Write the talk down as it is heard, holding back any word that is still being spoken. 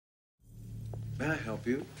May I help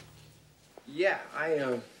you? Yeah,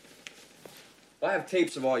 I have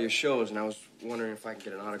tapes of all your shows, and I was wondering if I could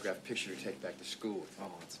get an autographed picture to take back to school.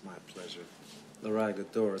 Oh, it's my pleasure. Lariga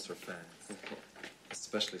adores her fans,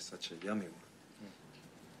 especially such a yummy one.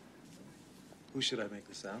 Who should I make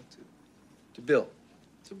this out to? To Bill.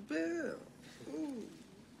 To Bill. Ooh.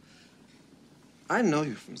 I know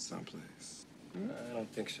you from someplace. I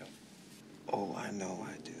don't think so. Oh, I know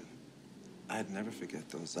I do. I'd never forget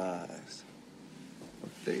those eyes.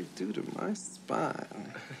 What they do to my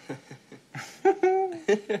spine.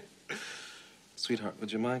 Sweetheart,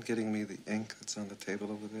 would you mind getting me the ink that's on the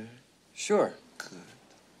table over there? Sure. Good.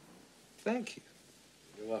 Thank you.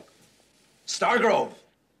 You're welcome. Stargrove!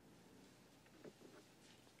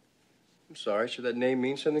 I'm sorry, should that name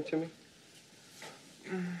mean something to me?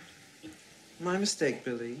 My mistake,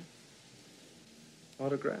 Billy.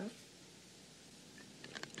 Autograph?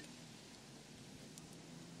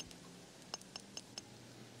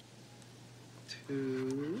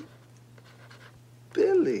 To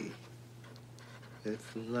Billy.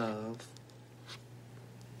 With love.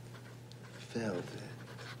 Velvet.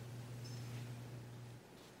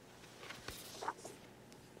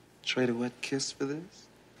 Trade a wet kiss for this?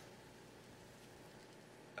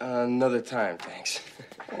 Another time, thanks.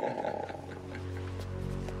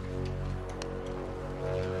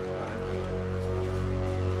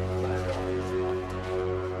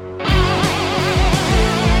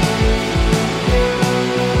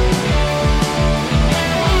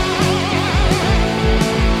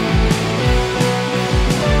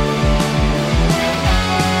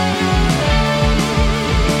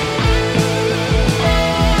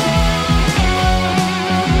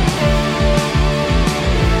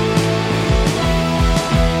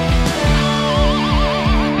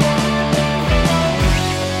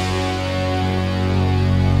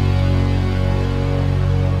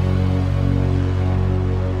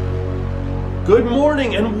 Good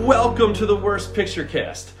morning and welcome to the Worst Picture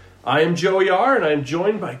Cast. I am Joey R. and I am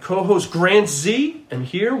joined by co-host Grant Z. And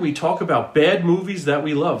here we talk about bad movies that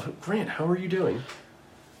we love. Grant, how are you doing?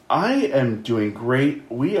 I am doing great.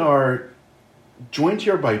 We are joined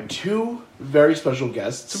here by two very special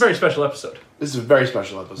guests. It's a very special episode. This is a very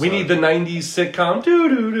special episode. We need the 90s sitcom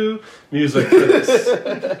doo-doo-doo music for this.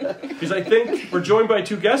 Because I think we're joined by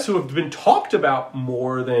two guests who have been talked about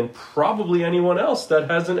more than probably anyone else that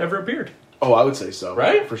hasn't ever appeared. Oh, I would say so.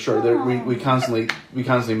 Right? For sure. We constantly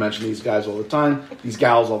mention these guys all the time, these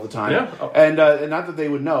gals all the time. Yeah. Oh. And not that they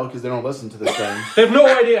would know, because they don't listen to this thing. They have no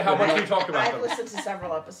idea how much we talk about I've them. listened to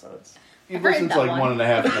several episodes. You've listened to like one and a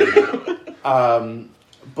half maybe.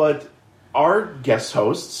 But our guest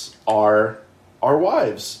hosts are our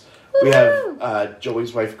wives. We have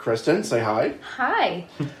Joey's wife, Kristen. Say hi. Hi.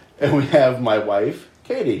 And we have my wife,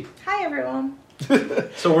 Katie. Hi, everyone.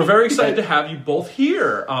 So we're very excited to have you both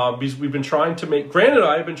here because we've been trying to make, Grant and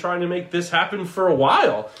I have been trying to make this happen for a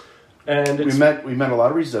while. And we met a lot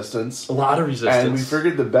of resistance. A lot of resistance. And we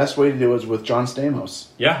figured the best way to do it was with John Stamos.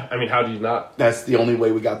 Yeah, I mean, how do you not? That's the only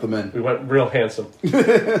way we got them in. We went real handsome.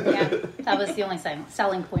 Yeah, that was the only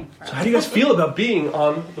selling point for us. So how do you guys feel about being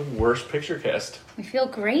on the Worst Picture Cast? We feel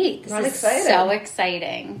great. This I'm is excited. so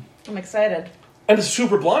exciting. I'm excited. And it's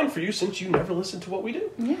super blind for you since you never listen to what we do.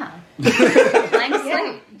 Yeah. Blank slate.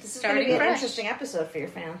 Yeah, this is going to be an fresh. interesting episode for your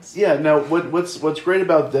fans. Yeah, now what's great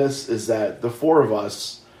about this is that the four of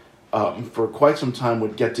us, for quite some time,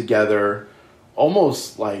 would get together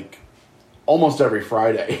almost every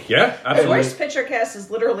Friday. Yeah, absolutely. Worst Picture Cast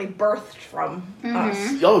is literally birthed from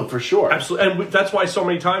us. Oh, for sure. Absolutely. And that's why so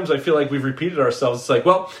many times I feel like we've repeated ourselves. It's like,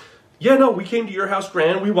 well, yeah, no, we came to your house,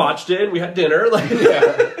 Grant, we watched it, and we had dinner. Like,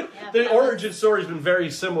 the origin story has been very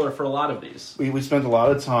similar for a lot of these. We spent a lot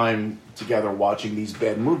of time together watching these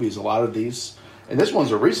bad movies, a lot of these, and this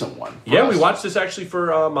one's a recent one. Yeah, we watched this actually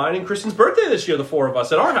for mine and Kristen's birthday this year, the four of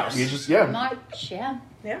us, at our house. March, yeah.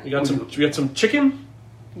 Yeah. We got some chicken.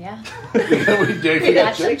 Yeah. we did. We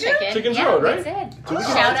got some chicken. Chicken's yeah, Road, right? We did. Oh.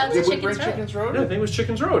 Shout out to Did we bring Chicken's Road. Yeah, I think it was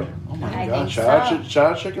Chicken's Road. Oh my I god! think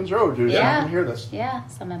Shout out Chicken's Road, dude. Yeah. I can hear this. Yeah,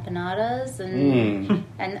 some empanadas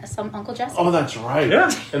and some Uncle Jesse. Oh, that's right. Yeah,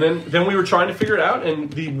 and then we were trying to figure it out, and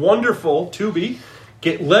the wonderful Tubi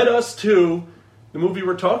led us to the movie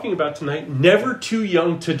we're talking about tonight, Never Too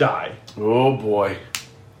Young to Die. Oh boy.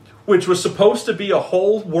 Which was supposed to be a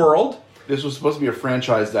whole world. This was supposed to be a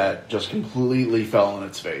franchise that just completely fell on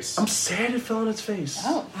its face. I'm sad it fell on its face.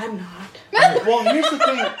 Oh, I'm not. Well, here's the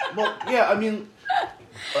thing. Well, yeah, I mean,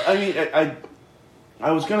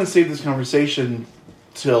 I was going to save this conversation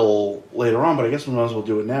till later on, but I guess we might as well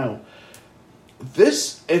do it now.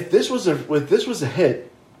 If this was a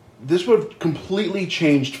hit, this would have completely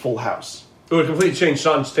changed Full House. It would completely change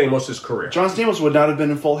John Stamos' career. John Stamos would not have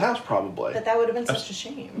been in Full House, probably. But that would have been such a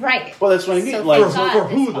shame. Right. Well, that's what I mean. So like, thank God for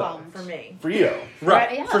who, this though? bombed. For me. for you.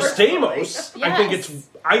 Right. Yeah. For Stamos, I think Yes.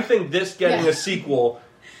 I think this getting Yeah. a sequel,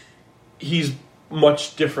 he's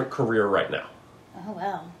much different career right now. Oh,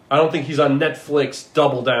 wow. I don't think he's on Netflix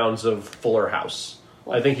double downs of Fuller House.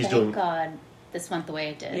 Well, I think he's thank doing. God this went the way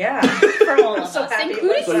it did. Yeah. For all of So us, happy it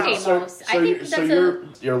including worked out. Stamos. I think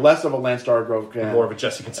that's you're less of a Lance Stargrove fan, More of a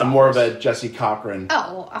Jesse Gonzalez. and more of a Jesse Cochran.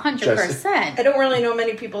 Oh, I 100%. don't really know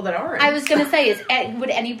many people that aren't. I was going to say, would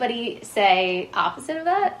anybody say opposite of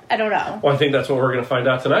that? I don't know. Well, I think that's what we're going to find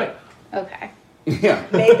out tonight. Okay. Yeah.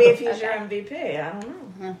 Maybe if he's your MVP. I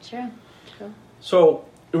don't know. True. So,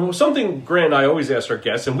 something Grant and I always ask our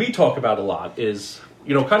guests, and we talk about a lot, is,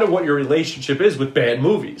 kind of what your relationship is with bad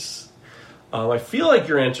movies. I feel like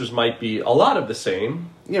your answers might be a lot of the same.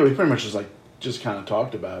 Yeah, we pretty much just kind of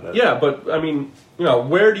talked about it. Yeah, but, I mean,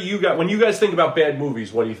 where do you guys, when you guys think about bad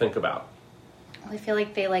movies, what do you think about? Well, I feel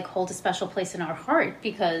like they hold a special place in our heart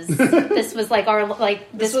because this was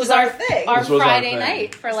this was our thing. our This was our Friday thing.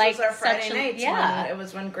 night for This like was our Friday such a, nights. yeah. It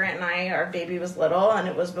was when Grant and I, our baby was little, and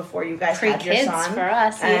it was before you guys Pre had your kids son. for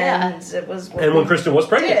us, and it was And when Kristen was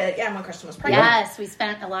pregnant. Yeah, when Kristen was pregnant. Yes, we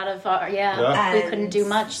spent a lot of Yeah. we couldn't do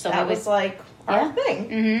much, so that we would was like our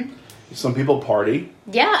thing. Some people party.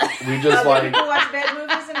 yeah. We just Other people watch bad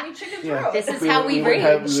movies and eat chicken Yeah. throat. This is how we would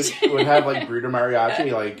have, raged. we would have like Brito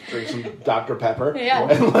Mariachi, drink some Dr. Pepper. Yeah.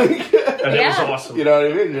 And And it was Yeah. awesome. you know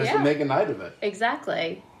what I mean? Just Yeah. make a night of it.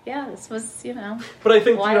 Exactly. Yeah, this was But I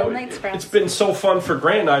think Wild nights for us. it's been so fun for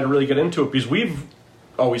Grant and I to really get into it because we've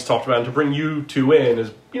always talked about it. And to bring you two in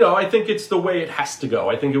is I think it's the way it has to go.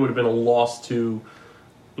 I think it would have been a loss to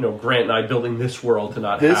Grant and I building this world to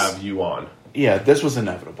not This- have you on. Yeah, this was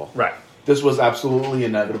inevitable. Right. This was absolutely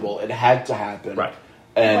inevitable. It had to happen. Right.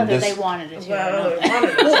 And whether this, they wanted it to. Well, or it not.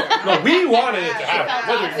 wanted to. No, we wanted it to happen.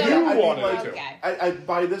 felt Whether awesome. you I mean, wanted like, it to. Okay. I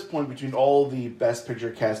by this point, between all the Best Picture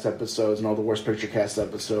Cast episodes and all the Worst Picture Cast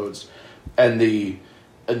episodes, and the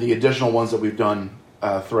additional ones that we've done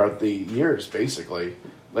throughout the years, basically,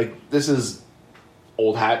 this is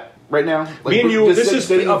old hat right now. Me and you, this is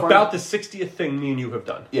sitting in front about of- the 60th thing me and you have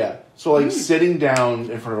done. Yeah. So sitting down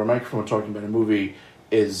in front of a microphone talking about a movie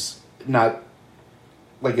is not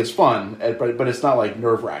it's fun, but it's not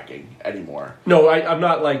nerve wracking anymore. No, I'm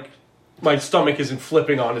not my stomach isn't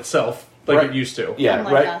flipping on itself like Right. it used to. Yeah.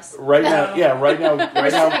 Unlike Right. us. Right now. Yeah. Right now.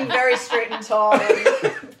 Right Sitting now. very straight and tall and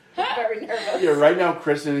very nervous. Yeah. Right now.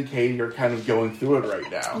 Kristen and Katie are kind of going through it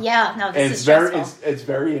right now. Yeah, no, And this it's is very. stressful. It's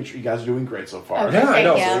very interesting. You guys are doing great so far. Okay, Yeah, I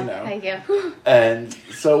know. thank So, you. you know. Thank you. And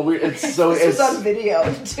so we. It's so This it's. was on video.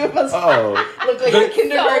 The two of us Oh. look like the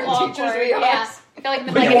kindergarten So teachers awkward, we are. yeah. I feel like I'm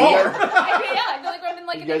in But like you an are. yeah, I feel like I'm in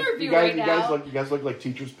like You an guys, interview you guys, right you now. guys look like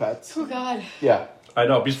teachers' pets. Oh God. Yeah. I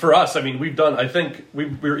know, because for us, I mean, we've done, I think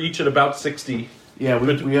we're each at about 60. Yeah. We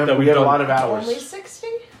But have that we we've have a done- lot of hours. Only 60?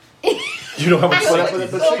 You know how much I But, know.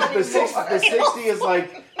 like, the 60 is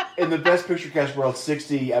in the Best Picture Cast world.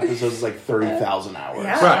 60 episodes is 30,000 hours.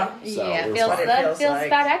 Yeah. Right. So yeah, it was feels, what it that feels feels like.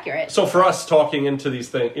 about accurate. So for us talking into these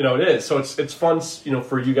things, it is. So it's fun,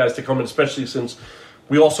 for you guys to come in, especially since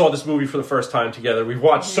we all saw this movie for the first time together. We've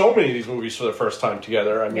watched so many of these movies for the first time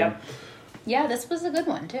together. I mean, Yep. Yeah, this was a good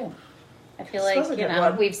one too. I feel This like was a good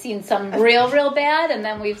one. we've seen some real bad, and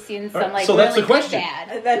then we've seen some Alright, so that's really the question. good bad.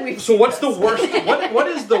 And then we so what's the worst? What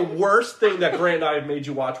is the worst thing that Grant and I have made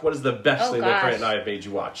you watch? What is the best Oh, thing that gosh. Grant and I have made you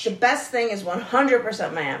watch? The best thing is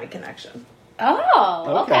 100% Miami Connection.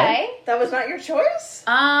 Oh, Okay. okay. That was not your choice?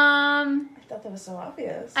 I I thought that was so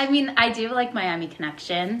obvious. mean, I do like Miami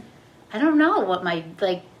Connection. I don't know what my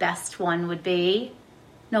best one would be.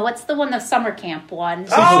 No, what's the one, the summer camp one?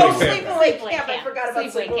 Oh, Sleepaway Camp. I forgot about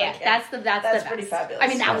Sleepaway Camp. That's the best. pretty fabulous. I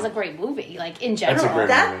mean, that was a great movie. In That's a general, great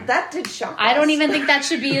movie. That did shock I don't us. even think that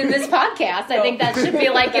should be in this podcast. I think that should be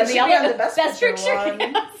in That the should be other on the Best Picture one.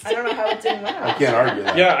 cast. I don't know how it didn't win. I can't argue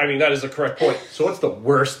that. Yeah, I mean, that is the correct point. So what's the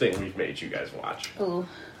worst thing we've made you guys watch? Ooh.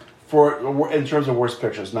 In terms of worst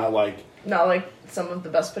pictures, not Not like some of the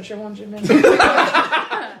Best Picture ones you made.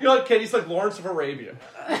 Katie's like Lawrence of Arabia.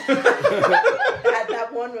 that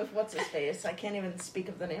one with what's his face. I can't even speak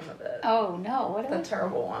of the name of it. Oh no! What The is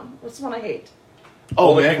terrible one. What's the one I hate?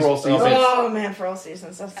 Oh, the Man King's- for All Seasons. Oh man, for all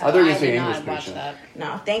seasons. That's I thought you were I saying did not English watch Patient. that.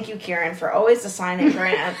 No, thank you, Kieran, for always assigning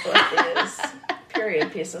Grant with his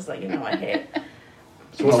period pieces that I hate.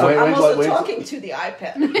 So So wait, I'm wait, also wait, talking to the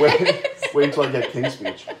iPad. wait until I get King's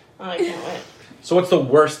Speech. Oh, I can't wait. So what's the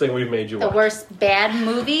worst thing we've made you The watch? worst bad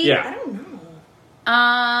movie? I Yeah. don't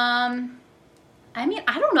know. I mean,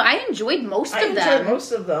 I don't know. I enjoyed most I of them. enjoyed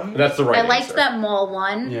most of them. That's the right I liked answer. that mall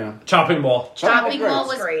one. Yeah. Chopping Mall. Chopping Great. Mall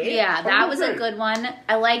was Great. yeah, that Chopping was Mall a good one.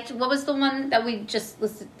 I liked what was the one that we just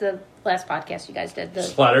listened the last podcast you guys did, the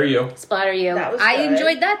Splatter You. Splatter You. That was I good.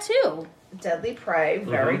 enjoyed that too. Deadly Prey,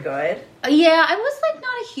 very good. Yeah, I was like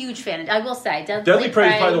not a huge fan. I will say Deadly Prey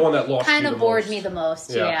is probably the one that lost kind you of the bored most. me the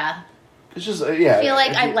most. Yeah. Yeah, It's just yeah. I feel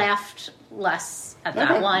like I laughed less at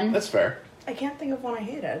that one. That's fair. I can't think of one I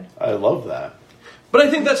hated. I love that. But I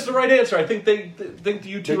think that's the right answer. I think they think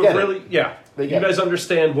you two They get are it. really They you get guys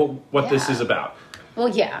understand what this Yeah. is about. Well,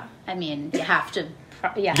 yeah. I mean, you have to.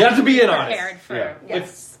 Yeah, You have to be in on it. prepared for. Yeah.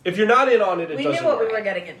 Yes. If you're not in on it, it We doesn't knew what work. we were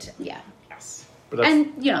getting into. Yeah, Yes. But that's,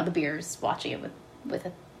 and the beers. Watching it with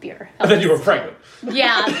a beer. and then you were pregnant.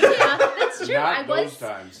 Yeah, that's true. Not I those was.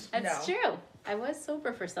 times. That's No. true. I was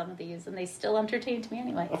sober for some of these, and they still entertained me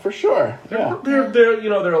anyway. Oh, for sure. Yeah. They're they're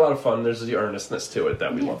a lot of fun. There's the earnestness to it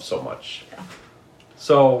that we love so much. Yeah.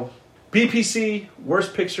 So, BPC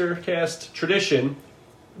Worst Picture Cast tradition.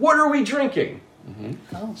 What are we drinking?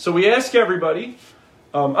 Oh. So we ask everybody.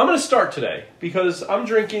 I'm going to start today because I'm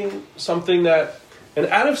drinking something that an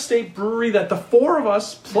out-of-state brewery that the four of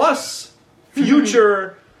us plus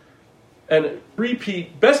future and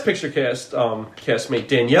repeat Best Picture Cast castmate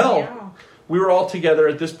Danielle. Yeah. We were all together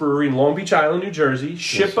at this brewery in Long Beach Island, New Jersey.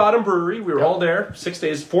 Ship Bottom Brewery. We were all there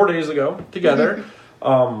 4 days ago together.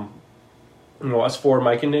 Us four,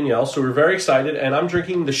 Mike and Danielle. So we were very excited. And I'm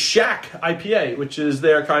drinking the Shack IPA, which is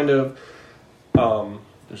their kind of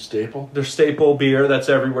Their staple. their staple beer that's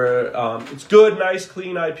everywhere. It's good, nice,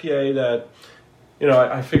 clean IPA that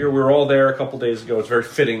I figure we were all there a couple days ago. It's very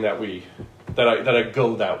fitting that I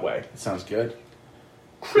go that way. It sounds good.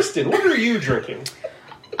 Kristen, what are you drinking?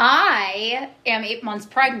 I am 8 months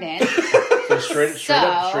pregnant. So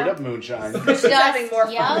straight up moonshine. Just having more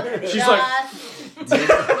fun. Yep, She's just, yep,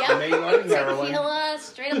 Mainline heroin. tequila,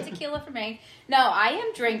 straight up tequila for me. No, I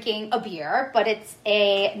am drinking a beer, but it's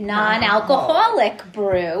a non-alcoholic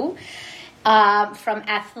brew from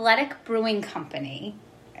Athletic Brewing Company.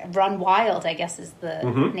 Run Wild, I guess, is the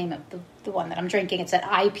name of the one that I'm drinking. It's an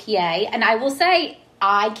IPA, and I will say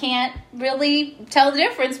I can't really tell the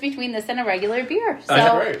difference between this and a regular beer.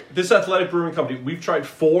 So Great. This Athletic Brewing Company, we've tried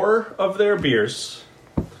 4 of their beers.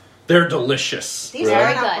 They're delicious. These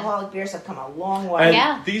Very non-alcoholic beers have come a long way. And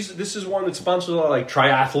Yeah. this is one that sponsors a lot of like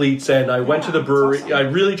triathletes, and I went to the that's brewery. awesome. I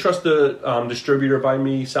really trust the distributor by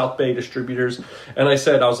me, South Bay Distributors, and I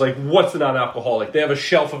was like, what's the non-alcoholic? They have a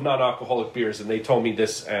shelf of non-alcoholic beers, and they told me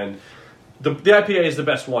this, and the IPA is the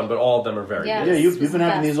best one, but all of them are very Yeah. good. Yeah, you've This is been the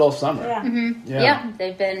having best. these all summer. Yeah. yeah,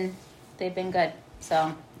 they've been good.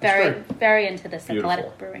 So That's very into this Beautiful.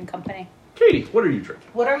 Athletic Brewing Company. Katie, what are you drinking?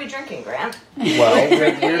 What are we drinking, Grant? Well,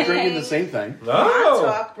 we're drinking the same thing. Oh,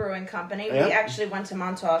 Montauk Brewing Company. Yeah. We actually went to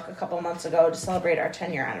Montauk a couple months ago to celebrate our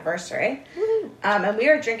 10-year anniversary. And we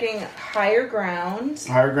are drinking Higher Ground.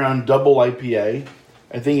 Higher Ground Double IPA.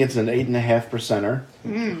 I think it's an 8.5%er.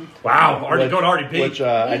 wow, already going already big. Which We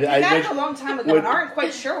got it a which- long time ago and aren't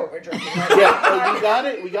quite sure what we're drinking right now. yeah, we got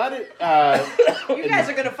it. We got it. You guys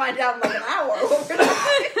are going to find out in like an hour what we're doing.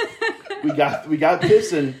 We got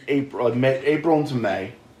this in April into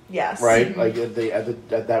May, Yes. right? Like at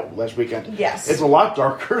that last weekend. Yes. It's a lot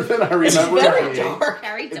darker than I remember. It's it very being. dark.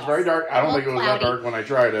 Very It's dark. very dark. I don't think it was that Cloudy. dark when I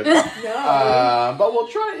tried it. No. But we'll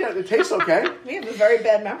try it. Yeah, it tastes okay. We have a very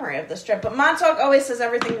bad memory of this trip. But Montauk always says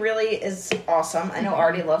everything really is awesome. I know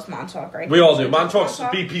Artie loves Montauk, right? we all do. So Montauk's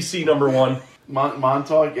Montauk? BPC #1.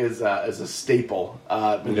 Montauk is a staple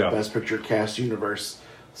in the Yeah. Best Picture cast universe.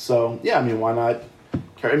 So yeah, I mean, why not?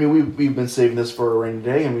 I mean, we've been saving this for a rainy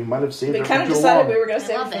day, and we might have saved We it kind of for too decided long. we were going to I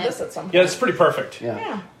save it love for it. this at some point. Yeah, it's pretty perfect. Yeah.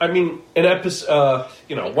 Yeah. I mean, an episode,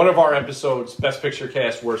 one of our episodes, Best Picture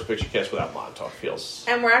Cast, Worst Picture Cast without Montauk feels.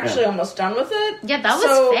 And we're actually Yeah. almost done with it. Yeah, that was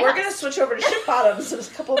So fast. we're going to switch over to Ship Bottoms in a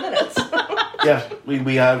couple of minutes. Yeah, we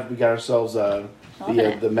got ourselves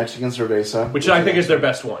it. the Mexican cerveza, Which I think is their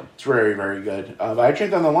best one. it's very, very good. I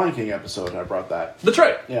drank on the Lion King episode. I brought that. That's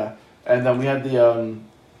right. Yeah, and then we had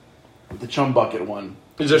the Chum Bucket one.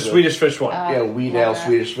 It's a Swedish fish one. Yeah, wheat love ale that.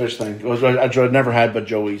 Swedish fish thing. It was I'd never had, but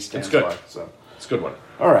Joey stands It's good. by. So It's a good one.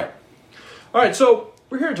 all right, All right, so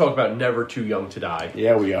we're here to talk about Never Too Young to Die.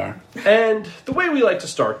 yeah, we are. And the way we like to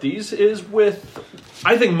start these is with,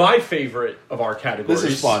 I think, my favorite of our categories.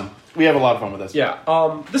 This is fun. We have a lot of fun with this. Yeah.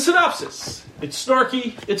 The synopsis. It's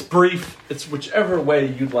snarky, it's brief, it's whichever way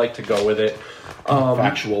you'd like to go with it.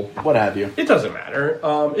 Factual, what have you? It doesn't matter.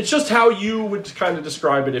 It's just how you would kind of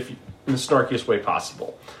describe it in the snarkiest way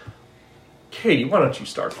possible. Katie, why don't you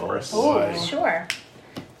start for us? Boy. Sure.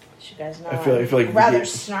 As you guys know, I feel like rather you-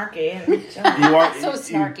 snarky. And, You are So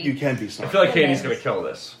snarky. You can be snarky. I feel like Katie's going to kill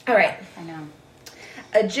this. all right. I know.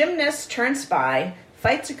 A gymnast turned spy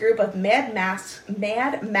fights a group of Mad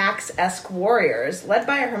Max-esque warriors led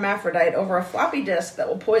by a hermaphrodite over a floppy disk that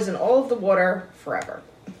will poison all of the water forever.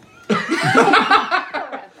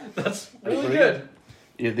 That's really good.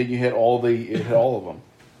 You think you hit all of them.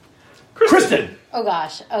 Kristen! Oh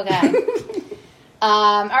gosh. Okay.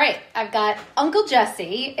 All right. I've got Uncle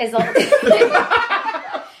Jesse is.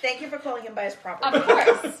 Thank you for calling him by his proper Of name.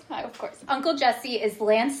 course. Of course. Uncle Jesse is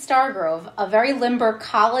Lance Stargrove, a very limber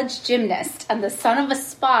college gymnast and the son of a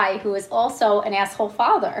spy who is also an asshole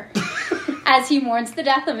father. As he mourns the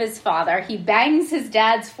death of his father, he bangs his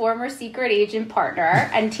dad's former secret agent partner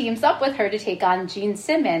and teams up with her to take on Gene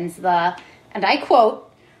Simmons, the, and I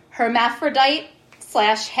quote, hermaphrodite /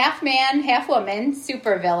 half-man, half-woman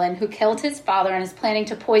supervillain who killed his father and is planning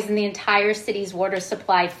to poison the entire city's water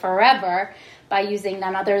supply forever by using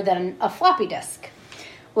none other than a floppy disk.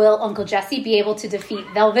 Will Uncle Jesse be able to defeat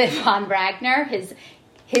Velvet Von Ragnar, his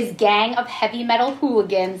gang of heavy metal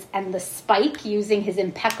hooligans, and the Spike using his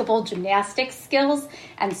impeccable gymnastics skills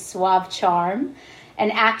and suave charm?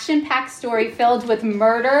 An action-packed story filled with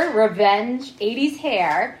murder, revenge, 80s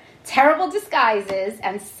hair, terrible disguises,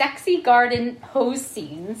 and sexy garden hose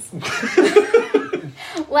scenes.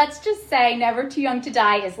 Let's just say Never Too Young to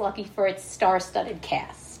Die is lucky for its star-studded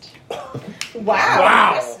cast.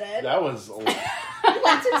 Wow. Kristen. That was... You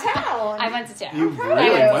went to town. I went to town. You really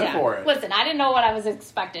went for it. Listen, I didn't know what I was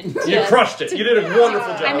expecting. You crushed it. You did a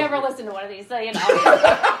wonderful job. I've never listened to one of these, so you know.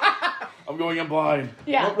 I'm going in blind.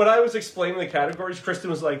 Yeah. When I was explaining the categories, Kristen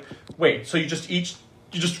was like, "Wait, so you just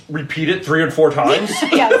repeat it 3 or 4 times?"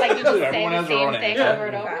 Yeah, it's like you just say Everyone the has their same own thing answer. over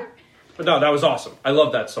and over. But no, that was awesome. I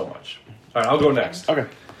love that so much. All right, I'll go next. Okay.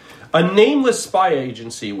 A nameless spy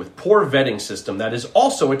agency with poor vetting system that is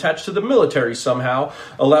also attached to the military somehow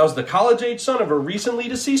allows the college-age son of a recently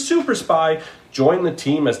deceased super spy join the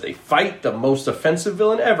team as they fight the most offensive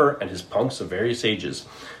villain ever and his punks of various ages.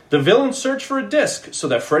 The villains search for a disc so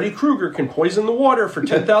that Freddy Krueger can poison the water for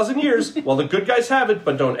 10,000 years while the good guys have it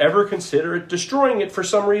but don't ever consider it destroying it for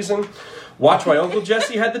some reason. Watch why Uncle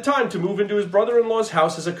Jesse had the time to move into his brother-in-law's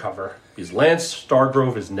house as a cover. Because Lance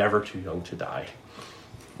Stargrove is never too young to die.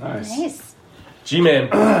 Nice.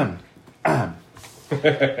 G-Man.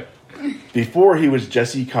 Before he was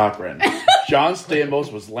Jesse Cochran, John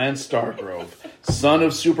Stamos was Lance Stargrove, son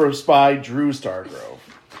of super spy Drew Stargrove.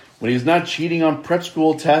 When he's not cheating on prep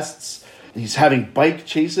school tests, he's having bike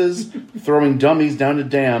chases, throwing dummies down a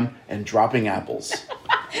dam, and dropping apples.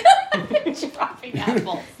 Dropping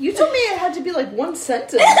apples. You told me it had to be like one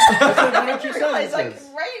sentence. That's like 1 or 2 Realize, like, sentences.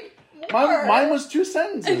 right more. Mine was 2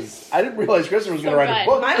 sentences. I didn't realize Kristen was going to write a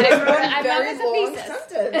book. Mine was one I very thought it was a long thesis.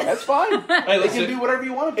 sentence. That's fine. Hey, They listen, can do whatever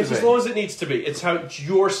you want it to it's be. as long as it needs to be. It's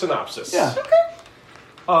your synopsis. Yeah.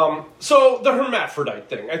 So the hermaphrodite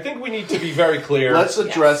thing. I think we need to be very clear. Let's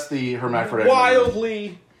address the hermaphrodite.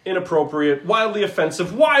 Wildly inappropriate, wildly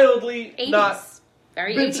offensive, wildly 80s. not.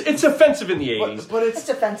 Very It's, 80s. it's offensive in the 80s. But It's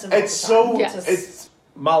offensive. all It's the so... time. Yes. It's...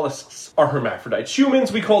 Mollusks are hermaphrodites.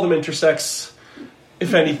 Humans, we call them intersex,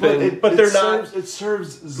 if anything, but they're not. It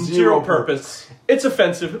serves Zero purpose. It's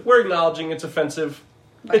offensive. We're acknowledging it's offensive.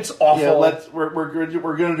 It's awful. Yeah, we're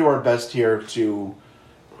going to do our best here to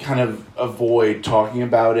kind of avoid talking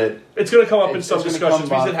about it. It's going to come up in It's some gonna discussions come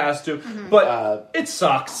because it up. has to, but it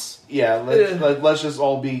sucks. Yeah, let's just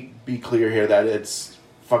all be clear here that it's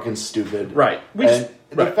fucking stupid. Right.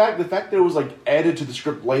 The fact that it was like added to the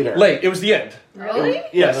script later. Late. It was the end. Really? Yeah,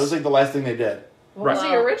 Yes. that was like the last thing they did. What was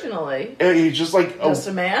he originally? And he's just like, Just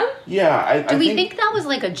a man? yeah. I Do we think that was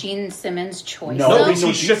like a Gene Simmons choice? No, though?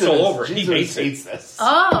 he shits all over it. He Gene hates it. hates this.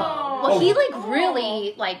 Oh. Well, he like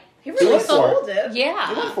really like. He really went for sold it. Yeah.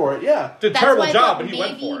 He went for it, yeah. Did a That's terrible why I job, thought but he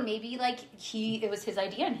went for it. Maybe like it was his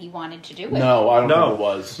idea and he wanted to do it. No, I don't No, think it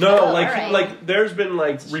was. No, Oh, like alright. like there's been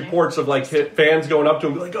like reports of like fans going up to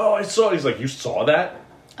him, be like, "Oh, I saw." He's like, "You saw that?"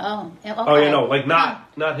 Oh. Okay. Oh, yeah, no, like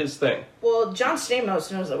not his thing. Well, John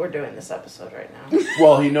Stamos knows that we're doing this episode right now.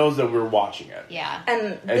 Well, he knows that we're watching it. Yeah.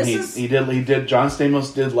 And And this he is... did. John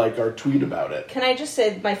Stamos did like our tweet about it. Can I just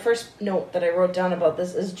say, my first note that I wrote down about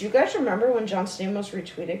this is, do you guys remember when John Stamos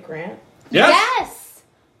retweeted Grant? Yes.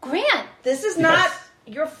 Grant. This is not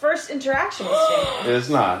your first interaction with Stamos. It's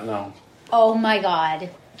not, no. Oh my God.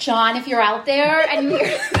 John, if you're out there and you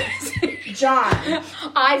hear this, John,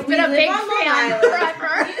 I've been we a live big on Long fan Island.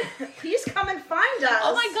 forever. Please come and find us.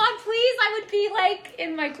 Oh my God, please. I would be like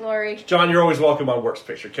in my glory. John, you're always welcome on Worst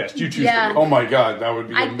Picture Cast. You choose. Yeah. to Oh my god, that would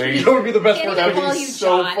be I amazing. That would be the best Can't one. even That would call be you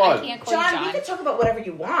so John. fun. I can't call you John, John. we can talk about whatever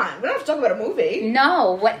you want. We don't have to talk about a movie.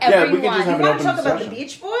 No, whatever Yeah, we you can just want. have You an want to open talk about the discussion.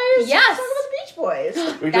 Beach Boys? Yes. Let's talk about the Beach Boys. We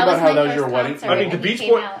That talked was about how my that was first your wedding. concert I mean, the when he Beach came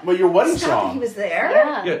Boy- out. Well, your wedding Stop, song. he was there?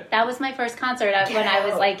 Yeah. Yeah. That was my first concert when I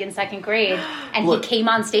was like in second grade, and Look. he came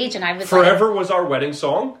on stage, and I was Forever was our wedding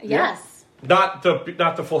song. Like, yes. Not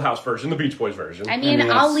the Full House version, the Beach Boys version. I mean, mean,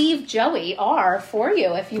 I'll that's- leave Joey R for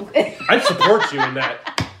you if you. I'd support you in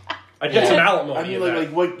that. I'd get some alimony. I mean, in like, that. like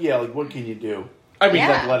what? Yeah, like what can you do? I mean, Yeah,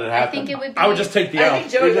 like, let it I happen. think it would. Be, I would just take the I L.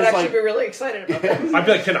 think Joey You're would just actually like- be really excited about that. I'd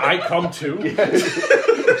be like, can I come too?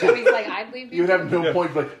 Joey's like, I'd leave you. You would have no Yeah.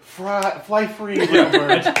 point, but fly free.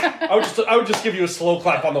 I would just give you a slow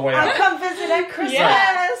clap on the way I'll out. come visit at Christmas.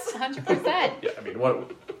 Yeah. 100%. Yeah, I mean,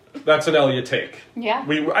 what? That's an L you take. Yeah.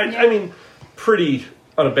 I mean, pretty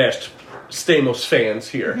unabashed Stamos fans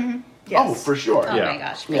here. Yes. Oh, for sure. Oh Yeah. my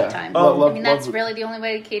gosh, big Yeah. time. Love- I mean, that's love- really the only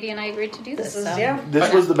way Katie and I agreed to do this. This is, so. yeah.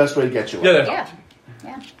 This was the best way to get you. Yeah, that Yeah. helped.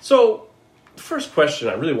 Yeah. So, first question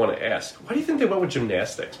I really want to ask: why do you think they went with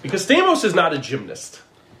gymnastics? Because Stamos is not a gymnast.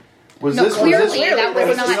 Was No, this clearly was this, that was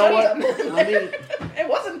you not know what? him. Let me It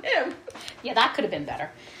wasn't him. Yeah, that could have been better.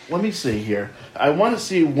 let me see here. I want to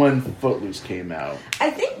see when Footloose came out. I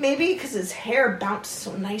think maybe because his hair bounced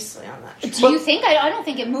so nicely on that. Do you think? I don't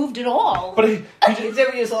think it moved at all. But He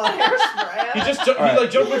did use a lot of hairspray. he just he right. like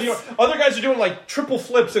jumped with you. Other guys are doing like triple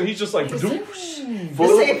flips, and he's just like. the "Doosh." same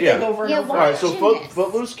Footloose- thing yeah. over and Yeah, over. why? All right, so Gymnast.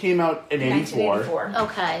 Footloose came out in '84, 1984.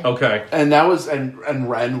 Okay. Okay, and that was and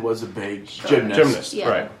Ren was a big gymnast. gymnast, Yeah.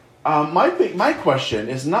 right? My question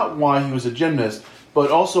is not why he was a gymnast,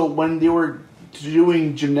 but also when they were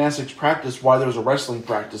doing gymnastics practice, why there was a wrestling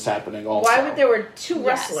practice happening. Also, Why would there were two Yes.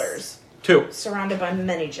 wrestlers Two surrounded by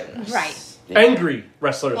many gymnasts? Right. angry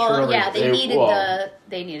wrestlers. for no Well, yeah, reason. they They- needed well-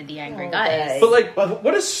 they needed the angry Oh, guys. they- But like,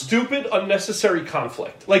 what a stupid, unnecessary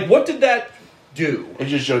conflict. Like, what did that do? It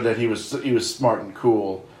just showed that he was smart and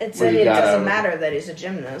cool. It when said he it got doesn't out. matter that he's a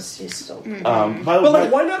gymnast. He's still By, But by-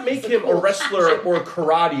 like, why not make him a wrestler or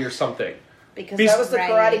karate or something? because He's- that was the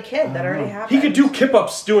Right. Karate Kid that already happened. He could do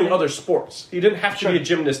kip-ups doing other sports. He didn't have to be a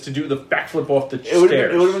gymnast to do the backflip off the it would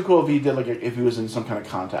stairs. have been cool if he did if he was in some kind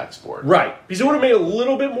of contact sport. Right. Because it would have made a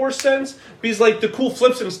little bit more sense. Because, like, the cool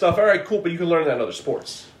flips and stuff, all right, cool, but you can learn that in other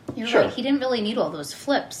sports. You're Sure. right. He didn't really need all those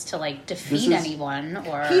flips to like defeat is- anyone.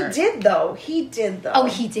 Or He did though. He did though. Oh,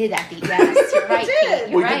 he did at the yes. You're right. did. Kate, Well,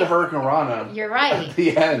 You're he right. did the Hurricane Rana You're right. at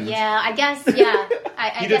the end. Yeah, I guess. Yeah, I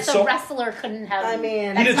He did guess so- a wrestler couldn't have. I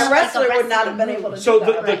mean, He did a so- wrestler like a would not have been wrestling able to So do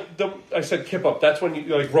the, that. right. the I said kip up. That's when you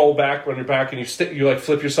like roll back on your back and you like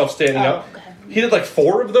flip yourself standing Oh, up. okay. He did like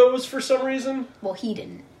 4 of those for some reason. Well, he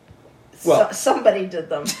didn't. Well, Somebody did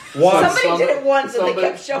them. Once. Somebody did it once and they somebody-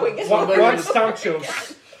 kept showing it. Once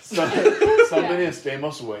Stanchos. Somebody in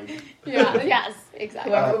Stamos wig. Yeah. Yes.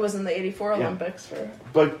 Exactly. Whoever was in the '84 yeah. Olympics for.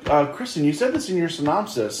 But Kristen, you said this in your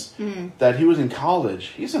synopsis Hmm. that he was in college.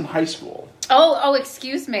 He's in high school, Oh,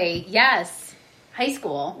 excuse me. Yes, high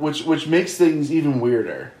school. which makes things even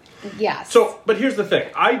weirder. Yes. So, but here's the thing.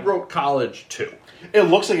 I wrote college too, It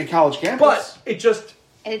looks like a college campus. but it just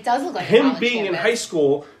it does look like a him college being in campus. high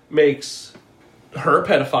school makes her a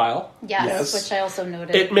pedophile. Yes, Yes. which I also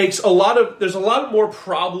noted. It makes there's a lot more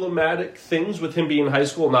problematic things with him being in high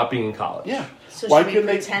school and not being in college. yeah. So Why should we couldn't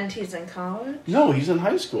they? pretend he's in college? No, he's in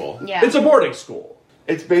high school. yeah. It's a boarding school.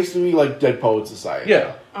 It's basically like Dead Poet Society.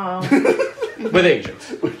 Yeah. With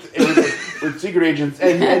agents. with secret agents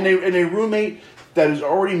and a roommate that is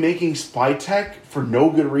already making spy tech for no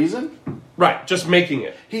good reason. Right, just making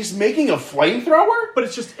it. He's making a flamethrower. But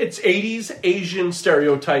it's 80s Asian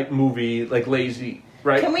stereotype movie, like lazy,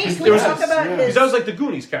 right? Can we There was- talk about yeah. Because his? that was like the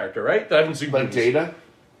Goonies character, right? That I haven't seen Like Goonies. Data.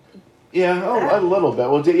 Yeah, a little bit.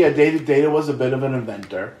 Well, Data was a bit of an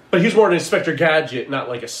inventor. But he was more an Inspector Gadget, not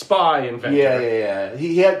like a spy inventor.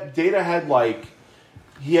 Yeah. Data had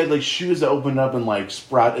shoes that opened up and like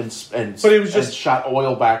sprout and But it was just- and shot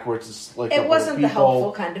oil backwards. It's like It wasn't the people.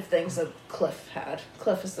 helpful kind of things that Cliff had.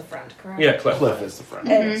 Cliff is the friend, correct? Yeah, Cliff. Cliff is the friend.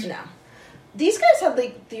 And no. These guys had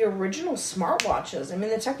like the original smartwatches. I mean,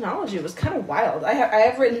 the technology was kind of wild. I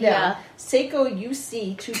have written down Yeah. Seiko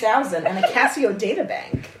UC 2000 and a Casio data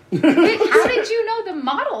bank How did you know the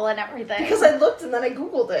model and everything? because I looked and then I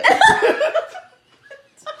googled it.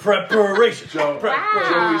 Preparation. Joe,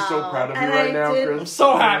 Wow. Joey's so proud of you And right I now, did- I'm Chris.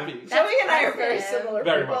 so happy. Joey and I are very impressive. similar.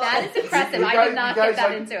 Very people. much. That is impressive. You I guys- did not you get guys that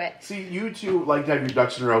like- into it. See, you two like to have your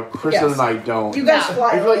ducks in a row. Kristen Yes. and I don't. You guys No. fly.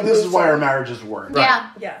 I feel like this is over why our some- marriages work. Yeah.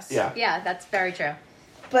 Yes. Yeah. Yeah, that's very true.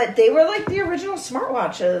 But they were like the original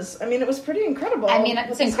smartwatches. I mean, it was pretty incredible. I mean, what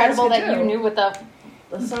it's these incredible guys that could you do. knew what the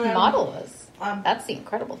Listen, model was. Um, That's the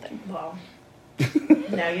incredible thing. well,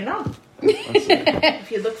 now you know.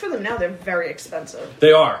 If you look for them now, they're very expensive.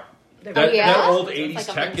 They are. They're That, yeah? that old It's 80s like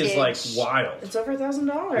a tech is like vintage- wild. It's over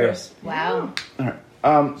 $1,000. Wow. All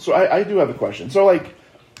right. So I do have a question. So like,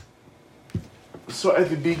 So at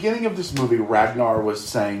the beginning of this movie, Ragnar was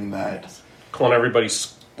saying that. Calling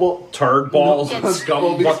everybody's Well, turd balls and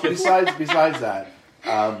scum buckets. Besides that,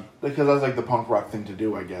 because that's like the punk rock thing to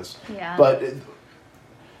do, I guess. Yeah. But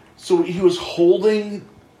so he was holding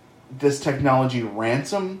this technology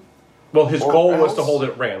ransom. Well, his Or goal was else- to hold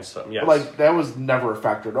it ransom. Yes. Like that was never a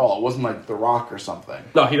factor at all. It wasn't like The Rock or something.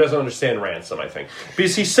 No, he doesn't understand ransom, I think.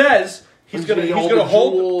 Because he says he's He's gonna gonna hold the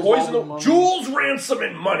hold jewels, poison all the money. jewels, ransom,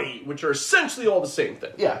 and money, which are essentially all the same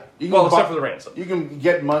thing. Yeah. You can Well, buy- except for the ransom. You can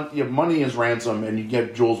get money. Yeah, money is ransom, and you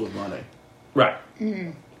get jewels with money. Right.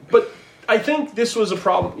 But I think this was a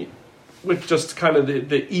problem with just kind of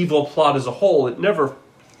the evil plot as a whole. It never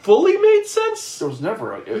fully made sense. There was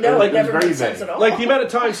never. No, Like, it never very made sense vague. at all. Like the amount of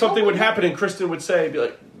times something would happen and Kristen would say, be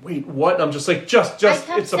like, "Wait, what?" And I'm just like, just kept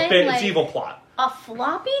it's a saying, bit, like, it's evil plot. A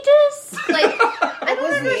floppy disk? Like, I don't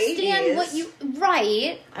was the understand 80s. what you...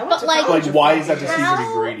 Right. I went But, to like... college Like, why is that the how- secret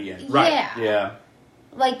ingredient? Right. Yeah. Yeah.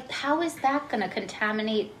 Like, how is that going to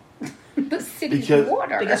contaminate the city's Because-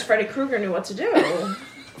 water? Because Freddy Krueger knew what to do.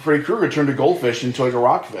 Freddy Krueger turned a goldfish into like a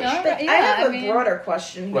rockfish. Yeah. But I have a broader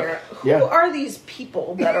question here. Who Yeah. are these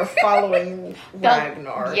people that are following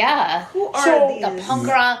Ragnar? Yeah. Who are So- these? The punk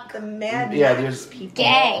rock The Mad Yeah, Max there's- people.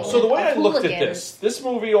 gang. So the way I Of looked at hooligans. this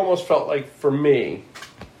movie almost felt like, for me,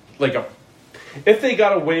 like if they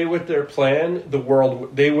got away with their plan, the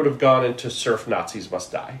world, they would have gone into Surf Nazis Must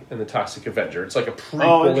Die and the Toxic Avenger. It's like a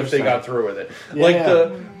prequel if they interesting. got through with it. Yeah. Like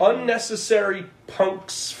the unnecessary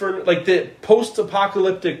punks for, like the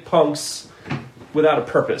post-apocalyptic punks without a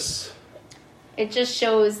purpose. It just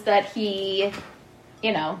shows that he,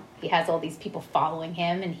 you know, he has all these people following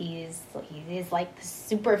him, and he is like the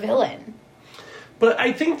super villain. But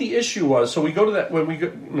I think the issue was, so we go to that, when we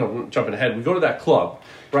go, no, jumping ahead, we go to that club,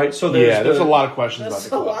 right? So There's a lot of questions There's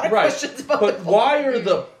about a the lot club. of Right, questions about but the why are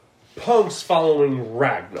the punks following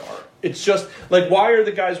Ragnar? It's just like, why are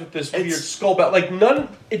the guys with this weird It's- skull bat? Like none.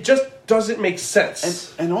 It just doesn't make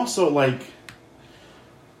sense. And also like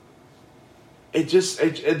they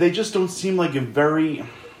just don't seem like a very.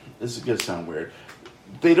 This is gonna sound weird.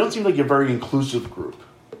 They don't seem like a very inclusive group.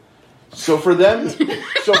 So for them,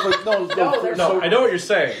 No, I know what you're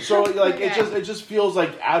saying. So like Okay. it just feels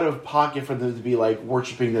like out of pocket for them to be like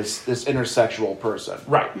worshiping this intersexual person.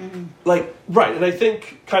 Right, like right, and I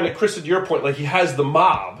think kind of Chris, to your point, like he has the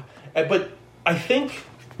mob, but I think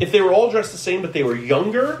if they were all dressed the same but they were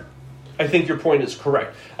younger, I think your point is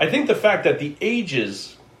correct. I think the fact that the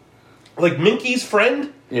ages, like Minky's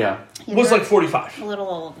friend, Yeah, was like 45. A little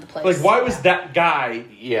all over the place. Like, why was that guy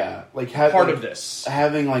yeah, like part of this?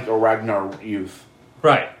 having like a Ragnar youth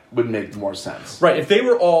Right. would make more sense. Right. If they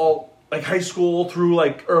were all like high school through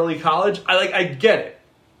like early college, I get it.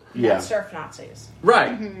 Yeah, Surf Nazis.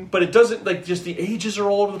 Right. But it doesn't, like, just the ages are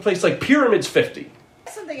all over the place. Like Pyramid's 50.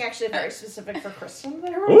 Something actually very specific for Kristen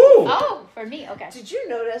there. Ooh. Oh, for me, okay. Did you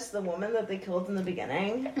notice the woman that they killed in the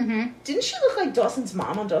beginning? Mm-hmm. Didn't she look like Dawson's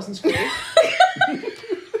mom on Dawson's Creek?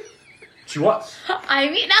 She was. I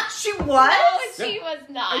mean, no, She was? No, she was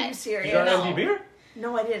not. Are you You serious? got No. an MDB?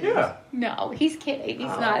 No, I didn't. Yeah. No, he's kidding. He's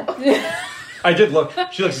not. I did look.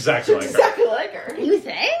 She looks exactly like her. Exactly like her. You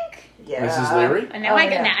think? Yeah. Mrs. Leary. And now Oh, I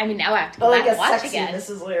yeah. now I have to Oh, go like back a and watch sexy again.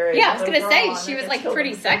 Mrs. Leary. Yeah, I was with gonna a say bra on she and was a like kilt pretty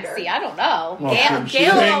with a finger. sexy. I don't know. Well, Gail, she-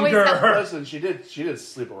 Gail Finger always. her. Listen, she did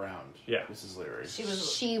sleep around. Yeah. Mrs. Leary. She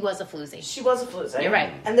was She was a floozy. she was a floozy. You're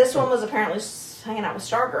right. And this one was apparently hanging out with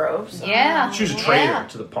Stargrove. So. Yeah. She was a traitor Yeah.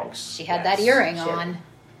 to the punks. She had Yes, that earring she did. on,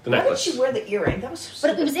 The Why did necklace. she wear the earring? That was so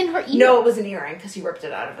but it stupid. was in her ear. No, it was an earring because he ripped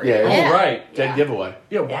it out of her Yeah, ear. Oh, Yeah. right. Dead Yeah. giveaway.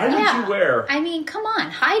 Yeah, why Yeah. would you wear... I mean, come on,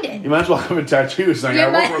 hide it. You might as well have a tattoo saying You I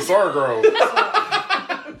work might- for Stargrove.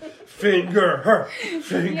 Finger her.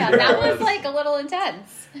 Finger Yeah, that her. was like a little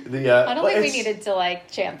intense. The I don't well, think we it's- needed to like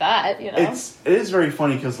chant that. You know, It is very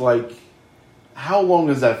funny because like, how long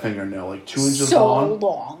is that fingernail? Like 2 inches so long?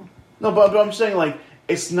 long. No, but I'm saying like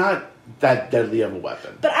it's not that deadly of a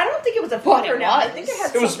weapon. But I don't think it was a But it fingernail. I was. think it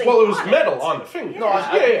had It was, something well, it was on metal on the finger. No,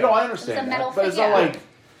 I understand It's a metal that, but it's finger. not like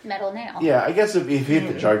Metal nail. yeah. I guess if you hit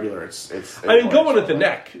the jugular, it's. I mean, going at the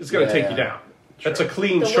neck is going to Yeah, take you yeah. down. That's a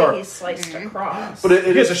clean, The sharp... way he sliced across. But it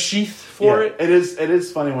He has a is sheath for yeah, it. It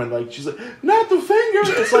is funny when like she's like not the finger.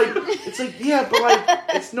 It's like yeah, but like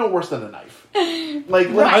it's no worse than a knife. Like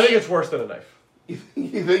I think it's worse than a knife. you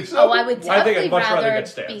think so? Oh, I would I think definitely I'd much rather rather get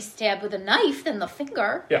stabbed. be stabbed with a knife than the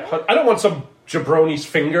finger. Yeah, I don't want some jabroni's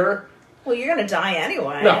finger. Well, you're gonna die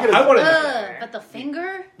anyway. No, I want But the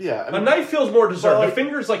finger? Yeah, I a mean, knife feels more deserved. Well, The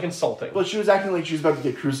finger's like insulting. but she was acting like she was about to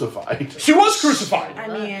get crucified. She was crucified. I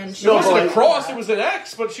mean, she It wasn't but a like- cross; it was an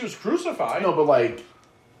X. But she was crucified. No, but like,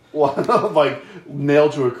 well, like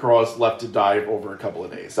nailed to a cross, left to die over a couple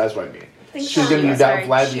of days. That's what I mean. think She's so. gonna be was that very-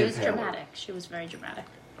 Vlad She the was Impaler. dramatic. She was very dramatic.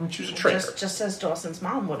 I mean, she was a traitor. just as Dawson's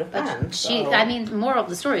mom would have been. She, so. I mean, moral of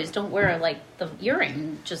the story is don't wear like the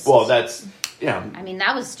earring. Just Well, that's yeah. I mean,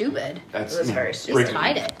 that was stupid. That's It was very Just stupid.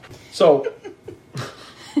 hide it. So,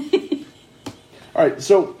 All right,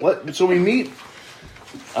 so we meet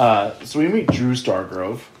Drew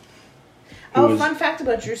Stargrove. who Oh, is fun fact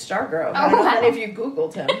about Drew Stargrove. I don't know wow. if any of you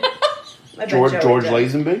Googled him. I bet George Joey did.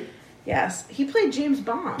 Lazenby. Yes, he played James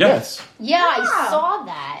Bond. Yes. Yeah, I Yeah. saw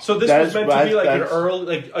that. so this That was is- meant to be like an that's- early,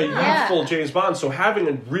 like a Yeah. youthful James Bond. So having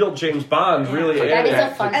a real James Bond really That is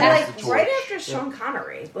added. a fun And fact. like the right torch. after Sean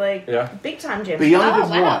Connery, like Yeah. big time James But he Bond. only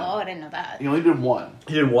Oh did wow! one. Oh, I didn't know that. He only did one.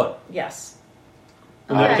 He did one. Yes.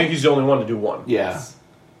 And I Okay. think he's the only one to do one. Yeah.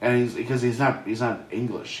 And because he's not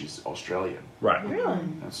English, he's Australian. Right. Really?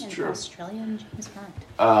 That's An true. Australian James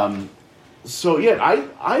Bond. So yeah,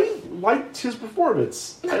 I liked his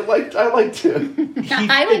performance. I liked him.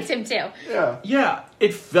 I liked him too. Yeah. Yeah,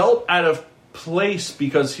 it felt out of place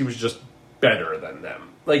because he was just better than them.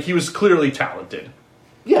 Like he was clearly talented.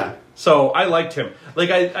 Yeah. So I liked him. Like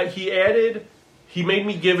he made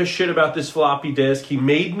me give a shit about this floppy disk. He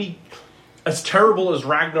made me, as terrible as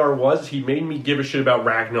Ragnar was, he made me give a shit about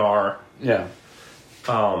Ragnar. Yeah.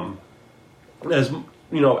 As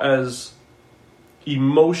as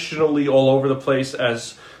emotionally all over the place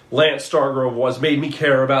as Lance Stargrove was, made me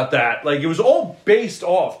care about that. Like it was all based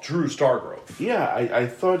off Drew Stargrove. Yeah, I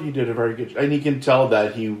thought he did a very good, and you can tell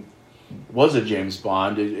that he was a James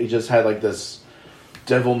Bond. He just had like this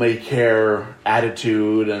devil may care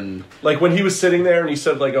attitude, and Like when he was sitting there and he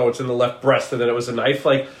said like, "Oh, it's in the left breast," and then it was a knife.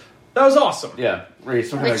 Like that was awesome. yeah, right.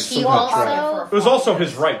 Some Which he also- It was also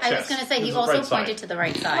his right chest. I was going to say It he was also right side. pointed to the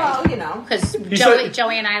right side Well, you know. because said-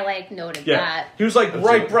 Joey and I like noted Yeah, that. he was like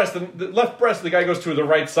right breast, and the left breast. The guy goes to the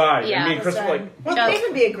right side. Yeah. and me and Chris were like, Well, Joe- you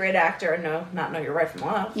can be a great actor and not know your right from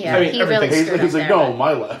left. Yeah, I mean, he really everything- He's, screwed he's up like, there, no, but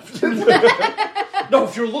my left. "No,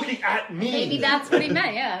 if you're looking at me, maybe that's what he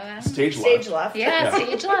meant. Yeah, Stage left. Stage left. yeah,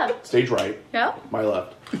 stage left. Stage right. No, My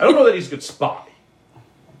left. I don't know that he's a good spy,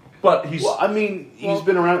 but he's Well, I mean, he's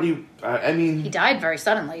been around. I mean, he died very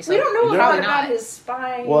suddenly. So We don't know a lot probably about not. his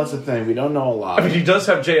spy. well, that's the thing. We don't know a lot. I mean, he does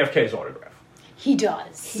have JFK's autograph. He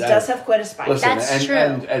does. He does have quite a spy. Listen, That's and,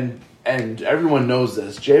 true. and everyone knows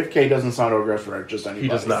this. JFK doesn't sign autographs for just anybody. He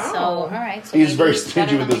does not. So all right. So He's maybe very better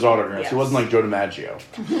stingy with than his I- autographs. Yes. He wasn't like Joe DiMaggio.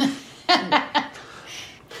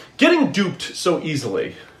 Getting duped so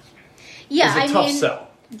easily Yeah, is a I tough mean, sell.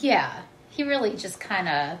 yeah, he really just kind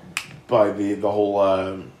of By the whole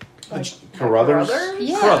Carruthers.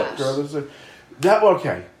 yeah. Carruthers. That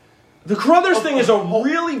okay. The Carruthers thing is a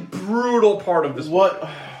really brutal part of this. What?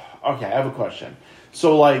 Okay, I have a question.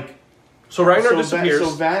 So like, So Ragnar disappears. So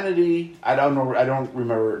Vanity. I don't know. I don't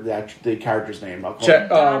remember the character's name. I'll call Check. him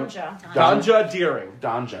Danja. Danja Deering.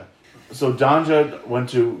 Danja. So Danja went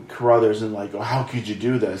to Carruthers and like, oh, how could you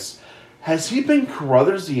do this? Has he been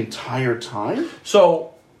Carruthers the entire time?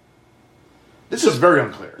 So This is very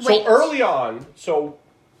unclear. Wait. early on, so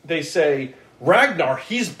they say Ragnar,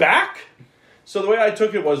 he's back. So the way I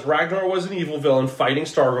took it was Ragnar was an evil villain fighting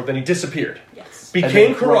Stargrove, then he disappeared. Yes. And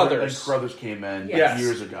Became then Carruthers. And Carruthers came in Yes.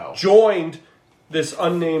 years ago. Joined this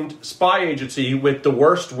unnamed spy agency with the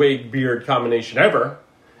worst wig beard combination ever,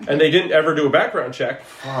 and they didn't ever do a background check.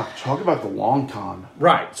 Fuck, talk about the long con.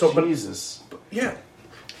 Right. So, but Jesus. yeah,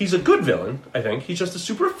 he's a good villain. I think he's just a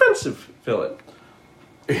super offensive villain.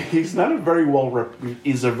 He's not a very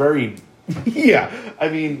he's a very, yeah. I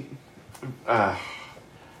mean,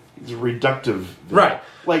 he's a reductive. villain. Right.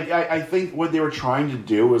 Like I think what they were trying to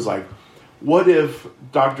do was like, what if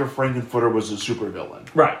Dr. Frankenfooter was a supervillain?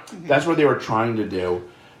 Right. That's what they were trying to do,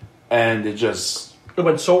 and it just It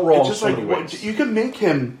went so wrong. it's just so like many what, ways. you can make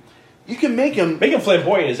him. You can make him. Making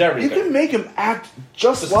flamboyant is You everything. can make him act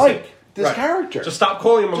just Just like think. this Right. character. Just stop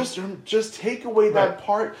calling him. Just take away that Right.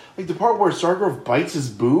 part, like the part where Stargrove bites his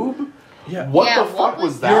boob. Yeah. What Yeah, the what fuck was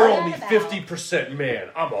was that? You're that? only about? 50% man.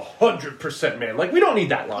 I'm 100% man. Like we don't need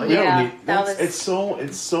that line. We don't Yeah, need- that that's- was it's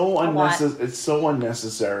so lot. unnecessary. It's so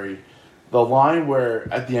unnecessary. The line where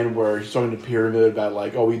at the end where he's talking to Pyramid about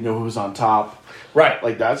like, oh, we know who's on top. Right.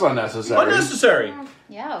 Like that's unnecessary. Unnecessary.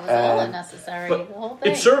 Yeah, it was all And- unnecessary. But The whole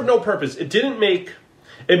thing. it served no purpose. It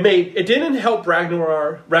didn't help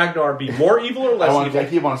Ragnar be more evil or less I evil.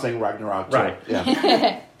 keep on saying Ragnarok. Too. Right.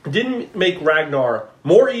 Yeah. It didn't make Ragnar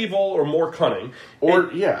more evil or more cunning Or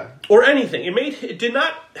yeah. or anything. It did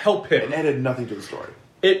not help It him. added nothing to the story.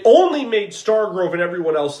 It only made Stargrove and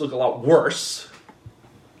everyone else look a lot worse.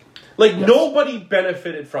 Like Yes. nobody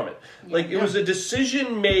benefited from it. Like it was a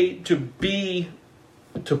decision made to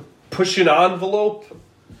push an envelope,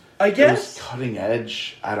 I It was guess. cutting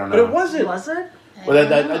edge. I don't know. But it wasn't. Was it? But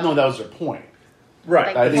that was their point.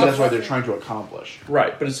 Right. I think that's what they're trying to accomplish.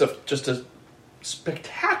 Right, but it's just a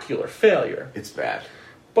spectacular failure. It's bad.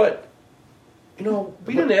 But, we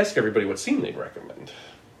didn't ask everybody what scene they'd recommend.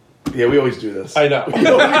 Yeah, we always do this. I know.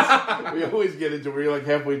 we always get into it. We're like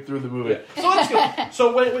halfway through the movie. So let's go.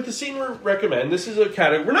 So with the scene we recommend, this is a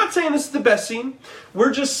category. We're not saying this is the best scene.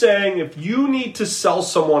 We're just saying if you need to sell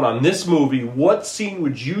someone on this movie, what scene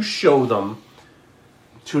would you show them?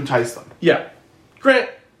 To entice them. Yeah. Grant.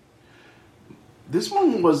 This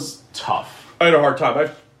one was tough. I had a hard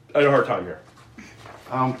time here.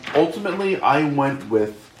 Ultimately, I went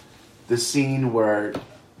with the scene where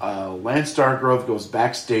Lance Stargrove goes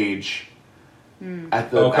backstage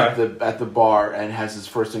at the bar and has his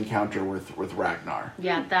first encounter with Ragnar.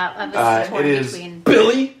 Yeah, that was torn between.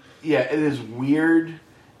 Billy? Yeah, it is weird.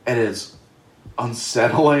 It is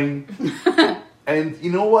unsettling. And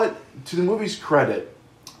you know what? To the movie's credit,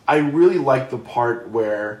 I really like the part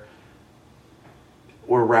where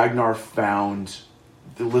Ragnar found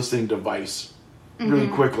the listening device really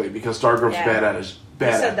quickly because Stargrove's bad at his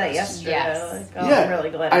bad. I said at that this. yesterday. Yes. I'm really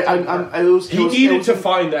glad. He needed to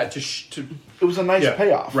find that to. It was a nice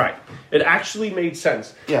payoff. Right. It actually made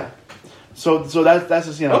sense. Yeah. So that's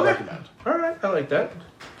the scene I recommend. All right. I like that.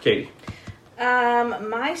 Katie.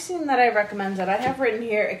 My scene that I recommend that I have written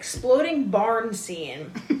here, exploding barn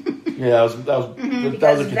scene. Yeah, that was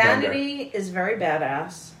Because a contender. Vanity is very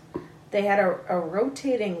badass. They had a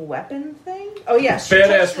rotating weapon thing. Oh yeah, she Badass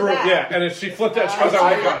touched the room. back. Yeah, and if she flipped that, she goes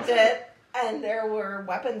out with a I gun. looked it, and there were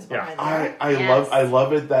weapons behind there. I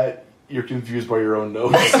love it that you're confused by your own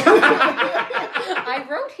notes. I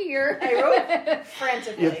wrote here. I wrote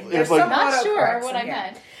frantically. It's like- Not sure autocorrects what in I here.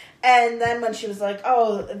 meant. And then when she was like,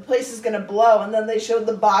 "Oh, the place is gonna blow," and then they showed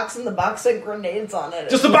the box, and the box had grenades on it.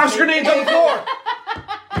 Just a box of grenades on the floor.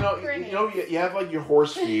 You have like your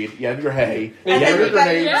horse feed, you have your hay, you And have then your you got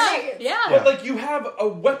grenades. your Yeah. But like you have a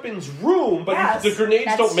weapons room, but Yes. the grenades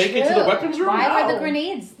That's don't make it to the true. weapons room. Why were No. the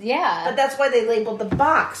grenades? Yeah. But that's why they labeled the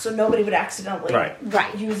box so nobody would accidentally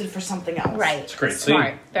Right. use it for something else. Right. It's a great Smart.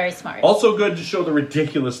 scene. Very smart. Also good to show the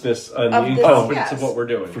ridiculousness and Of the this, incompetence yes. of what we're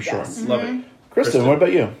doing. For sure. Yes. Love it. Kristen, what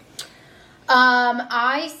about you?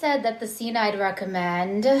 I said that the scene I'd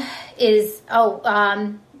recommend is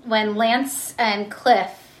when Lance and Cliff,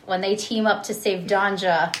 when they team up to save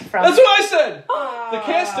Danja from That's what I said. The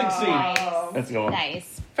casting scene. nice, That's going.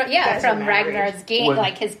 nice. guys are From married. Ragnar's game, When-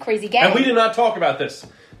 like his crazy game. And we did not talk about this.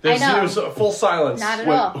 I know. There was a full silence. Not at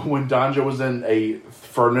all. When Danja was in a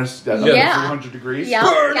furnace that's Yeah. 300 degrees. Yeah.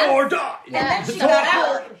 Burn Yes. or die. Yeah. And then she So got cool.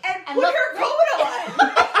 out and put look- her coat on.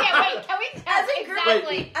 Yeah, wait, can we As a group,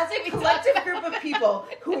 exactly? as a collective group of people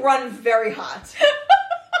who run very hot.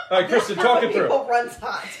 All right, Kristen, talk it through. People runs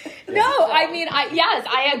hot. No, I mean, yes,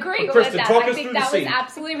 I agree Kristen, with that. talk I us think through the that was scene.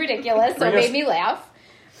 absolutely ridiculous. So Bring it us- made me laugh.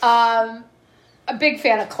 A big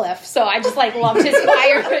fan of Cliff, so I just like loved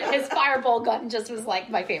his fireball gun. Just was like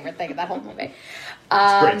my favorite thing of that whole movie.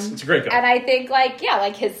 It's a great gun. And I think like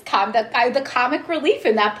his the comic relief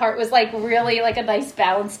in that part was like really like a nice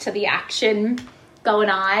balance to the action going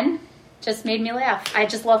on. Just made me laugh. I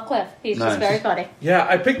just love Cliff. He's Nice. just very funny. Yeah,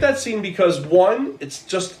 I picked that scene because one, it's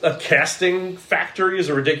just a casting factory is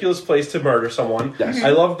a ridiculous place to murder someone. Yes. I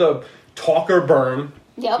love the talk or burn.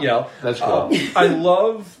 Yep. Yeah, That's cool. I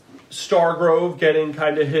love Stargrove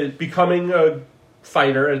becoming a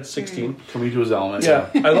fighter at 16. Coming to his element. Yeah,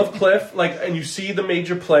 I love Cliff. And you see the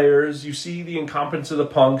major players, you see the incompetence of the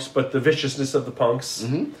punks, but the viciousness of the punks.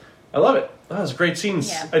 Mm-hmm. I love it. That was great scenes.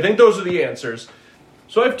 Yeah. I think those are the answers.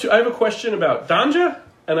 So I have a question about Danja,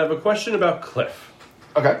 and I have a question about Cliff.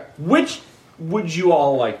 Okay. Which would you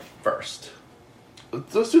all like first?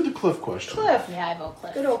 Let's do the Cliff question. Cliff. Yeah, I vote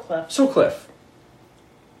Cliff. Good old Cliff. So Cliff,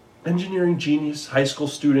 engineering genius, high school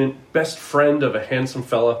student, best friend of a handsome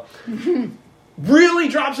fella, really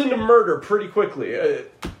drops into murder pretty quickly.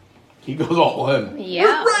 He goes all in.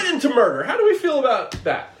 Yeah. We're right into murder. How do we feel about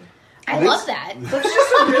that? I love that. That's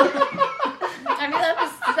just a really I mean, that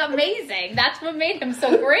was amazing. That's what made him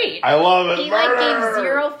so great. I love it. He like Murder! gave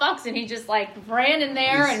zero fucks, and he just like ran in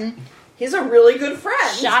there and he's a really good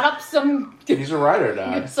friend. shot up some He's a ride or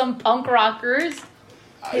die. punk rockers.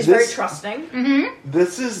 He's This- very trusting.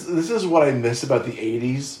 This is what I miss about the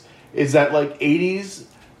 80s, is that 80s,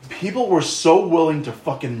 people were so willing to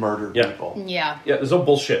fucking murder Yeah. people. Yeah. Yeah, there's no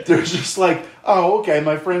bullshit. They're just like, oh, okay,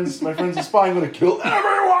 my friend's a spy, I'm gonna kill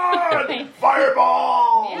everyone!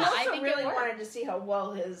 Fireball! Yeah. I I also think it really worked. wanted to see how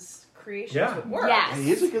well his creations Yeah. would work. Yes.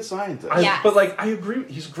 He is a good scientist. Yes. But I agree.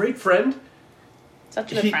 He's a great friend.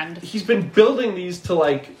 Such a good friend. He's been building these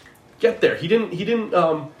to get there. He didn't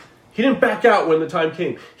He didn't back out when the time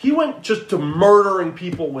came. He went just to murdering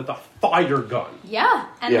people with a fire gun. Yeah,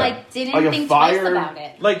 and Yeah. like didn't Like a think fire- twice about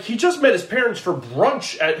it. Like, he just met his parents for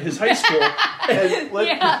brunch at his high school. And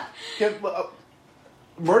Yeah.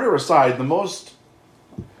 Murder aside, the most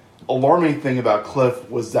alarming thing about Cliff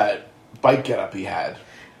was that bike getup he had.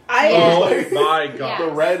 Oh Yes. my god. Yeah.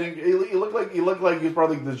 The red, and he looked like he was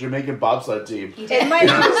probably the Jamaican bobsled team. He did. And my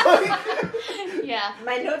Yeah.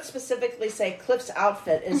 my notes specifically say Cliff's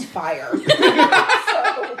outfit is fire.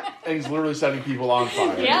 So, And he's literally setting people on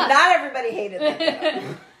fire. Yeah. not everybody hated that.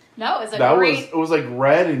 No, it was a That great. it was like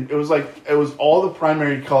red, and it was all the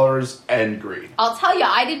primary colors and green. I'll tell you,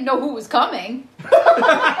 I didn't know who was coming.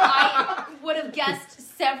 I would have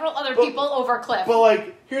guessed several other people over Cliff. But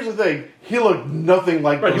like, here's the thing: he looked nothing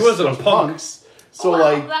like Right, he those, wasn't a those punk. punks. So well,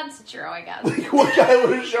 like, that's true, I guess. what guy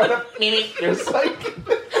would have showed up? It's like,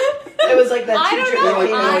 It was like that I don't teacher. know.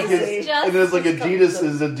 and, I like, was his, just- and there's like his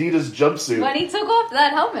Adidas jumpsuit. When he took off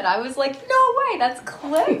that helmet, I was like, no way, that's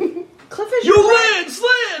Cliff. Cliff is your You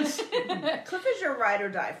Lance! Cliff is your ride or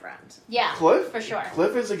die friend. Yeah, Cliff, for sure.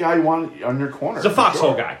 Cliff is a guy you want on your corner. He's a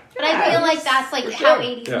foxhole guy. But I feel like that's like For how sure.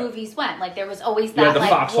 80s Yeah. movies went. Like there was always Yeah, that the like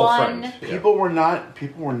foxhole one. friend. Yeah. People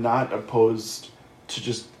were not opposed to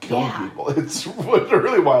just killing Yeah. people. It's a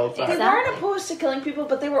really wild They fact. Exactly. weren't opposed to killing people,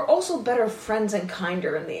 but they were also better friends and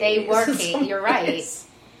kinder in the 80s. They were, in Kate. some You're right. ways.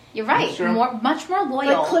 You're right. That's true. Much more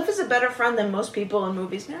loyal. Like Cliff is a better friend than most people in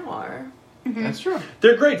movies now are. That's true.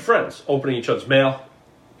 They're great friends, opening each other's mail.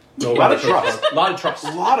 No, A lot of trust. A lot of trust.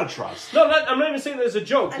 A lot of trust. No, I'm not even saying that as a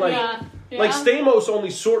joke. Like, like Stamos only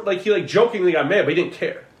he jokingly got mad, but he didn't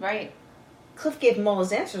care. Right. Cliff gave him all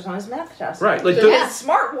his answers on his math test. Right, like Through the- his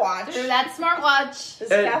smartwatch. Through that smartwatch.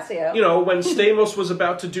 His And, Casio. you know, when Stamos was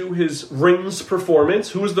about to do his Rings performance,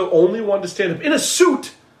 who was the only one to stand up in a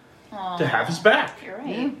suit to have his back? You're right.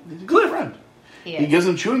 He's a good Cliff. friend. He He is. gives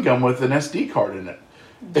him chewing gum with an SD card in it.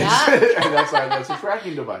 Yeah. And that's a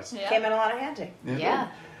tracking device. Yeah. Came in a lot of handy. Yeah.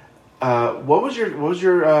 What was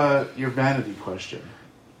your vanity question?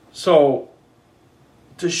 So,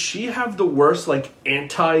 does she have the worst like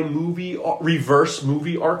anti-movie reverse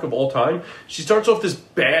movie arc of all time? She starts off this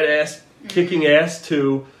badass kicking ass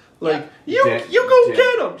to like you go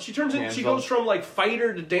get him. She turns in. She Damsel. goes from like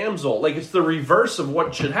fighter to damsel. Like it's the reverse of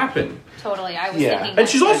what should happen. Totally. I was Yeah. thinking And that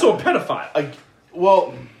she's too. also a pedophile. Like, well,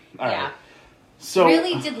 all right. Yeah. So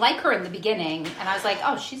Really did like her in the beginning, and I was like,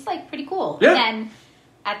 oh, she's like pretty cool. Yeah. And then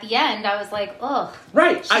at the end, I was like, ugh.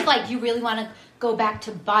 Right. She's like, you really want to go back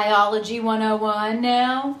to biology 101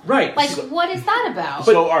 now? Right. Like, So- what is that about?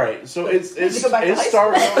 So all right. So it's go back to high Star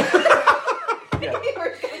Wars. You were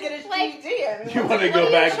going to get his Like- GED. I mean, You want to What go are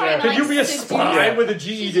you back trying there? Could you be a seduce- spy Yeah. with a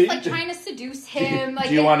She's GED? just like trying to seduce him. Like,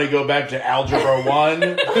 Do you want to go back to Algebra 1?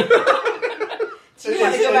 you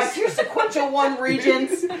want to go back to your sequential one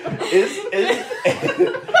regents.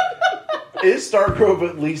 Is Stargrove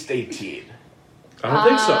at least 18? I don't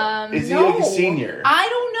think so. Is he no. like a senior? I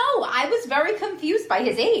don't know. I was very confused by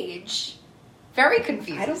his age. Very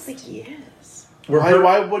confused. I don't think he is.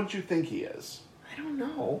 Why wouldn't you think he is? I don't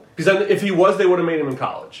know. Because if he was, they would have made him in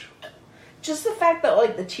college. Just the fact that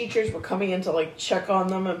like the teachers were coming in to like check on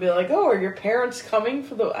them and be like, "Oh, are your parents coming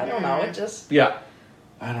for the?" I don't know. It just Yeah,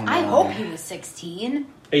 I don't know. I hope he was 16.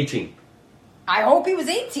 18. I hope he was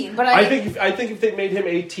 18, but I think if they made him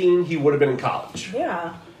 18, he would have been in college.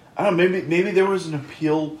 yeah. I don't know. Maybe there was an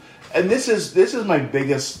appeal, and this is my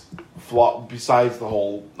biggest flaw besides the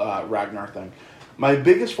whole Ragnar thing. My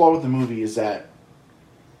biggest flaw with the movie is that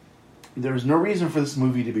there was no reason for this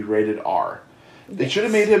movie to be rated R. They should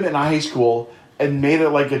have made him in high school and made it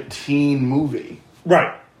like a teen movie.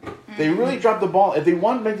 Right. They really dropped the ball. If they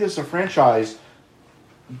want to make this a franchise,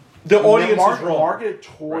 The audience is wrong. market it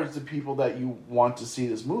towards Right. the people that you want to see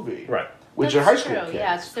this movie. Right. Which That's are high school true, kids.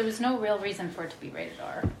 Yeah, there was no real reason for it to be rated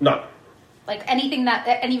R. None. Like any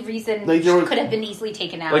reason Like, there was- could have been easily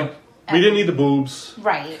taken out. Like, we didn't need the boobs.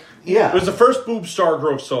 Right. Yeah. It was the first boob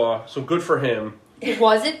Stargrove saw, so good for him.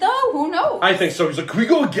 Was it though? Who knows? I think so. He's like, can we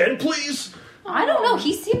go again, please? I don't know.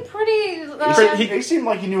 He seemed pretty. He seemed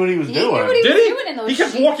like he knew what he was He doing. knew what he Did was he? doing in those He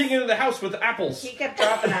kept sheets. walking into the house with apples. He kept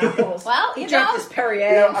dropping apples. Well, he you dropped know. his Perrier.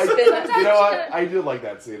 You know, and I, spinach. you know what? I did like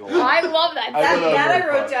that scene a lot. I love that. I That, thought that was that I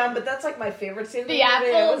very wrote fun. down, but that's like my favorite scene. of The movie.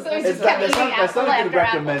 apples, It was it's just kept That's eating not a apple good after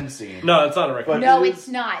recommend scene. No, it's not a record. But No, it is- it's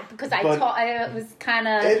not because but I was kind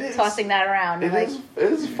it of is- tossing that around. It Like,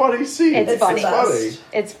 is a funny scene. It's funny.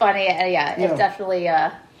 It's funny. Yeah, Yeah. it definitely.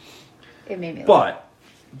 It made me. laugh. But,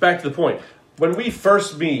 back to the point. When we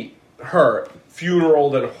first meet her,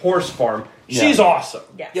 funeral and horse farm, Yeah. she's awesome.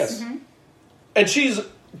 Yes. Yes. Mm-hmm. And she's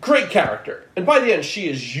great character. And by the end, she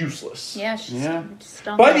is useless. Yeah, she's Yeah. just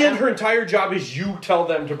on By the that. end, her entire job is you tell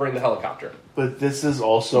them to bring the helicopter. But this is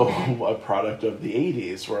also a product of the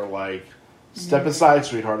 80s where, like, step aside,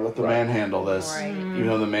 sweetheart, let the man handle this. Right. Even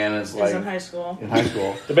though the man is, Is like, in high school. in high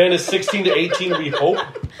school. The man is 16 to 18, we hope.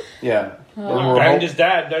 Yeah. You And banged his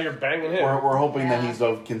dad, now you're banging him. we're hoping that Yeah. he's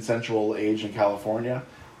of consensual age in California.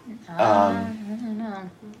 I don't know.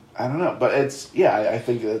 I don't know, but it's I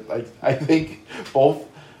think that I think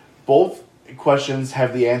both questions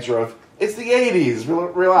have the answer of it's the 80s.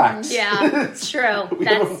 Relax. Yeah, it's true. we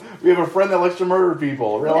have a friend that likes to murder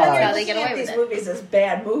people. Relax. That's how they get Looking at away with these it. movies as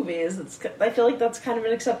bad movies. I feel like that's kind of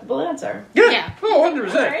an acceptable answer. Yeah. Oh,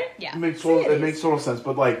 100%. Right? Yeah. It makes total sense,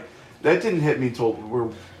 but like that didn't hit me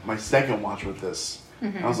till my second watch with this.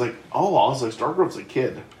 I was like, I was like, Stargrove's a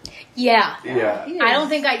kid. Yeah. Yeah. I don't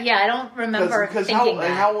think I don't remember Because thinking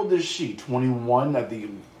that. how old is she? 21 at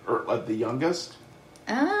the youngest.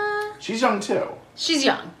 She's young too. She's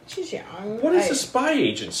young. She's young. What is a spy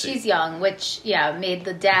agency? She's young, which made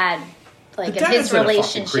the dad The in dad's his in a fucking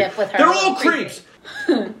relationship creep. with her. They're a all little creepy.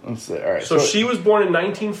 creeps. Let's see. All right. So she was born in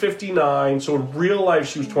 1959, so in real life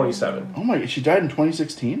she was 27. Oh my! She died in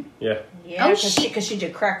 2016. Yeah. Yeah, Oh, because she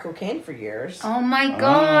did crack cocaine for years. Oh my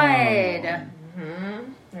god.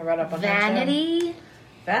 I read up on her, too. Vanity.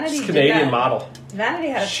 Vanity She's did Canadian that. model. Vanity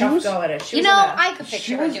had a She tough was- go at it. She You was know, in a- I could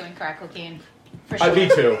picture her was- doing crack cocaine. For sure. I me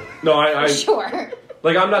too. No, I For sure.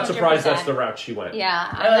 like I'm not surprised 100%. that's the route she went. Yeah.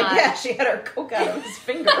 They're like, yeah, she had her coke out of his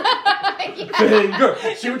finger. Finger.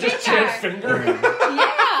 She would just chant finger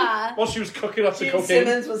Yeah. while she was cooking up the Gene cocaine.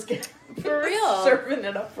 Simmons was For real. serving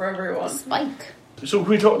it up for everyone. Spike. So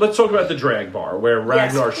let's talk about the drag bar where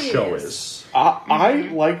Ragnar's please. show is. I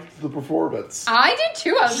liked the performance. I did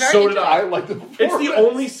too. I was very So did into I. it. liked the performance. It's the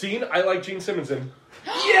only scene I like Gene Simmons in.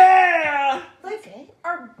 Yeah. Like,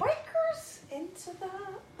 are bikers into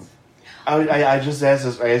that? I just asked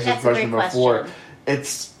this. I asked That's this a question great before. question.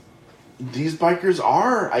 It's these bikers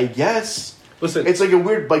are, I guess. Listen, It's like a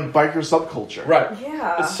weird like biker subculture. right.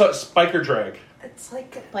 Yeah. It's spiker drag. It's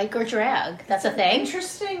like Biker drag. That's a thing.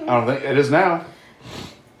 interesting. I don't think it is now.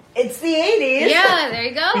 It's the 80s. Yeah, there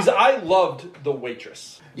you go. Because I loved The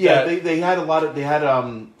Waitress. Yeah, That- they had a lot of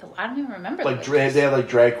I don't even remember. like the they had like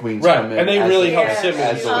drag queens Right, come in and they as really the- helped Yeah. Simmons.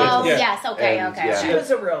 as the Oh, Yeah. yes. Okay, And, okay. yeah. She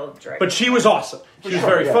was a real drag. But she was awesome. She was Sure,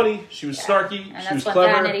 very yeah. funny. She was snarky. And She was that's what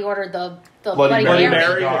clever. Vanity ordered the Bloody Bloody, Mary.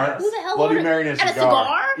 Mary. Cigar. Who the hell Bloody ordered Mary and a and a cigar.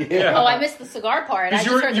 cigar? Yeah. Oh, I missed the cigar part. I Because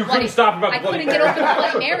just heard you the couldn't Bloody. stop about the I Bloody couldn't get Mary. over the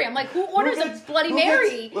Bloody Mary. I'm like, who orders a Bloody Who Mary?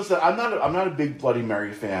 gets- listen, I'm not a big Bloody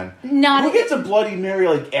Mary fan. Not Who gets a Bloody Mary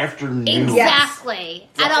like afternoon? exactly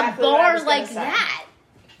That's at a exactly what I bar was gonna like say. that.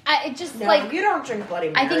 It just No, like you don't drink Bloody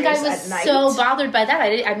I Marys think I at was night. so bothered by that.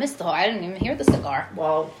 I missed the whole. I didn't even hear the cigar.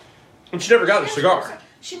 Well, And she never got a cigar.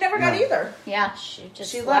 she never got No. either. Yeah, she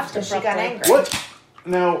just She left because she got abruptly. angry. What?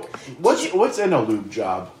 Now, what's in a lube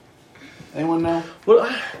job? Anyone know? Well,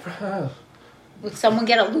 Would someone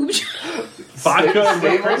get a lube? vodka and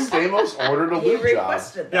whipped cream. Stamos ordered a He lube job.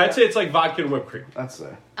 requested that. Yeah, I'd say it's like vodka and whipped cream. That's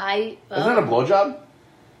it. I. Isn't that a blowjob?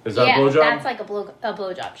 Is that yeah, a blowjob? that's like a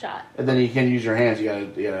blowjob shot. And then you can't use your hands. You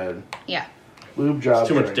gotta Yeah, lube job. It's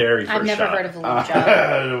too much drink. dairy for I've a never shot. heard of a lube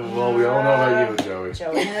job. Well, we all know about you, Joey.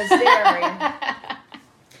 Joey has dairy.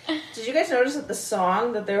 Did you guys notice that the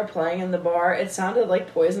song that they were playing in the bar, it sounded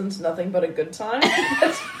like Poison's Nothing But a Good Time?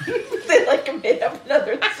 They like made up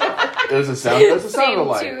another song. It was a sound. That's a sound Same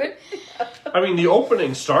alike. tune. I mean, the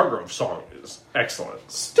opening Stargrove song is excellent.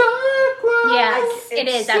 Stargrove. Yes, it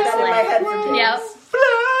It's is stuck in my head excellent. for Yep.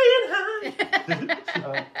 Flying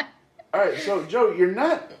high. All right, so Joe, you're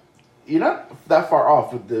not that far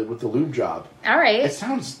off with the lube job. All right, It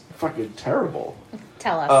sounds fucking terrible.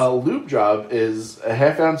 tell us. A lube job is a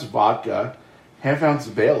half ounce vodka, half ounce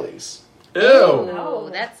Bailey's. Ew. Oh,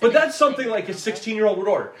 that's. But that's something like a 16-year-old would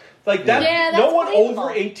order. Like that. Yeah, no that's one believable.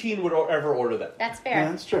 over 18 would ever order that. That's Yeah, fair.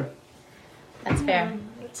 that's true. That's fair.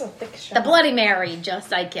 It's a thick shot. The Bloody Mary, I just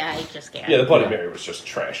can't. Yeah, the Bloody Yeah. Mary was just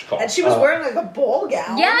trash call. And she was wearing like a ball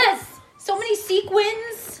gown. Yes, so many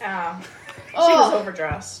sequins. She was Oh,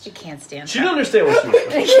 overdressed. you can't stand. She didn't understand what she was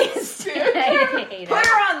doing. I can't stand. I hate Put it.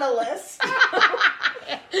 her on the list.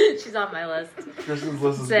 She's on my list. Kristen's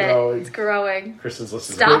list is It's growing. It's growing. Kristen's list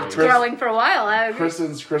is Stopped great. growing for a while. I agree.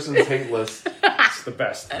 Kristen's hate list. It's the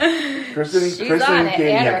best. Kristen She's and on it,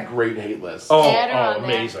 Katie add have her. great hate lists. Oh, Add her on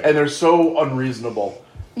there. amazing. And they're so unreasonable.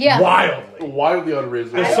 Yeah. Wildly. Wildly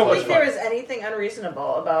unreasonable. I It's don't so think much fun. there is anything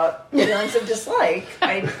unreasonable about feelings of dislike.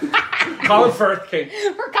 Colin Firth came.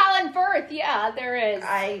 For Colin Firth, yeah, there is.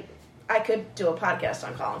 I could do a podcast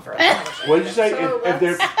on Colin Firth. What did you say? So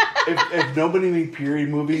if nobody made period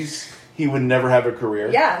movies, he would never have a career.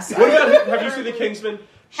 Yes. What about him? Have you seen The Kingsman?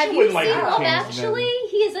 Have you wouldn't seen like her Love Kingsman. Actually?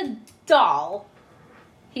 He is a doll.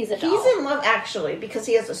 He's a doll. He's in Love Actually because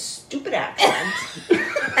he has a stupid accent.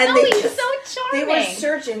 And No, he's so They charming. were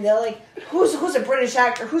searching. They're like, who's a British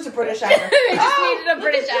actor? Who's a British actor? They just needed a look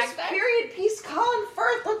British at this actor. period piece, Colin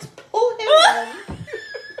Firth. Let's pull him in.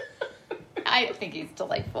 I think he's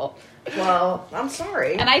delightful. Well, I'm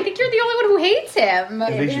sorry. And I think you're the only one who hates him. I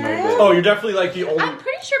think she might be. Oh, you're definitely like the only. I'm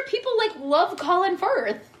pretty sure people love Colin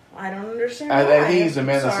Firth. I don't understand. I why. think he's a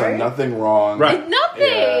man that's Sorry. done nothing wrong. Right.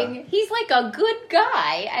 Nothing. Yeah. He's like a good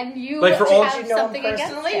guy, and you Like, for all- have Did you know him something against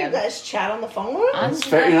personally? him. You guys chat on the phone with him? That's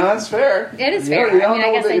fair. You know, that's fair. It is You fair. know, you I don't mean, I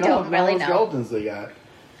know guess what I they- you don't really what know. skeletons they got.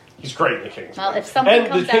 He's great in the Kingsman. Well, if something And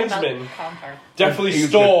comes the out about Kingsman Colin Firth. definitely He's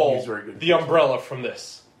stole good. He's very good. the umbrella from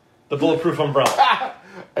this. The bulletproof umbrella.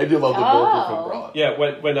 I do love the Oh. bulletproof umbrella. Yeah,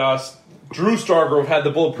 when Drew Stargrove had the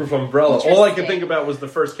bulletproof umbrella, all I could think about was the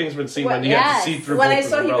first Kingsman scene when he had Yes. to see through When I bulletproof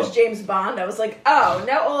saw he umbrella. was James Bond, I was like, oh,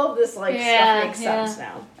 now all of this stuff makes Yeah. sense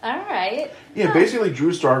now. All right. Yeah, basically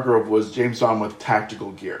Drew Stargrove was James Bond with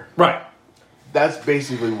tactical gear. Right. That's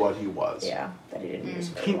basically what he was. Yeah, that he didn't use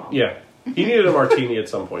very He, well. yeah. He needed a martini at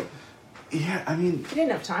some point. Yeah, I mean, He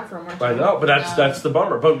didn't have time for a martini. I know, but that's the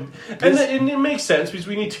bummer. But and it makes sense because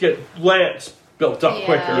we need to get Lance built up Yeah.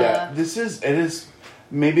 quicker. yeah, it is.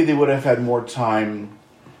 Maybe they would have had more time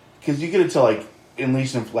because you get it to like at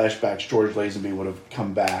least in flashbacks, George Lazenby would have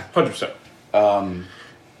come back. 100%.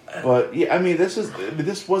 But yeah, I mean, this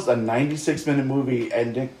was a 96-minute movie,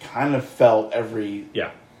 and it kind of felt every Yeah.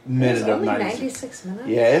 It's minute of only 96. 96 minutes?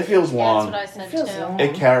 Yeah, it feels Yeah, long. that's what I said It feels too. long.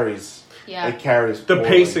 It carries. Yeah. It carries. The poorly.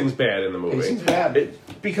 pacing's bad in the movie. Pacing's bad.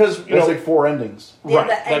 Because, you There's know, like 4 endings. Yeah, right, the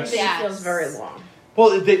that's- ending Yes. feels very long.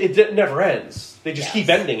 well, it never ends. They just Yes. keep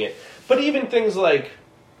ending it. But even things like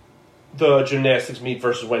the gymnastics meet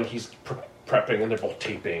versus when he's prepping and they're both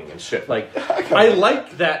taping and shit. Like, I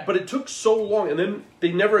like that, but it took so long. And then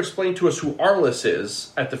they never explained to us who Arliss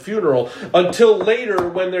is at the funeral until later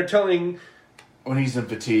when they're telling... When he's in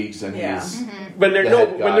fatigues and Yeah. he's When they're The no, head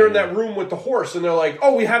when guy, they're in yeah. that room with the horse, and they're like,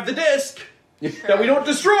 "Oh, we have the disc that we don't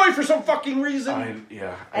destroy for some fucking reason."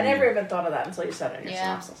 I never even thought of that until you said it in your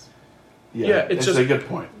Yeah. synopsis. Yeah, it's it's just- a good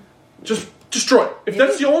point. Just destroy it. If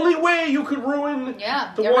that's the only way you could ruin Yeah,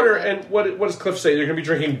 the get water, rid of it. and what does Cliff say? They're going to be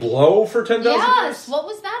drinking blow for 10,000 Yes. years. What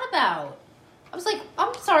was that about? I was like,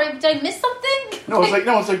 I'm sorry, did I miss something? No,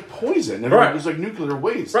 it's like poison. Right. It's like nuclear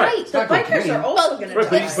waste. Right. It's The not bikers cocaine. are also But- going to Right,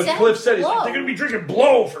 die. but Cliff said he's like, blow. they're going to be drinking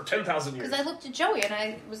blow for 10,000 years. Because I looked at Joey and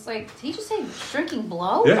I was like, did he just say drinking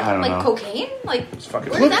blow? Yeah. I don't like know. cocaine? Like, fucking-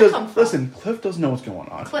 where Cliff did that does, come from? listen, Cliff doesn't know what's going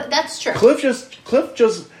on. That's true. Cliff just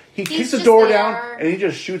he kicks the just door there. down and he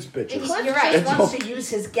just shoots bitches. He's- Cliff You're right. just wants to use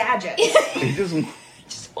his gadgets. He doesn't.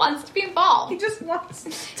 Just wants to be involved. He just wants to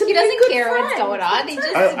He be a doesn't good care what's friend. going on. He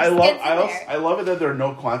just I love gets in there. I love it that there are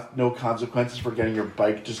no consequences for getting your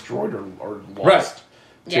bike destroyed or lost. Right.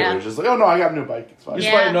 Too. Yeah. It's just like, oh no, I got a new bike. It's fine. Just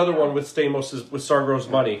Yeah. buy another one with Stamos' with Stargrove's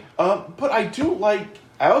money. But I do like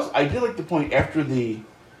I did like the point after the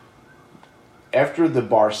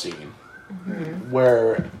bar scene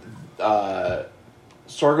where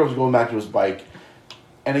Stargrove's going back to his bike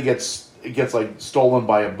and it gets like stolen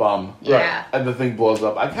by a bum. Yeah. And the thing blows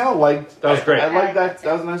up. I kind of liked That was great. I like that.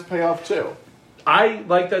 That was a nice payoff too. I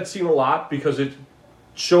like that scene a lot because it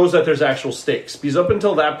shows that there's actual stakes. Because up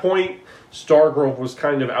until that point, Stargrove was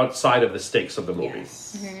kind of outside of the stakes of the movie.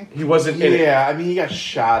 Yes. He wasn't in it. Yeah, I mean he got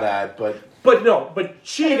shot at, but But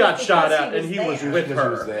she And it got was shot because at he and was he was there. with because he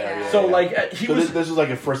was her. there, yeah, So yeah. like he So was this was like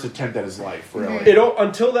a first attempt at his life, really. it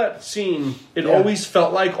until that scene, it Yeah. always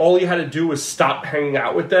felt like all he had to do was stop hanging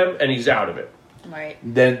out with them and he's out of it. Right.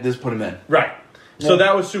 Then this put him in. Right. So Yeah.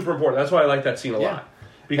 that was super important. That's why I like that scene a Yeah. lot.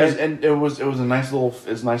 Because And it was a nice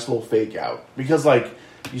little fake out because like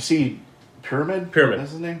you see Pyramid.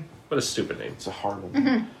 That's his name. what a stupid name. It's a hard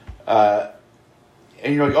one.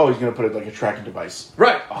 And you're like, oh, he's gonna put it like a tracking device.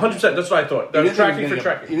 Right, 100%. That's what I thought. You That's didn't think he was tracking for gonna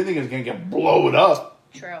tracking. You didn't think it was gonna get blown up.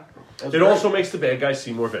 True. That's It great. also makes the bad guys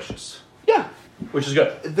seem more vicious, yeah. which is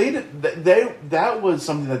good. That was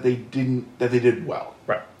something that they did well.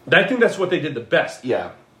 Right. I think that's what they did the best.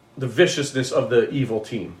 Yeah. The viciousness of the evil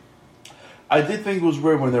team. I did think it was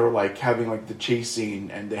weird when they were like having like the chase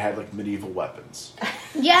scene and they had like medieval weapons.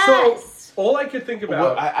 Yes. All I could think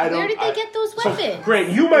about. Well, I don't. Where did they get those weapons?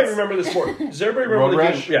 Grant, you might remember this more. Does everybody remember Road the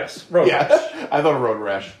Rash? game? Yes, Road Rash. Yeah, I thought Road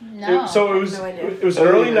Rash. No. So it was no idea. it was an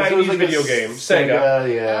early So it was 90s like video a game,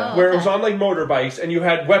 Sega, yeah. Oh. where it was on like motorbikes and you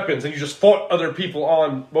had weapons and you just fought other people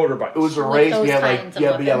on motorbikes. It was a With race. those We had kinds of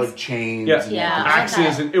like we had weapons. like chains. yeah, and- Yeah.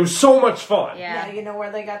 axes, and it was so much fun. Yeah. Now you know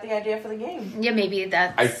where they got the idea for the game. Yeah, maybe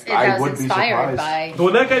that's I that would was be inspired surprised. But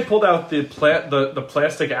when that guy pulled out the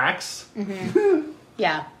plastic axe, by.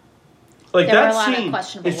 Yeah. Like There were that a lot of scene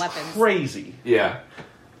questionable is weapons. crazy. Yeah,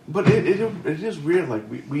 but it is weird. Like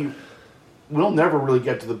we'll never really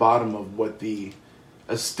get to the bottom of what the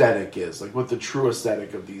aesthetic is, like what the true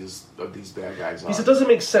aesthetic of these bad guys are. Because it doesn't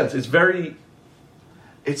make sense. It's very.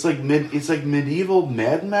 It's like medieval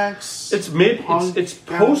Mad Max. It's mid. punk It's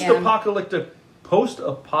kind of-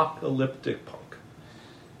 post-apocalyptic punk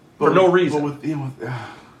for no reason.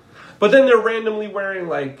 But then they're randomly wearing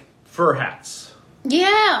like fur hats.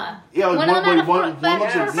 Yeah. Yeah, like One of them had a one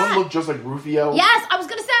fur looked just like Rufio. Yes, I was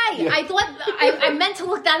gonna say. Yeah. I thought I meant to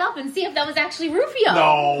look that up and see if that was actually Rufio.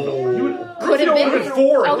 No, Could have Rufio been. would've been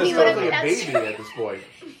 4 at Oh, this he time. would Sounds have like been. a That's baby at this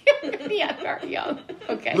point. yeah, very young.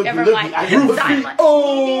 Okay, Look, never look, mind. I- Maybe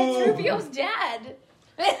Oh. it's Rufio's dad.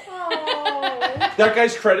 That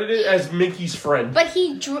guy's credited as Mickey's friend. But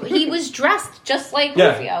he was dressed just like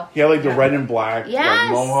Yeah. Rufio. Yeah, like the red and black, like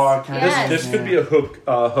Yes. mohawk kind Yes. of. This could be a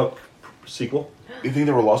Hook sequel. You think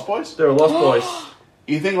they were Lost Boys? They were Lost Boys.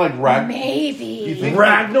 You think like You Maybe. think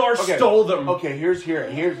Ragnar okay, stole them. Okay, here's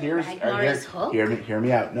Ragnar is Hook? hear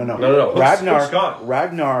me out. No. No. Ragnar Hook's gone.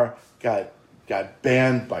 Ragnar got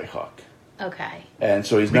banned by Hook, Okay. and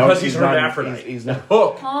so he's Because he's hermaphrodite. He's not.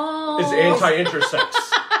 Hook Oh. is anti-intersex.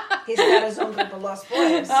 He's got his own group of lost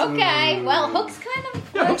boys. Okay. Well, Hook's kind of.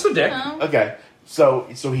 Yeah, Hook's a dick. Okay, so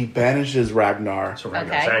he banishes Ragnar. So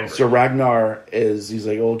Ragnar's Okay. angry. So Ragnar he's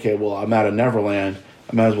like, okay, well, I'm out of Neverland.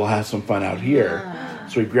 I might as well have some fun out here.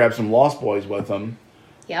 So he grabbed some Lost Boys with him,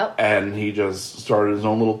 Yep. and he just started his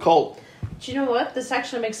own little cult. Do you know what? This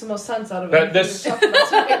actually makes the most sense out of That- it. this-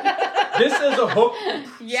 This as a Hook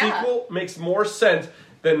Yeah. sequel makes more sense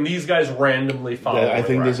than these guys randomly following. I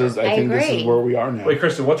think this is. Ragnar. I think this agree. is where we are now. Wait,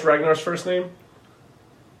 Kristen, what's Ragnar's first name?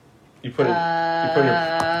 You put it. You put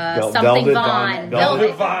your Something Velvet Von.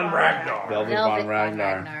 Velvet Von Ragnar. Velvet Velvet Von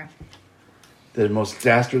Ragnar, the most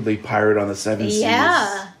dastardly pirate on the seven seas.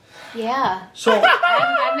 Yeah. Yeah. So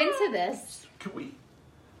I'm into this.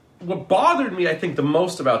 what bothered me, I think, the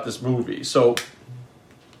most about this movie. So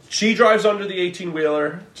she drives under the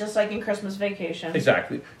 18-wheeler. Just like in Christmas Vacation.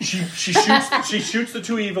 Exactly. She shoots the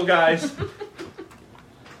two evil guys.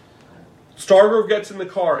 Stargrove gets in the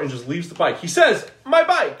car and just leaves the bike. He says, "My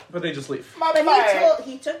bike," but they just leave. But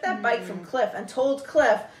he took that bike from Cliff and told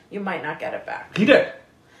Cliff, you might not get it back. He did.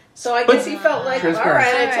 So I But- guess he felt like, all Transparency.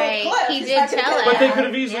 right, I Alright, told Cliff. he he's did not gonna tell get it. But it they back. could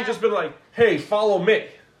have easily Yeah. just been like, "Hey, follow me."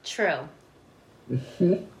 True.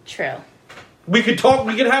 True. We could talk.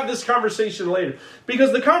 We could have this conversation later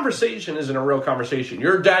because the conversation isn't a real conversation.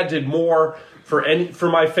 Your dad did more for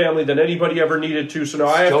my family than anybody ever needed to. So now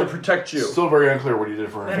I have to protect you. Still very unclear what he did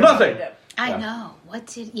for her. Nothing. I know. What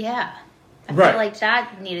did? Yeah. I Right. feel like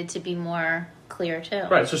that needed to be more clear too.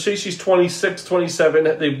 Right. So say she's 26,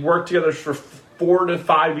 27. They've worked together for 4 to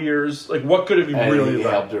 5 years. Like, what could have been And really he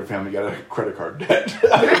done? helped her family get a credit card debt. Could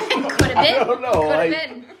have been. I don't know, Could have like-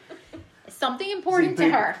 been. Something important to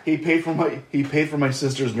her. He paid for my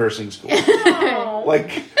sister's nursing school.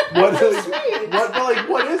 Like what?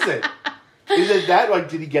 What is it? Is it that? Like,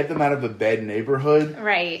 did he get them out of a bad neighborhood?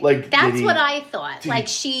 Right. Like, That's did he- what I thought. did Like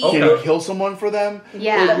he- she. Did Okay. he kill someone for them?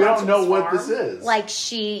 Yeah. Like, we don't know His what farm? this is. Like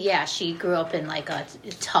she grew up in like a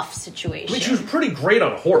tough situation. I mean, she was pretty great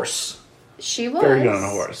on a horse. She was Very good on a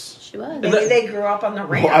horse. She was. And Maybe that- they grew up on the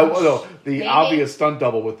ranch. Well, the Maybe. obvious stunt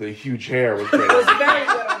double with the huge hair was great. It was very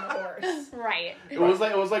good on the horse. Right. It was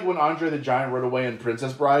like when Andre the Giant rode away in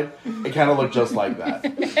Princess Bride. It kind of looked just like that.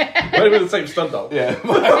 Might have been the same stunt though. Yeah.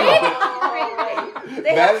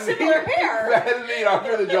 They have similar hair. That and me and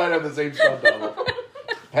Andre the Giant have the same stunt double.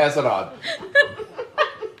 Pass it on.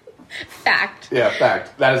 Fact. Yeah,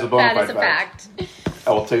 fact. That is a bona That fide is a fact.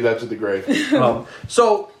 I will take that to the grave.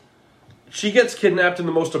 So she gets kidnapped in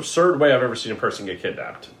the most absurd way I've ever seen a person get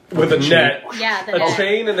kidnapped. With a net. Yeah, the A net.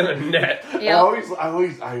 chain and then a net. I Yep. always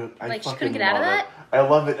Like, she fucking couldn't get out of love that? it. I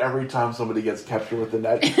love it every time somebody gets captured with the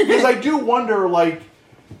net. Because I do wonder, like,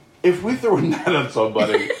 if we throw a net on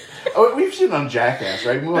somebody... we've seen it on Jackass,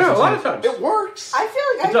 right? Yeah, a lot of times. It works. I feel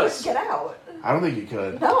like It I does. couldn't get out. I don't think you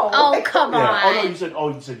could. No. Oh, come Yeah. on. Oh, no, you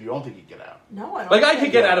said you don't think you could get out. No, I don't. Like, I think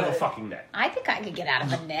could get out of a could. fucking net. I think I could get out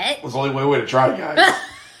of a net. It's the only way to try, guys.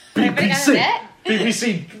 Anybody got a net?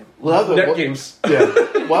 BBC We'll have to, net games. Yeah,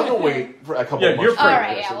 we'll have to wait for a couple Yeah, of you're months. fair. for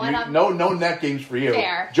Alright, this. yeah, You- well, I'm- no net games for you.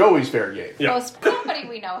 Fair. Joey's fair game. Yeah. Most somebody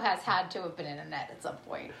we know has had to have been in a net at some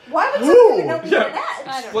point. Why would Who? somebody know Yeah. yeah. I that?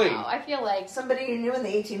 don't Explain. know. I feel like Somebody you knew in the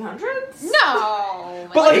 1800s? no.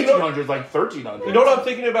 But, like, 1800s, like 1300s. You know what I'm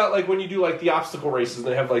thinking about? Like when you do like the obstacle races and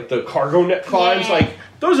they have like the cargo net climbs. Yeah. Like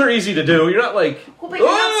those are easy to do. You're not like Well, but you're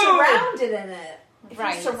 "Oh!" not surrounded in it. If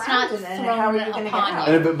Right, you're it's not surrounded in it, thrown how are you going to get upon out?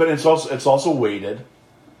 you. And but it's also weighted.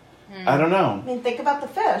 I don't know. I mean, think about the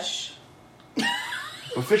fish.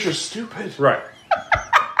 But fish are stupid. Right.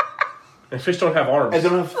 And fish don't have arms. And they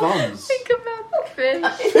don't have thumbs. Think about the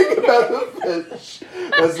fish. Think about the fish.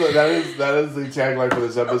 That is the tagline for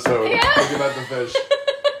this episode. Yeah. Think about the fish.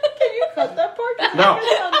 Can you cut that part? No.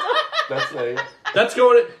 That's a... That's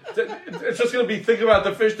going to... It's just going to be think about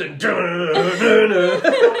the fish. Then...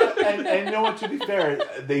 And you know what, to be fair,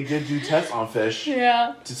 they did do tests on fish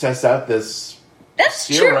Yeah. to test out this That's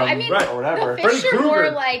true. serum I mean, Right. or whatever. the fish Freddy are more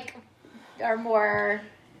Krueger. like... Are more...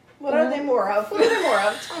 What are they more of? What are they more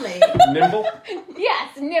of? Tell me. Nimble?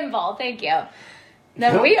 Yes, nimble. Thank you.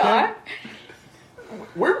 Then we Okay. are.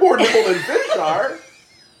 We're more nimble than fish are.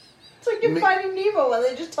 It's like you're Finding Nemo and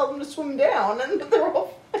they just tell them to swim down and they're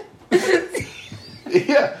all...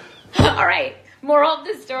 Yeah. All right. Moral of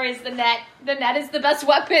the story is the net. The net is the best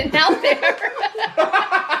weapon out there.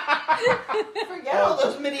 Forget all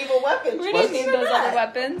those medieval weapons. We Let's- didn't need those other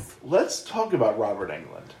weapons. Let's talk about Robert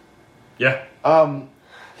Englund. Yeah.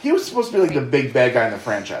 He was supposed to be like the big bad guy in the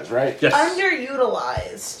franchise, right? Yes.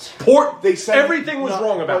 Underutilized. They said everything was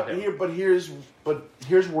wrong about but him.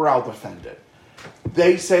 Here's where I'll defend it.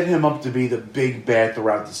 They set him up to be the big bad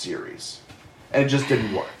throughout the series, and it just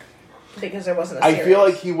didn't work. Because there wasn't a I series. feel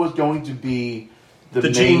like he was going to be The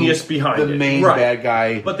main, genius behind the it. main Right. bad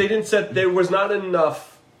guy. But they didn't set... There was not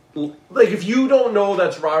enough... Like, if you don't know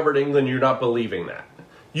that's Robert Englund, you're not believing that.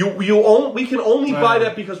 We can only buy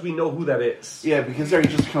that because we know who that is. Yeah, because there he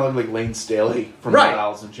just kind of looked like Lane Staley from Right.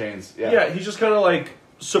 Alice in Chains. Yeah, he's just kind of like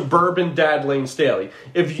suburban dad Lane Staley.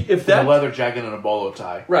 If With that a leather jacket and a bolo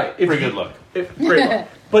tie. right, if Pretty you- good look. Great look.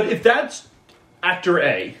 But if that's actor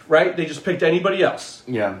A, right? They just picked anybody else.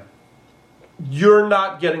 Yeah. You're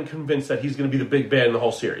not getting convinced that he's going to be the big bad in the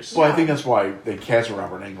whole series. Well, I think that's why they cast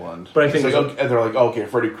Robert Englund. But I think It's so. like, okay, and they're like, okay,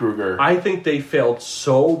 Freddy Krueger. I think they failed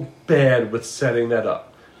so bad with setting that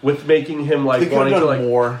up, with making him they like could have wanting done to like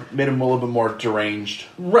more, made him a little bit more deranged.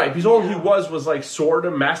 right because all he was like sort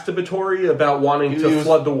of masturbatory about wanting He to was-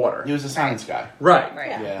 flood the water. He was a science guy. Right.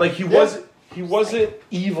 Right. Yeah. Like he wasn't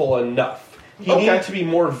evil enough. He Okay. needed to be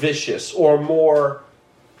more vicious or more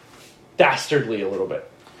dastardly a little bit.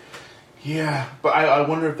 Yeah, but I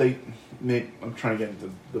wonder if they made... I'm trying to get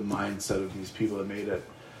into the mindset of these people that made it.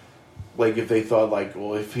 Like, if they thought, like,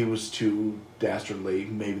 well, if he was too dastardly,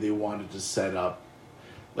 maybe they wanted to set up...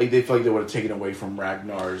 Like, they feel like they would have taken away from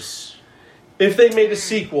Ragnar's... If they made a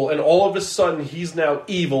sequel and all of a sudden he's now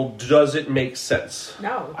evil, does it make sense?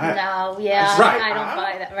 No. No, yeah, Right. I don't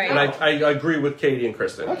buy that. Right. And I agree with Katie and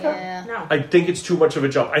Kristen. Yeah. No. I think it's too much of a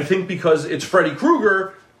jump. I think because it's Freddy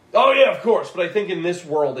Krueger, oh yeah, of course. But I think in this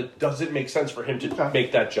world, it doesn't make sense for him to Okay.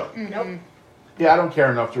 make that jump. Nope. Yeah, I don't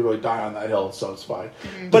care enough to really die on that hill, so it's fine.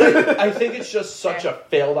 But I think it's just such a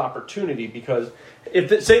failed opportunity because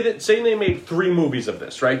if say they made 3 movies of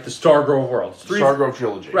this, right? The Stargrove world, Stargrove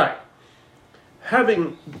trilogy. right?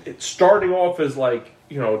 Having it starting off as like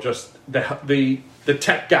just the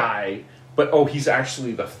tech guy, but he's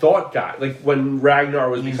actually the thought guy. Like when Ragnar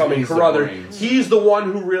was becoming he's the Carruthers, brains. he's the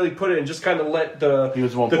one who really put it and just kind of let the He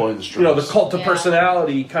was the one pulling the the strings. cult of Yeah.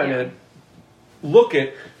 personality kind of look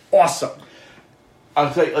at awesome.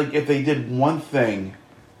 I'll tell you, like, if they did one thing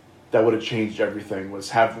that would have changed everything was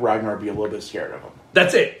have Ragnar be a little bit scared of him.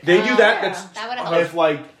 That's it. They do that. yeah. That's That would have helped. If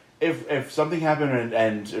like if something happened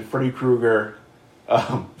and Freddy Krueger, I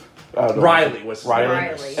don't know, Riley was Riley,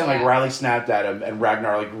 and like yeah. Riley snapped at him and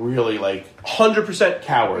Ragnar like really like 100%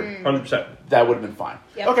 cowered, 100%. that would have been fine.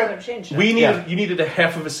 Yep, Okay, would have changed it. We needed Yeah. you needed a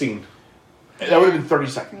half of a scene, that would have been 30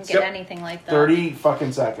 Didn't seconds. get Yep. anything like that. 30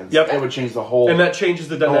 fucking seconds. Yep. It would change the whole. and that changes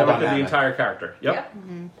the dynamic of the dynamic. entire character. Yep.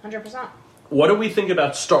 Yep. 100%. What do we think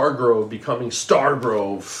about Stargrove becoming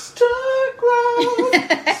Stargrove?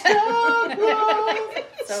 Stargrove,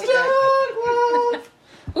 So good. Stargrove.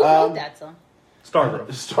 Who wrote that song? Stargrove.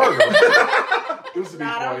 Stargrove. It was the Beach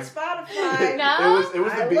Not on Boys. Spotify. No. It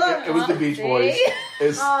was I the love it was the Beach See? Boys.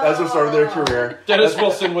 That's what started their career. Dennis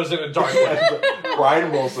Wilson was in a dark way.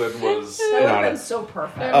 Brian Wilson was That in would on have been it. so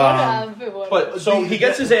perfect. It would've. But so he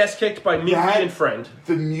gets his ass kicked by Mickey That- and Friend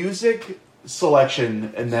The music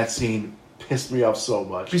selection in that scene pissed me off so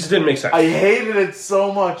much. because it didn't make sense. I hated it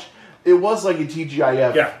so much. It was like a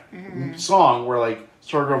TGIF Yeah. song where like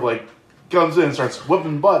Stargrove like comes in and starts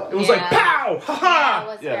whipping butt. It was Yeah. like pow, ha yeah, ha. it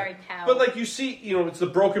was Yeah. very powerful. But like you see, it's the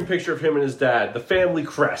broken picture of him and his dad, the family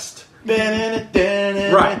crest. Right.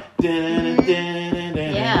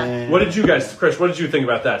 Yeah. What did you guys, Chris? What did you think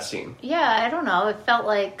about that scene? Yeah, I don't know. It felt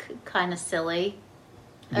like kind of silly.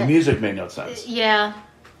 The music made no sense. Yeah.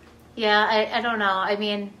 Yeah, I don't know. I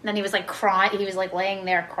mean, then he was like crying. He was like laying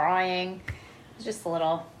there crying. It was just a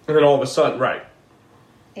little. And then all of a sudden, right?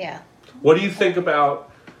 Yeah. What do you think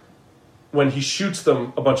about when he shoots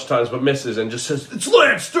them a bunch of times but misses and just says, "It's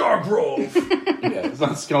Lance Stargrove." Yeah, it's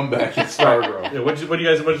not Scumbag, it's Stargrove. Yeah, what do you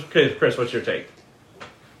guys? Okay, Chris, what's your take?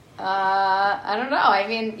 I don't know. I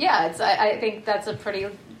mean, yeah, I think that's a pretty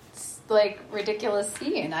ridiculous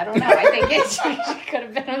scene. I don't know. I think it could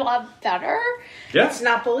have been a lot better. Yeah, It's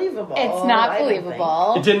not believable. It's not I don't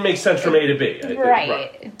believable. it didn't make sense from A to B.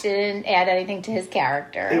 Right. It didn't add anything to his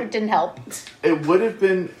character. It didn't help. It would have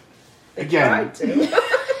been, They again, tried to.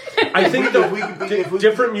 I think if we-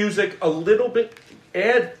 different music, a little bit,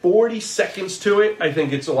 add 40 seconds to it. I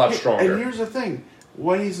think it's a lot stronger. And here's the thing: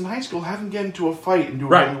 when he's in high school, have him get into a fight and do it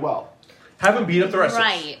Right. really well. Have him beat up the wrestlers.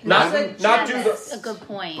 Right. Not do That's the. a good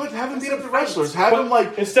point. But have him beat up the wrestlers. Have him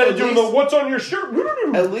Instead of at doing least- the "What's on your shirt?"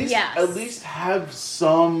 Yes. at least have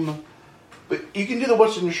some. But you can do the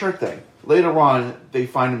 "What's in your shirt" thing. Later on, they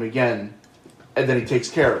find him again, and then he takes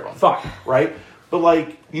care of them. Fine. Right? But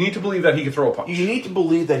You need to believe that he can throw a punch. you need to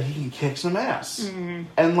believe that he can kick some ass, Mm-hmm.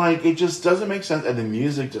 and it just doesn't make sense, and the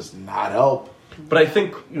music does not help. But I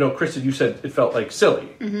think, Kristen, you said it felt silly,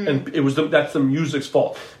 Mm-hmm. and it was that's the music's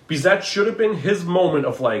fault because that should have been his moment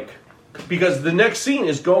of because the next scene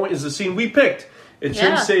is the scene we picked. It's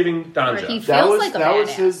him Yeah. saving Where he Danja. feels like a that was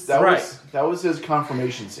badass. his Right. that was his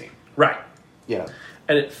confirmation scene. Right, Yeah,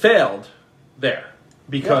 and it failed there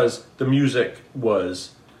because the music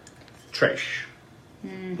was trash.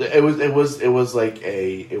 it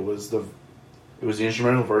was the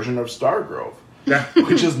instrumental version of Stargrove. Yeah.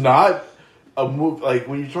 Which is not a movie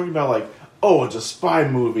when you're talking about it's a spy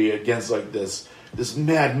movie against this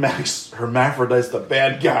Mad Max hermaphrodite's the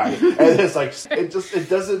bad guy, and it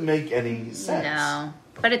doesn't make any sense. No.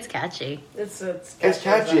 But it's catchy. It's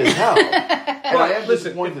Catchy as hell. But I am Listen,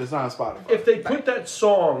 disappointed it's not on Spotify. If they put that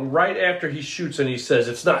song right after he shoots and he says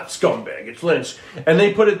it's not Scumbag, it's Lynch, and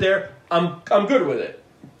they put it there, I'm good with it.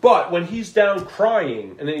 But when he's down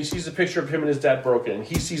crying and then he sees a picture of him and his dad broken and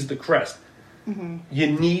he sees the crest, you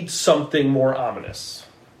need something more ominous.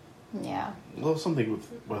 Yeah. Well, something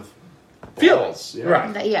with Feelings, balls, yeah.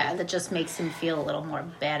 right? That just makes him feel a little more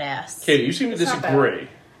badass. Katie, you seem to It's not disagree.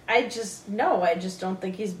 I just don't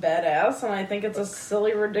think he's badass, and I think it's a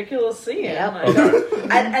silly, ridiculous scene. Yep.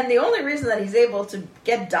 And the only reason that he's able to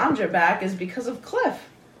get Danja back is because of Cliff.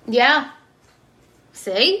 Yeah.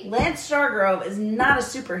 See? Lance Stargrove is not a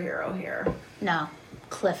superhero here. No.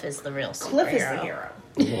 Cliff is the real superhero. Cliff is the hero.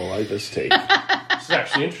 I like this take. This is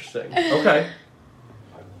actually interesting. Okay.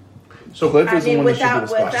 So Cliff is the one that should be the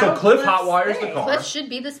spy. So Cliff Cliff's hotwires the thing. car. Cliff should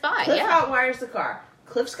be the spy. Cliff yeah. hotwires the car.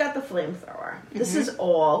 Cliff's got the flamethrower. This is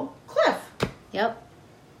all Cliff. Yep.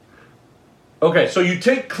 Okay, so you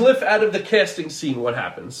take Cliff out of the casting scene. What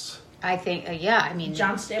happens? I think, I mean,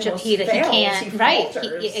 John Stamos he fails, can't, he right?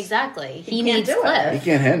 falters. Exactly. He can't needs do it. Cliff. He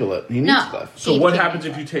can't handle it. He needs No. Cliff. So He what can't happens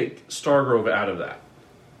if handle you take Stargrove out of that?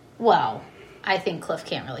 Well, I think Cliff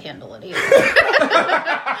can't really handle it either.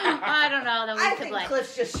 I don't know. That we I could think like.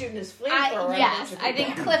 Cliff's just shooting his flamethrower. Yes, I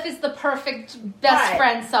think Cliff is the perfect best But-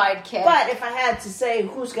 friend sidekick. But if I had to say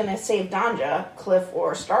who's going to save Danja, Cliff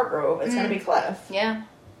or Stargrove, it's going to be Cliff. Yeah,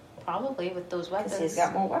 probably with those weapons. Because he's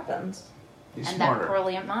got more weapons. He's and smarter. that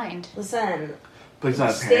brilliant mind. Listen, But he's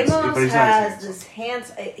not handsome. Stamos But he's not has handsome. this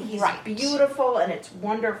hands. He's Right. beautiful and it's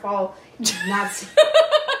wonderful. He's not.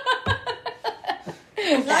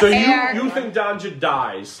 So Fair. you think Danja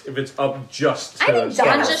dies if it's up just to I think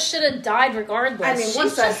Stargrove? Danja should have died regardless. I mean, She's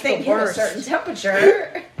once that just thing the hit a worst. certain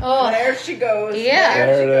temperature, Oh. there she goes. Yeah.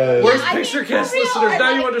 There it is. Where's I mean, Picture for Cast real, listeners? I Now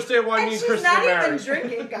you like- understand why And me and she's Chris not are even married.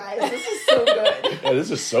 drinking, guys. This is so good. Yeah, this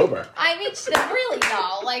is sober. I mean, really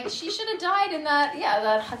though, like she should have died in that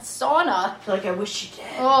sauna. I feel like I wish she did.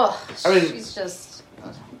 Oh, I mean, she's just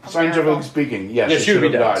a Scientifically miracle. speaking, yes, Yeah, she she would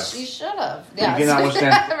should be have dead. died. She should have. You Yeah, cannot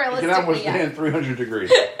withstand. You realistically, cannot withstand 300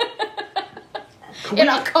 degrees. in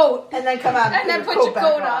a coat. And then come out And then put your back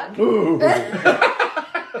coat on. Ooh.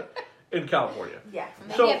 In California. Yeah.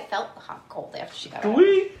 Maybe So- it felt hot cold after she got Do out.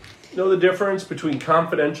 we know the difference between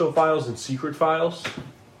confidential files and secret files?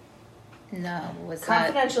 No, was that?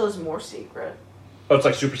 Confidential is more secret. Oh, it's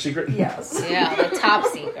like super secret? Yes. Yeah, the top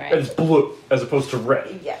And secret. it's blue as opposed to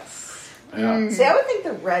red. Yes. Yeah. See, I would think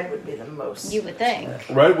the red would be the most. You would think.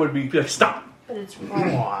 Red would be. Be like, stop. But it's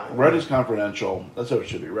wrong. Red is confidential. That's what it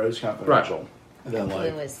should be. Red is confidential. And then Blue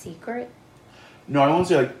is secret. no, I won't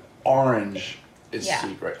say orange is Yeah.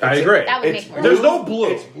 secret. I It's- agree. That would It's make more There's sense. no blue.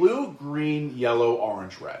 It's blue, green, yellow,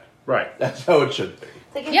 orange, red. Right. That's how it should be.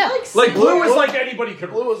 Like, I Yeah. feel Like blue secret- is like anybody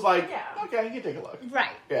could Blue is like, Yeah. okay, you can take a look. Right.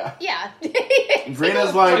 Yeah. Yeah. Green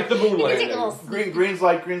is like like, the moon You can take a landing. little green's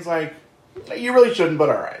like, you really shouldn't, but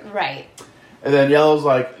all right. Right. And then yellow's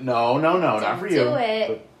like, no, not Don't for you. do it.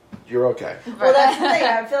 But you're okay. Well, that's the thing.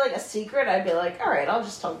 I feel like a secret. I'd be like, all right, I'll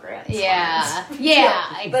just tell Grant. It's Yeah. fine. Yeah,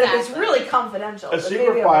 exactly. But if it's really confidential, A then secret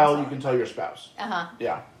maybe I file won't you tell can tell your spouse. Uh-huh.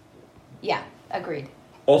 Yeah. Yeah, agreed.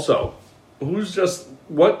 Also, how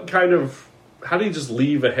do you just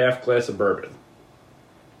leave a half glass of bourbon?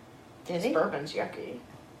 Did him. he? Bourbon's yucky.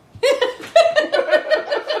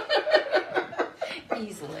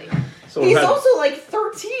 Easily. So He's had- also like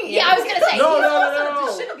 13. Yeah, I was gonna say. No, he's no, also no, no.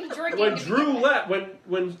 just shouldn't be drinking. when to Drew begin with. left,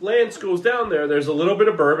 when Lance goes down there's a little bit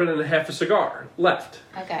of bourbon and half a cigar left.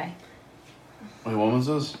 Okay. Wait, what was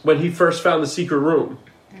this? When he first found the secret room.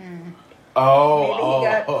 Oh, Maybe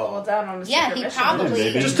he got called out on a Yeah, secret he mission. probably.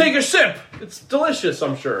 Maybe. Just take a sip. It's delicious,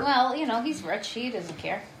 I'm sure. Well, he's rich. He doesn't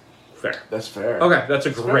care. Fair. That's fair. Okay, that's a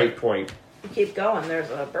great point. You keep going. There's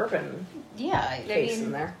a bourbon Yeah, I case mean,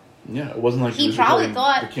 in there. Yeah, it wasn't like He was probably recording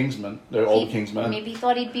thought- the Kingsmen, the old he Kingsmen. maybe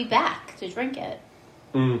thought he'd be back to drink it,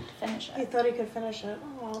 Mm. finish He it. thought he could finish it.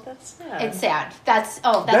 Oh, that's sad. It's sad. That's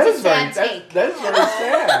a very, sad take. That is very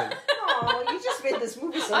sad. Oh, you just made this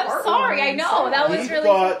movie so I'm heartwarming. sorry. I know that was He really.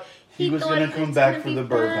 thought he was thought going to he come was back gonna for be the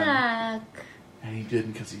bourbon, back. and he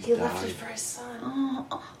didn't because he He died. left it for his son.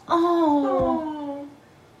 Oh. Oh.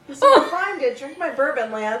 He said, fine, good. Drink my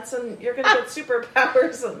bourbon, Lance, and you're going to get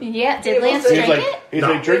superpowers. And Yeah. Did Able Lance to- He's drink like, it? he's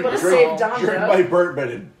No. like, drink, Able to drink, save Danja. drink my bourbon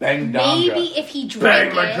and bang Danja. Maybe if he Bang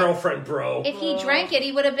drank my it, girlfriend, bro. if he drank it,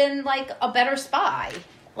 he would have been like a better spy,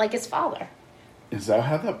 like his father. Is that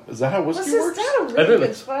how was whiskey his works? dad a I really think good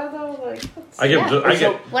it's- spy, though? Like, what's... I get, Yeah. I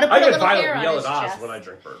get, What if I put a get little violent hair and on yell his at Oz chest? when I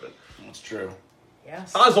drink bourbon. That's true.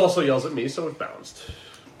 Yes. Oz also yells at me, so it's balanced.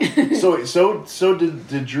 So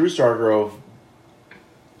did Drew Stargrove?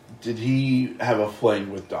 Did he have a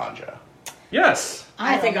fling with Danja? Yes.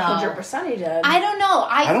 I think don't know. 100% he did. I don't know.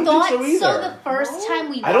 I don't thought think so either. the first time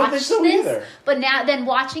we watched I don't think so this, either. but then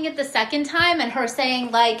watching it the second time and her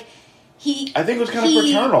saying like he. I think it was kind of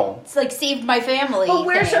paternal. It's like saved my family. But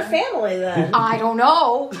where's thing. her family, then? I don't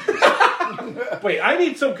know. Wait, I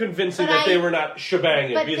need some convincing But that they were not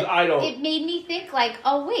shebanging But because I don't. It made me think like,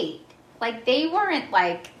 oh wait, like they weren't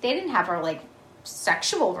like they didn't have a like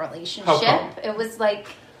sexual relationship. How come? It was like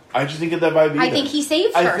I just didn't get that vibe either. I think he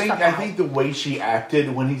saved her. I somehow. think the way she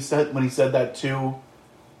acted when he said that too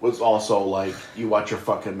was also like you watch your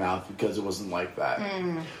fucking mouth because it wasn't like that.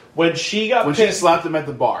 When she got When she pissed, slapped him at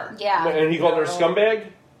the bar. Yeah. and he called her a scumbag.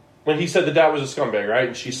 When he said the dad was a scumbag, right?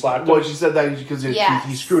 And she slapped him. Well, she said that because Yes.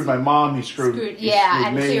 he screwed my mom. He screwed yeah,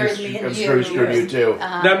 and me. screwed He me screwed, and he you. screwed you too.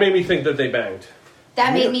 That made me think that they banged.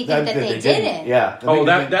 That made me think that they didn't. Yeah. Oh,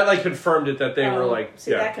 that like confirmed it that they were like,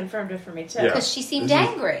 See, yeah. that confirmed it for me, too. Yeah. Because she seemed This is-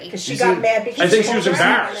 angry. Because she You got see- mad because I think she was pulled her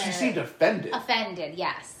out embarrassed. on She it. seemed offended. Offended,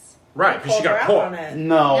 yes. Right, because she Pulled her got out caught. on it.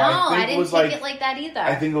 No, No, I I think it didn't was think like it like that either.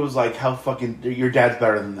 I think it was like how fucking your dad's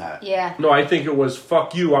better than that. yeah. No, I think it was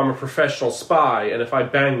fuck you. I'm a professional spy, and if I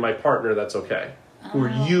bang my partner, that's okay. Who are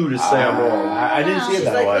you to say I'm wrong? I didn't see it She's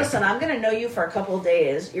that like, way. listen, I'm going to know you for a couple of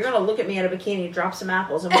days. You're going to look at me in a bikini, drop some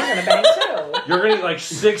apples, and we're going to bang too. You're gonna eat like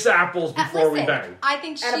 6 apples before we Listen, bang. I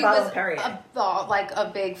think she And a bottle was of Perrier. like a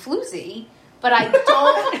big floozy, but I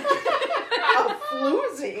don't. A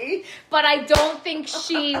floozy. But I don't think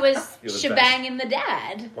she was You're the shebanging the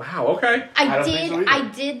dad. Wow. Okay. I don't think so either. I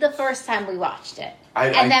did the first time we watched it, I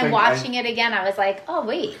and then think- watching it again, I was like, oh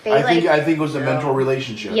wait, they I think it was a mental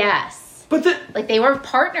relationship. yes, But the, like they were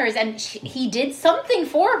partners, and he did something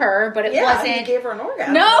for her, but it Yeah, he wasn't. gave her an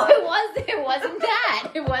orgasm. No, it wasn't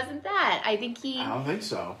that. It wasn't that. I think I don't think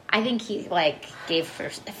so. he like gave her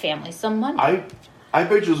family some money. I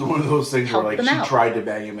bet it was one of those things Help where like them she out. tried to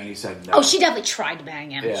bang him and he said no. Oh, she definitely tried to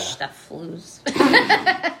bang him. Yeah. Shh, that flues.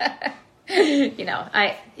 You know,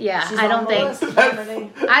 I She's I on don't the think list,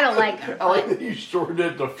 Vanity. I don't like her. I like but- that you shortened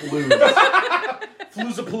it to flu.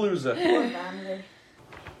 Floozapalooza. Poor Vanity.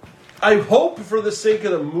 I hope for the sake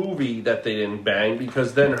of the movie that they didn't bang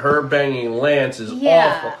because then her banging Lance is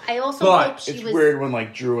Yeah, awful. I also But hope she It's was. weird when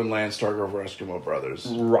like Drew and Lance Stargrove were Eskimo brothers.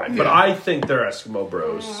 Right, but Yeah. I think they're Eskimo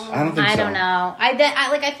bros. I don't think I so. don't know.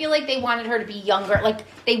 I feel like they wanted her to be younger. Like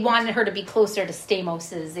they wanted her to be closer to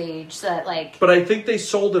Stamos's age. So that like But I think they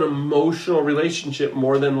sold an emotional relationship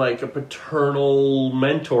more than like a paternal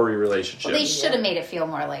mentory relationship. they should have made it feel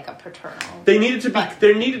more like a paternal. There needed to be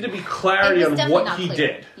But- clarity It was on definitely what not he clear.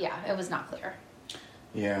 did. Yeah, it was not clear.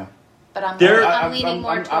 Yeah. But I'm There- leaning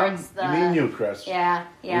more towards the. Me and you, Chris. Yeah,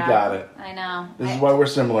 yeah. got it. I know. This is why we're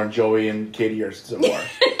similar. Joey and Katie are similar.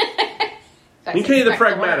 You can the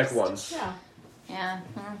pragmatic ones. Yeah. Yeah.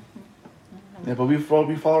 Yeah, but we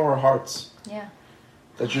follow our hearts. Yeah.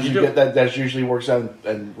 That's You usually do. that usually works out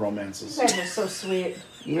in romances. You guys are so sweet.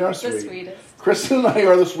 We are The sweet. sweetest. Kristen and I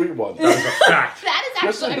are the sweet ones. Fact. That is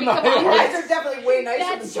Kristen actually, and I You are- guys are definitely way nicer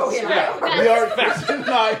than That's Joey and yeah. I. We are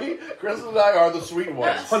Kristen and I are the sweet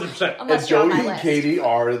ones. 100%. Unless And you're on Joey my and list. Katie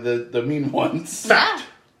are the mean ones. Fact. Yeah.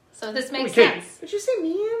 So this makes Okay. sense. Did you say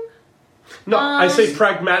mean? No, I say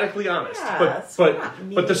pragmatically honest. Yeah, but it's but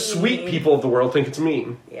not but the mean. sweet people of the world think it's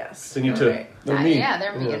mean. Yes. They need to. Okay. They're mean. Yeah,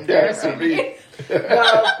 they're mean. Yeah, They're so they're mean. mean.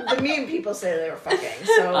 Well, the mean people say they were fucking.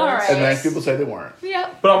 So All right. And the nice people say they weren't.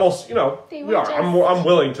 Yep. But almost, They we were are. just- I'm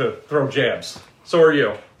willing to throw jabs. So are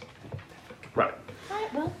you. Right. All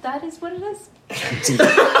right, well, that is what it is.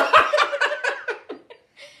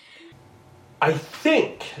 I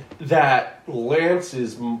think that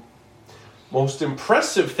Lance's most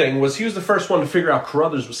impressive thing was he was the first one to figure out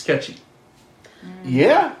Carruthers was sketchy.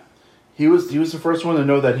 Yeah, he was the first one to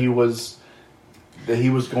know that he was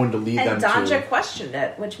going to lead And them Danja to. questioned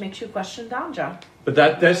it, which makes you question Danja. But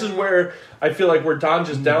this is where I feel like where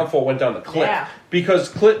Donja's downfall went down the cliff. Yeah.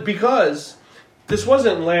 Because this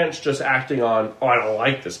wasn't Lance just acting on, I don't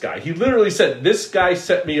like this guy. He literally said, this guy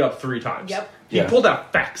set me up 3 times. Yep. He Yeah. pulled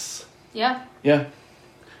out facts. Yeah. Yeah,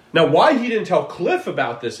 Now, why he didn't tell Cliff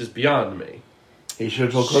about this is beyond me. he should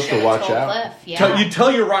have told Cliff to watch Told out. Cliff, yeah. You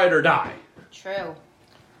tell your ride or die. True.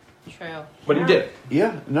 True. But he did.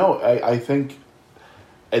 Yeah, no, I think,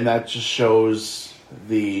 and that just shows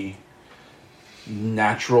the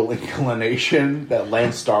natural inclination that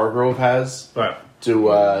Lance Stargrove has Right.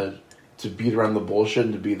 to beat around the bullshit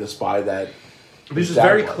and to be the spy that. This is That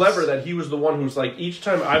very was. clever that he was the one who's like, each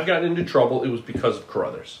time I've gotten into trouble, it was because of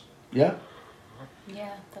Carruthers. Yeah,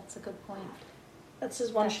 Yeah, that's a good point. That's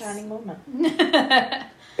his one That's- shining moment.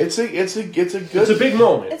 it's a good. It's a big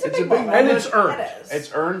moment. It's a It's big a big moment. and it's earned. It is.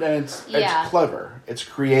 It's earned and Yeah. it's clever. It's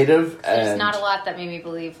creative There's and not a lot that made me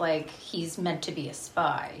believe like he's meant to be a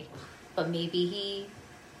spy, but maybe he,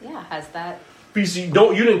 has that BC,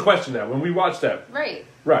 you didn't question that when we watched that. right.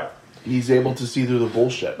 Right. he's able to see through the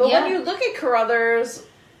bullshit. But Yeah. when you look at Carruthers,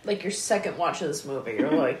 like your second watch of this movie, you're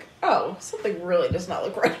like, oh, something really does not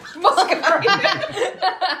look right.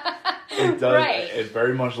 It does. Right. It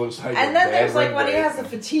very much looks like. And a then bad there's like ring when he break. has the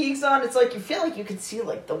fatigues on, it's like you feel like you can see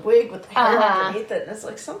like the wig with the hair Uh-huh. underneath it, and it's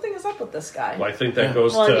like something is up with this guy. Well, I think that Yeah.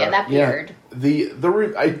 goes Well, to. yeah, that Yeah,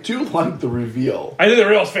 beard. I do like the reveal. I think the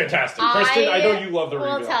reveal's fantastic. Kristen, I know you love the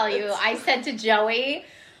will reveal. tell you. I said to Joey,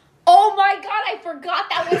 "Oh my god, I forgot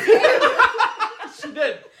that was him." She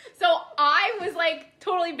did. So I was like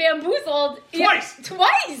totally bamboozled. Twice.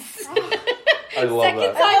 Twice. I love Second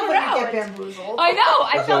that. time I love when you around. get bamboozled. I know.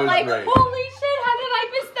 I That's felt always like, great. holy shit, how did I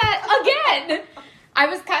miss that again? I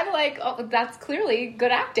was kind of like, oh, that's clearly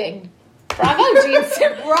good acting. Bravo, Gene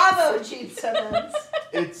Simmons. Bravo, Gene Simmons.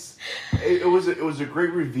 It was a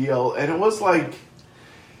great reveal, and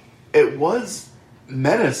it was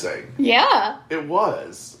menacing. Yeah. It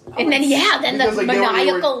was. And then, then Because, the like, they were-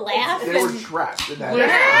 maniacal laugh. They were trapped in that.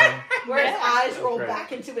 Yeah. Where his eyes roll Okay.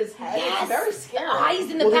 back into his head. Yes. It's very scary. The eyes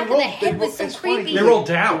in the Well, they back of the rolled- head they was rolled- so it's funny, creepy. They rolled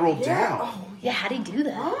down. They rolled Yeah. down. Oh, Yeah, how'd he do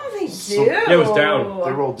that? oh, they do. So- Yeah, it was down.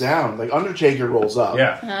 They rolled down. Like Undertaker rolls up.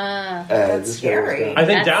 Yeah. And That's this guy rolls scary. down. I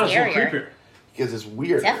think That's down is a little scarier. creepier. Because it's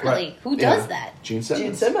weird. Definitely. Right. Who Yeah. does that? Gene Gene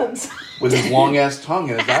Simmons. Simmons. With his long ass tongue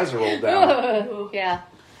and his eyes are rolled down. Yeah.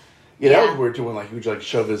 Yeah, that Yeah. was weird too when he would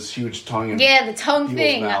shove his huge tongue in. Yeah, the tongue People's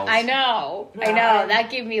thing. mouths. I know. Yeah. That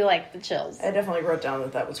gave me like the chills. I definitely wrote down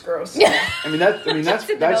that was gross. I mean that's in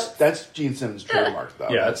the notes. that's Gene Simmons' trademark though.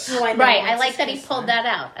 Yeah, it's. Oh, I know. Right. I It's like his that he face pulled line. that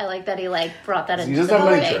out. I like that he brought that He into doesn't the have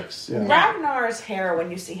many movie. tricks. Yeah. Ragnar's hair, when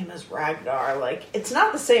you see him as Ragnar, like, it's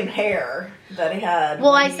not the same hair that he had.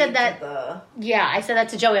 Well, when I he said did that- The, Yeah, I said that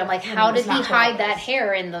to Joey. I'm like, how it was did he not hide Carlos. that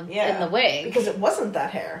hair in the yeah. in the wig? Because it wasn't that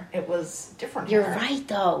hair. It was different You're hair. right,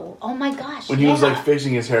 though. Oh my gosh. When he was yeah. like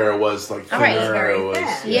fixing his hair, it was like All right, thinner. it's very It was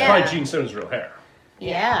thin. Yeah. Probably Gene Simmons' real hair.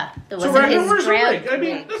 Yeah. It So wasn't Ragnar his wears a drag wig. I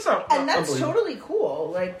mean, wig. that's not. And that's unbelievable. totally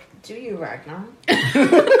cool. Like, do you, Ragnar?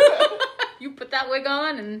 You put that wig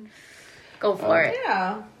on and go for it.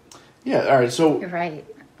 Yeah. Yeah. All right. So You're right.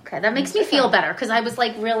 Okay, that makes me feel better because I was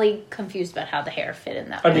like really confused about how the hair fit in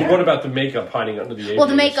that. I mean, wig. what about the makeup hiding under the Well,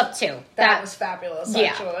 the aviators? makeup too. That was fabulous, yeah.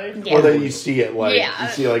 actually. Yeah. well, then you see it like Yeah. you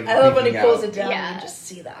see like. I love when he peeking pulls out. it down Yeah. and you just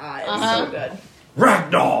see the eyes. Uh-huh. So good.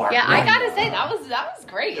 Ragnar! Yeah, I gotta say that was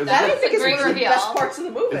great. It's That a- is I think a it's great one of the reveal. best parts of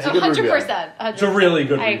the movie. It's a good 100%. It's a really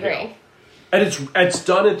good I reveal. agree. And it's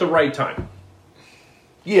done at the right time.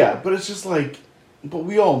 Yeah, but it's just like, but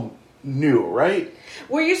we all knew, right?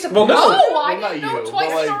 Were you surprised? Well, no. Oh, Well, I not didn't know you, twice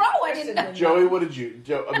but, like, in a row. I didn't know. Joey, what did you?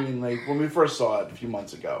 I mean, like when we first saw it a few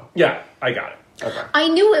months ago. Yeah, I got it. Okay. I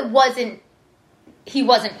knew it wasn't. He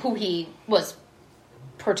wasn't who he was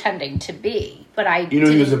pretending to be. But I You knew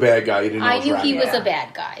he was a bad guy. You didn't know I it was knew he Ragnar. was a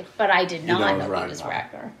bad guy, but I did know not it know was he was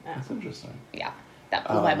Ragnar. Ragnar. That's interesting. Yeah, that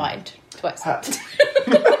blew my mind twice.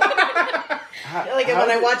 Like when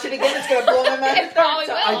I watch it again, it's gonna blow my mind. It probably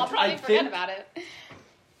will. I'll I probably forget think- about it.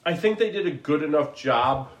 I think they did a good enough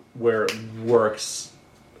job where it works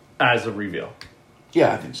as a reveal.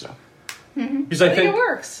 Yeah, I think so. Because I think it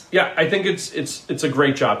works. Yeah, I think it's a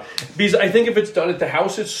great job. Because I think if it's done at the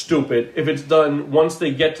house, it's stupid. If it's done once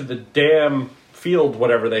they get to the damn field,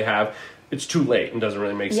 whatever they have, it's too late and doesn't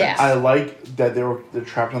really make sense. Yeah. I like that they're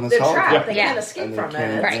trapped on this They're helicopter. trapped. They Yeah. can't escape And they from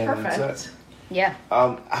can't- it. Right. It's and that's perfect. it. Yeah.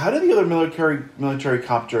 How did the other military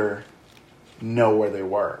copter know where they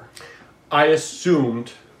were? I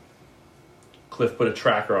assumed Cliff put a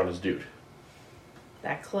tracker on his dude.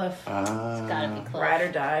 That cliff. It's gotta be close. Ride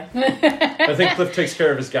or die. I think Cliff takes care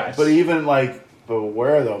of his guys. But but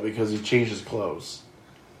where though? Because he changed his clothes.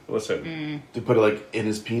 Listen, To put it like in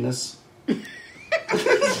his penis.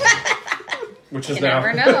 which is You now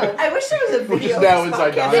never know. I wish there was a video. is of now this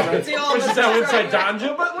inside podcast. Danja. I could see all which of is us now inside describing it.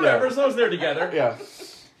 Danja, but whatever, Yeah. as long as they're together. Yeah.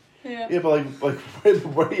 Yeah. But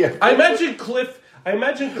where yeah. I imagine Cliff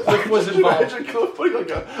was involved. Imagine Cliff putting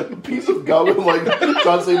like a piece of gum in like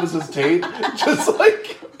John Stamos' tape. Just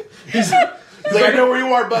like He's like, I know where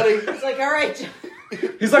you are, buddy. It's like, all right,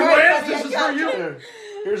 like, Right, Lance, this buddy, is I for you. Here,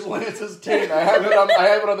 here's Lance's tape. I have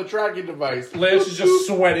it on the tracking device. Lance is just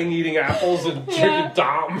sweating, eating apples, and drinking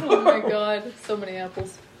Dom. Oh my god, so many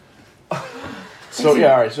apples. So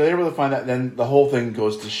yeah, all right. So they're able to find that. Then the whole thing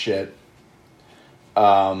goes to shit.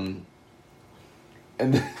 And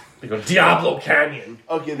then, They go Diablo Canyon.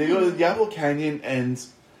 okay, they go to the Diablo Canyon, and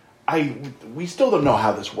we still don't know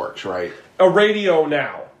how this works, right? A radio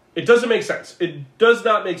now. It doesn't make sense. It does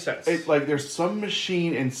not make sense. It's like there's some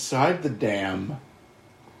machine inside the dam,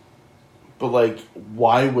 but like,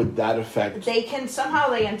 why would that affect? they can somehow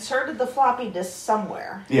they inserted the floppy disk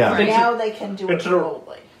somewhere. Yeah. Right. Now they can do it Into the-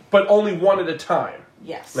 remotely. But only one at a time.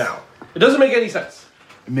 Yes. Now, it doesn't make any sense.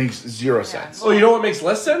 It makes zero sense. Oh, you know what makes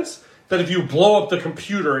less sense? That if you blow up the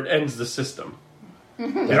computer, it ends the system.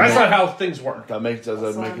 And that's not how things work. That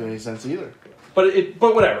doesn't make any sense either. But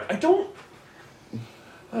whatever. I don't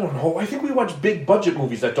know. I think we watch big budget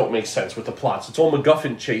movies that don't make sense with the plots. It's all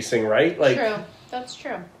MacGuffin chasing, right? Like, True. That's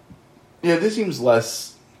true. Yeah, this seems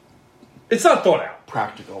less it's not thought out.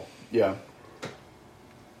 practical. Yeah.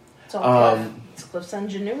 It's all Cliff. It's Cliff's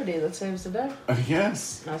ingenuity that saves the day,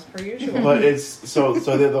 Yes. as per usual. But it's so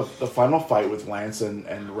they're the final fight with Lance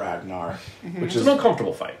and Ragnar, which It's is an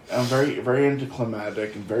uncomfortable fight. very very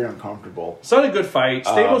anticlimactic and very uncomfortable. It's not a good fight.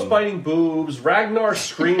 Stamos biting boobs. Ragnar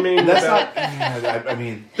screaming. That's about- not. Yeah, I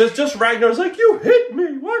mean, There's just Ragnar's like, you hit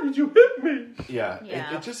me. Why did you hit me? yeah.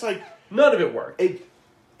 Yeah. It just like None of it worked. if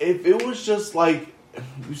it was just like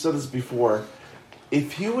we've said this before,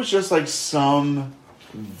 if he was just like some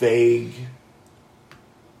vague,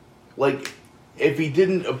 like if he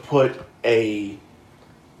didn't put a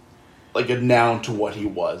noun to what he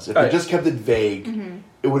was, if Right. he just kept it vague,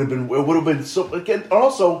 it would have been so. Again,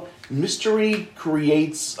 also mystery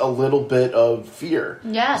creates a little bit of fear.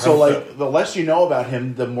 Yeah. So like the less you know about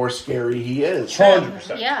him, the more scary he is.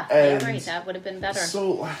 100%. Yeah, I And agree. That would have been better.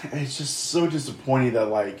 So it's just so disappointing that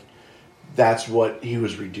like that's what he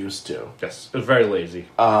was reduced to. Yes, it was very lazy.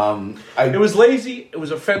 It It was lazy, it was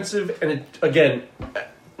offensive, and it, again,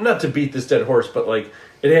 not to beat this dead horse, but like,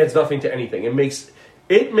 it adds nothing to anything. It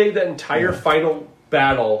made that entire final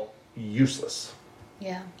battle useless.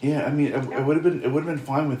 Yeah. Yeah, I mean, it would have been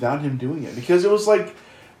fine without him doing it because it was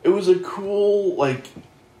a cool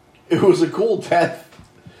death.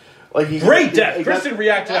 Like Great death! Kristen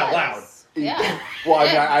reacted out loud. Yeah. Well, I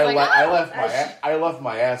mean, Yeah, I it's like, I left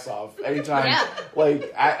my ass off anytime. Yeah.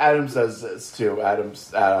 Like Adam says this too. Adam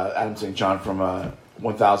St. John from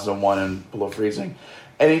 1001 and Below Freezing.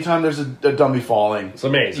 Anytime there's a dummy falling, It's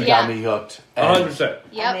amazing. he Yeah. got me hooked. And 100%.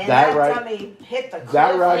 Yep. I mean, That that right- dummy hit the cliff.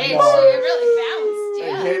 that right- It Ragnar. really bounced. It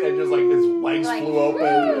Yeah. hit and just like his legs Like, flew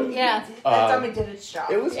open. Yeah. That dummy did its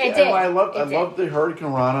job. It was. It and did. I It loved did. the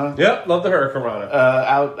Hurricane Rana Yep, love the Hurricane Rana.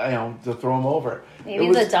 out. To throw him over. Maybe It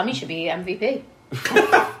was- the dummy should be MVP.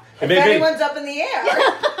 if anyone's up in the air.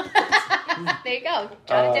 There you go.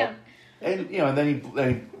 Jot it down. And and then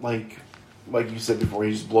he like you said before,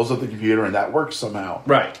 he just blows up the computer and that works somehow.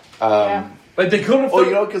 Right. Yeah. Like, they couldn't have...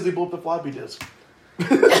 Oh, because they blew up the floppy disk. The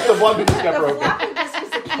floppy disk got The broken. floppy disk is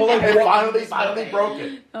the key. But, like, And finally broke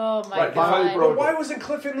it. Oh my Right, finally god. broke But why wasn't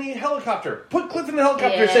Cliff in the helicopter? Put Cliff in the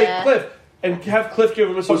helicopter, say Yeah. Cliff, and have Cliff give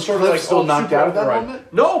him some Was sort Cliff of like still knocked super out at that override.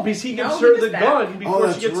 moment? No, because he gives No, her he the was back. gun before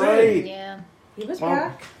that's she gets right. in. Yeah. He was Well,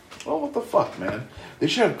 back. Oh, what the fuck, man? They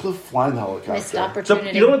should have Cliff flying the helicopter. Missed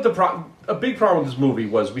opportunity. You know what a big problem with this movie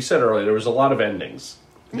was? We said earlier there was a lot of endings.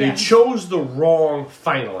 They Yeah. chose the wrong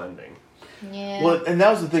final ending. Yeah. Well, and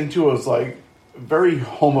that was the thing too. It was like a very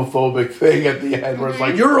homophobic thing at the end, where it's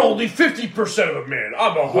like You're only 50% of a man.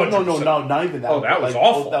 I'm 100%. no, not even that. Oh, that was Like,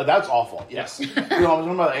 awful. That's awful. Yes. I was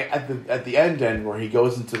talking about at the end where he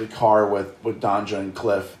goes into the car with Danja and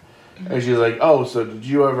Cliff, and she's like, "Oh, so did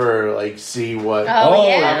you ever like see what?" Oh,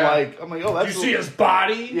 yeah. I'm like, "Oh, that's." You see his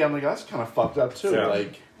body? Yeah, I'm like, that's kind of fucked up too. Yeah.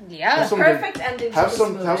 Like, yeah. some Perfect ending to have this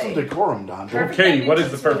some movie. have some decorum, Danja. Perfect Katie, ending what to is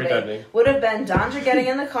the this perfect movie ending? Would have been Danja getting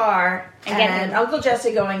in the car And and, getting- Uncle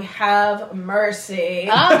Jesse going, "Have mercy,"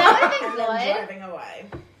 Oh, that would have and been then good. driving away.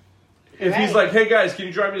 If he's Right. like, hey guys, can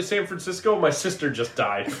you drive me to San Francisco? My sister just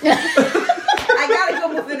died. I gotta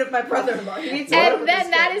go move in with my brother-in-law. He needs to live And with then his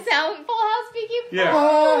that kids. is how Full House became Full Yeah.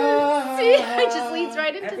 House. See, it just leads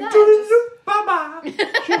right into that. Bye-bye.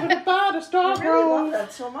 I really love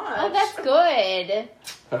that so much. Oh, that's good.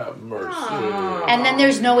 Have mercy. And then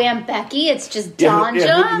there's no Aunt Becky. It's just Yeah,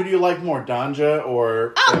 Danja. who do you like more, Danja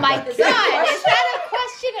or? Oh my God! Is Is that that a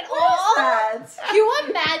question at all? That's- Can you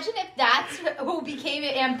imagine if that's who became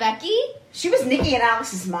Aunt Becky? She was Nikki and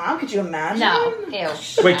Alex's mom. Could you imagine? No. Ew.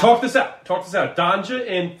 Wait, talk this out. Danja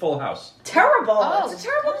in Full House. Terrible. Oh, it's a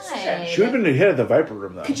terrible God. decision. She would have been the head of the Viper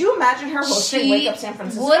Room though. Could you imagine her hosting Wake Up San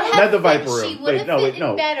Francisco? would have Not the fit- Viper She Room. would Wait, have no, fit wait,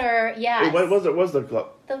 no. in better. Yes. What was the club?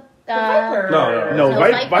 The Viper. No. No,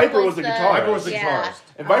 No, Viper was the guitarist. Viper was the Yeah. guitarist.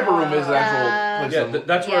 And Viper Room is an actual place. Yeah,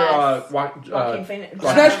 that's Yes. where Joaquin Phoenix.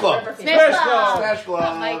 Snatch Club. River Smash Phoenix. Club. Smash Club.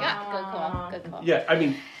 Oh my God! Good call. Good call. yeah, I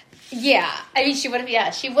mean, Yeah, I mean, she would have.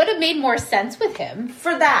 Yeah, she would have made more sense with him.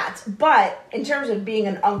 For that, but in terms of being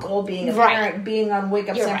an uncle, being a Right. parent, being on Wake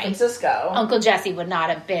Up You're San right. Francisco, Uncle Jesse would not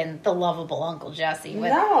have been the lovable Uncle Jesse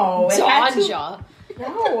with no, it had to- Danja.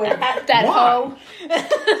 no, it had That Why?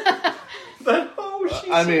 hoe.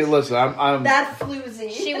 I mean, listen, I'm that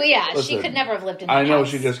floozy. She Listen, could never have lived in the I know house.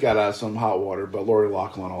 she just got out of some hot water, but Lori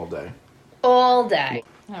Loughlin all day. all day.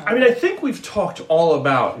 I mean, I think we've talked all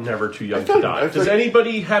about Never Too Young to Die. Does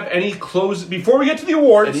anybody have any close before we get to the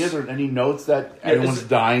awards? Any notes that anyone's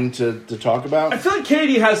dying to talk I about? feel like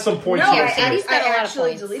Katie has some points. no, here. Yeah, Katie's got a lot of actually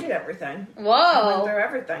points. deleted everything. I went Whoa. through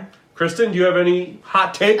everything. Kristen, do you have any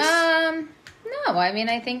hot takes? No, I mean,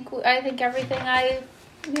 I think everything I,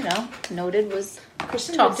 noted was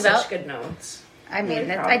Kristen talked did about. such good notes. I mean,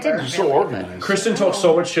 Really I didn't. proper. So really, organized. Kristen talked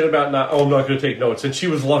so much shit about not. Oh, I'm not going to take notes, and she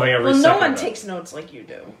was loving every Well, no second. one of it. takes notes like you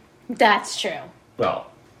do. but That's true.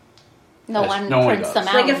 Well, No Yes, one no one prints does. them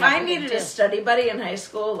out. Like if and I nothing needed to a do. study buddy in high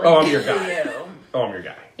school, like Oh, I'm your for guy. you. I'm your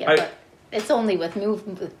guy. Yeah, but it's only with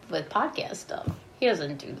podcast stuff. He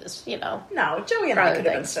doesn't do this, No, Joey and I Probably could have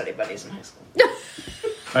been thanks. study buddies in high school.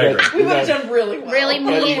 I agree. We would have done really well. Really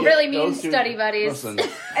mean, really mean Those two- study buddies. Listen,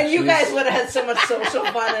 And you guys would have had so much social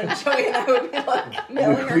fun, and Joey and I would be like,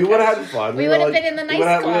 nailing our we would have couches. had fun. We would have been in the nice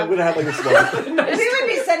club. We would have had like a slow. We would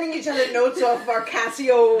be sending each other notes off of our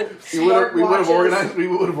Casio smart We would have watches.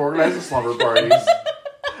 organized the slumber parties.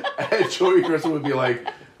 And Joey and Kristen would be like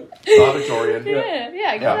valedictorian.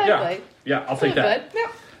 Yeah, exactly. Yeah, I'll take that. Good.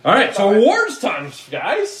 Yep. All right, so awards time,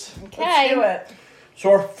 guys. Let's Okay. do it. So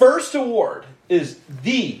our first award is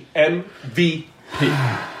the MVP.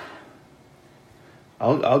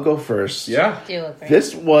 I'll go first. Yeah. Do it.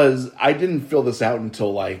 This was I didn't fill this out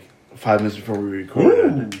until like 5 minutes before we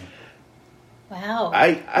recorded. Wow.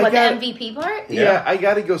 I what, got the MVP part? Yeah, I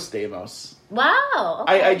gotta go Stamos. Wow.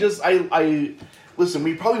 Okay. I listen.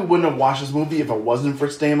 We probably wouldn't have watched this movie if it wasn't for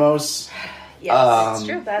Stamos. Yes, it's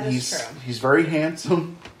true. That is he's, true. He's very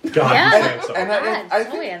handsome. God, Yeah. he's handsome.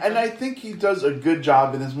 And I think he does a good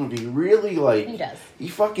job in this movie. He really He does. He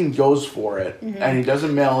fucking goes for it, and he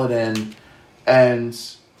doesn't mail it in. And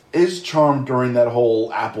his charm during that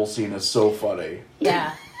whole Apple scene is so funny.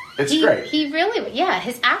 Yeah. It's great. He really,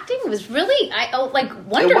 his acting was really,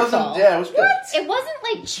 wonderful. It wasn't. Yeah, it was good. It wasn't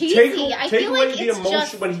like cheesy. Take I take feel away like the it's emotion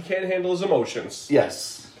just when he can't handle his emotions.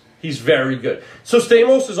 Yes. He's very good. So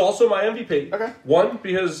Stamos is also my MVP. Okay. One,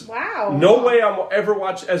 because Wow. no way I'm ever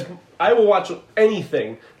watch as I will watch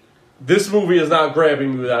anything. This movie is not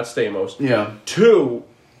grabbing me without Stamos. Yeah. Two,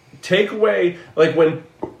 take away like when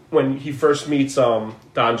he first meets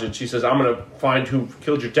Danja, she says, "I'm gonna find who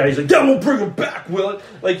killed your dad." He's like, "That won't bring him back, will it?"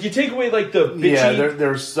 Like you take away like the bitchy. Yeah,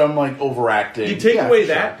 there's some like overacting. You take Yeah, away for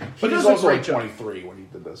that, sure. he But does he's a also great like job. 23 when he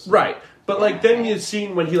did this. Right. But like then you've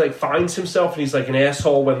seen when he like finds himself and he's like an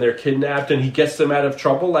asshole when they're kidnapped and he gets them out of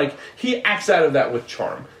trouble. Like he acts out of that with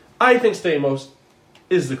charm. I think Stamos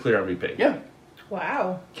is the clear MVP. Yeah.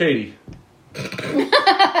 Wow. Katie.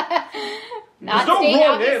 Not no Stamos, wrong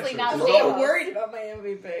obviously answers. not I'm There's so Stamos. worried about my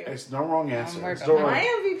MVP. It's no wrong answer. worried So, My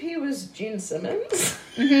MVP was Gene Simmons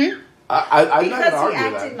I'm not because going to he argue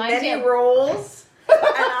acted that. Mine many too. roles, and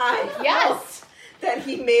I Yes. felt that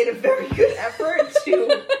he made a very good effort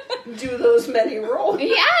to do those many roles.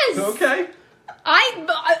 Yes. Okay. Mine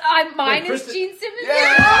Wait, is Kristen- Gene Simmons.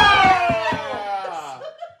 Yeah!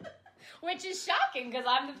 Which is shocking because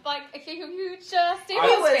I'm like a huge He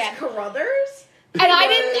Stamos was fan. Carruthers, And I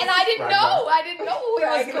didn't Ragnar. know. I didn't know who he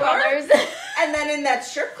was Ragnar. Carruthers. and then in that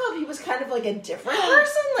strip club, he was kind of like a different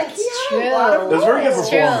person. Like he That's had true. a lot of It was a very good roles.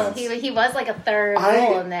 performance. He was like a third I-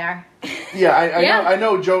 role in there. Yeah, I Yeah.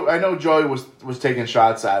 know. I know. Joey was taking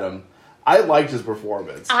shots at him. I liked his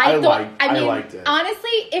performance. I mean, liked it. honestly,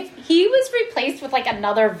 if he was replaced with like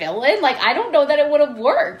another villain, like I don't know that it would have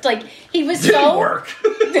worked. Like he was Didn't so work.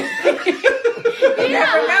 You never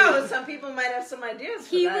Yeah. know. Some people might have some ideas.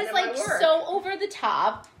 For He that, was and it like might work. so over the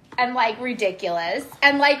top and like ridiculous,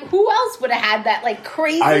 and like who else would have had that like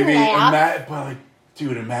crazy I mean, laugh? but like,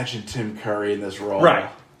 dude, imagine Tim Curry in this role. Right.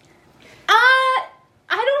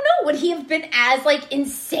 I don't know. Would he have been as like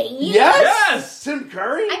insane? Yes! Tim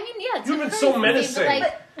Curry. I mean, yeah. You've been Tim so Curry's menacing. insane, but,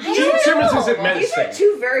 like, I Gene don't Simmons know. isn't These menacing. are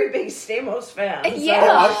two very big Stamos fans. Yeah.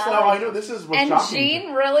 Oh, I know this is what's And shocking.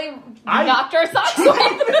 Gene really I- knocked our socks off.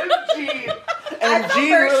 Gene. I And felt Gene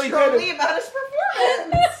very really strongly did it. about his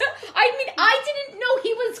performance. I mean, I didn't know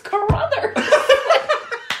he was Carruthers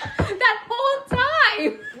that whole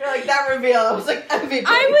time. You're like that reveal. I was like MVP.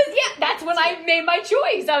 That's when I made my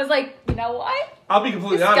choice. I was like, you know what? I'll be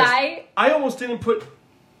completely This honest. guy- I almost didn't put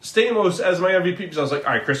Stamos as my MVP because I was like,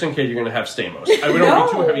 all right, Kristen Cage, you're going to have Stamos. We don't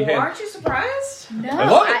be too heavy handed. Aren't you surprised? No. I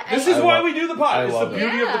love it. This is I why love- we do the pod. I It's the love it.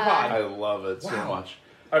 beauty of the pod. I love it so much.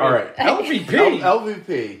 I mean, All right. LVP.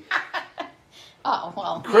 LVP. Oh,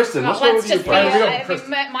 well. Kristen, let's go let's with you just be, first. All right, I Kristen.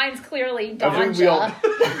 mean, mine's clearly I think we all. Danja.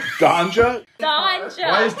 Danja. Danja.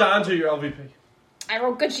 Why is Donja your LVP? I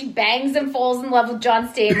wrote good. She bangs and falls in love with John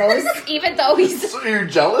Stamos, even though he's So you're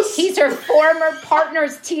jealous? her former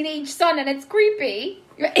partner's teenage son, and it's creepy.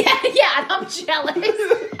 Yeah, and I'm jealous.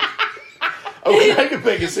 Okay, I could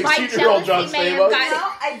pick a 16-year-old John jealousy may have Stamos. gotten-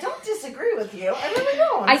 Well, I don't disagree with you. I really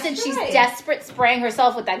don't. I said she's Right. desperate, spraying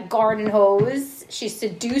herself with that garden hose. She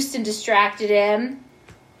seduced and distracted him,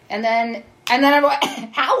 and then I wrote,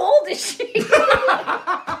 how old is she?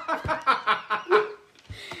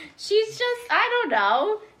 She's just, I don't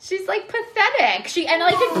know. She's like pathetic.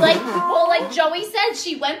 Like Joey said,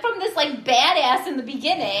 she went from this like badass in the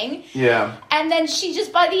beginning, Yeah. and then she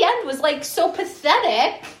just by the end was like so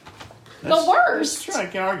pathetic. The worst. Sure, I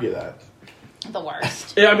can't argue that. The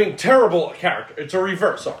worst. Yeah, I mean, terrible character. It's a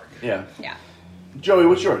reverse arc. Yeah. Yeah. Joey,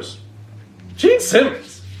 what's yours? Gene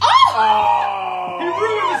Simmons. He Oh!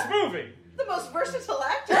 ruined this movie. the most versatile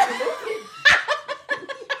actor in the movie.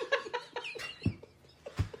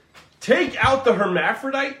 Take out the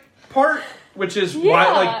hermaphrodite part, which is why,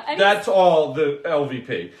 Yeah, like, and that's all the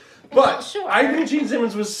LVP. But Well, sure. I think Gene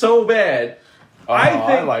Simmons was so bad.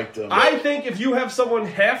 I liked him. I think if you have someone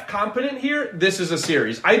half competent here, this is a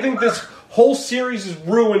series. I think this whole series is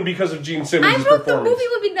ruined because of Gene Simmons' I wrote the performance. movie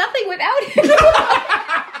would be nothing without him.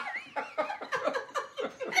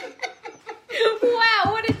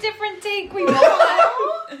 Wow, what a different take we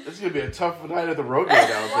got. This is going to be a tough night at the rodeo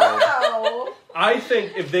now, Joe. Wow. I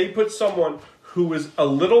think if they put someone who is a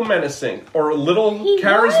little menacing or a little He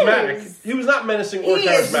charismatic, was. he was not menacing or He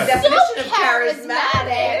is the charismatic. definition So of charismatic.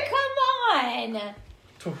 charismatic. Come on.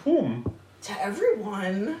 To whom? To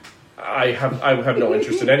everyone. I have no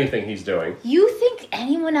interest in anything he's doing. You think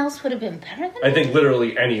anyone else would have been better than I him? think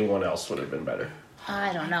literally anyone else would have been better.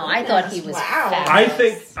 I don't know. I thought he was Wow.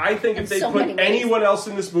 fabulous. I think In if they so put many ways. anyone else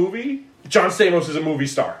in this movie, John Stamos is a movie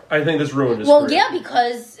star. I think this ruined his Well, career. yeah,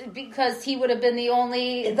 because he would have been the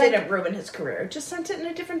only. It like, didn't ruin his career. It just sent it in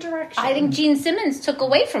a different direction. I think Gene Simmons took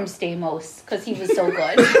away from Stamos because he was so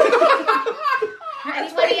good.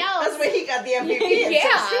 Anybody else? That's why he got the MVP. and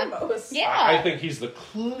Yeah. Stamos. Yeah. I think he's the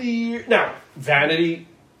clear. Now, Vanity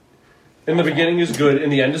in the beginning is good,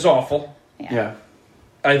 in the end is awful. Yeah.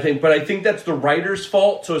 I think that's the writer's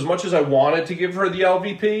fault. So as much as I wanted to give her the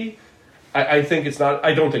LVP, I think it's not.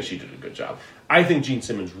 I don't think she did a good job. I think Gene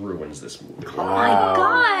Simmons ruins this movie. Oh my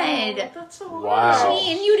God. That's so Wow.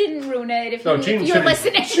 Gene, you didn't ruin it if, No, you, Gene if you're Simmons-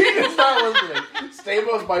 listening. Gene is not listening.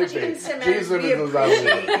 Stamos might be. Gene Gene Simmons, Simmons we is not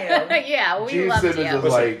listening. appreciate you. Yeah, we Gene loved Simmons you. is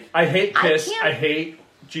Listen, like. I hate I Kiss. can't- I hate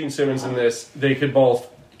Gene Simmons in this. They could both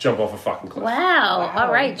jump off a fucking cliff. Wow. All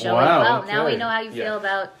right, Joey. Wow, Well, now okay. we know how you Yeah. feel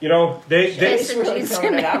about You know, they Kiss He's and really Gene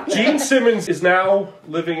throwing it out Simmons. there. Gene Simmons is now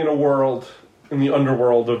living in a world, in the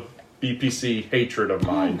underworld of BPC hatred of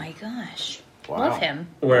Oh mine, my gosh. Wow. Love him.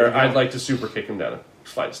 where I'd like to super kick him down a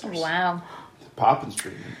flight of stairs. Wow. Poppins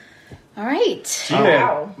treatment. All right.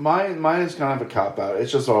 G-Man. Mine is kind of a cop out.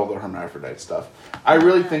 It's just all the hermaphrodite stuff. I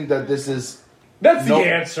really think that this is That's the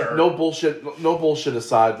answer. No bullshit. No bullshit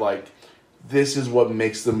aside. Like, this is what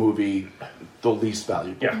makes the movie the least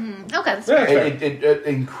valuable. Yeah. Okay. That's Yeah. fair.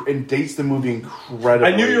 It dates the movie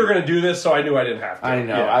incredibly. I knew you were going to do this, so I knew I didn't have to. I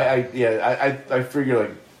know. Yeah. I figure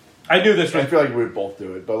like I knew this I was. feel like we would both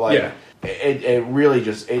do it, but like Yeah. it really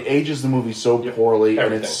just it ages the movie so poorly, and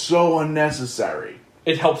Everything. it's so unnecessary.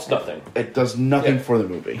 It helps nothing. It does nothing Yeah. for the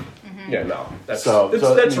movie. Yeah, no. That's, So-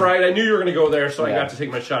 that's right. I knew you were going to go there, so I Yeah. got to take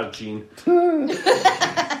my shot at Gene.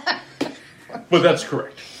 But that's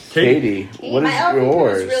corrrect. Katie, what My is LVP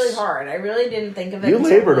yours? was really hard. I really didn't think of it. You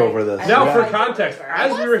until, labored like, over this. I Now, Yeah. for realized it was context,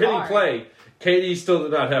 hard. as we were hitting hard. play, Katie still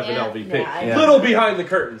did not have an Yeah. LVP. Yeah, I Yeah. Little behind the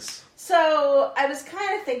curtains. So I was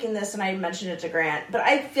kind of thinking this, and I mentioned it to Grant, but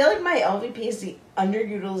I feel like my LVP is the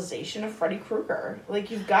underutilization of Freddy Krueger.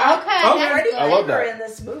 Like you've got Okay, that's Freddy good. I love Krueger that. in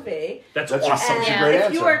this movie, That's That's awesome. such a and great if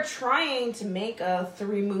answer. you are trying to make a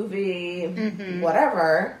 3-movie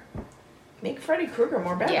whatever, make Freddy Krueger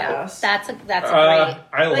more badass. Yeah. That's a great.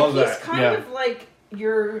 I like love he's that. kind Yeah. of like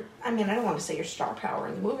your. I mean, I don't want to say your star power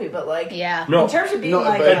in the movie, but like Yeah. No, in terms of being No,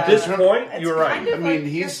 like but at this a- point, it's you're right. kind of I mean,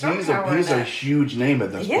 like your he's star a power he's in a that. huge name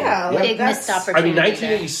at this Yeah, point. like, Big missed that's- I opportunity. mean,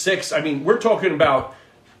 1986. I mean, we're talking about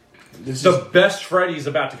This the is best Freddy's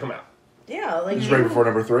about to come out. Yeah, like this is you, right before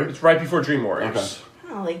number 3. It's right before Dream Warriors.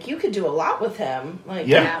 oh, like you could do a lot with him. Like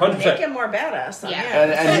Yeah, 100%. make him more badass. Than Yeah.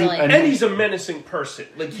 him. Totally. And he's a menacing person.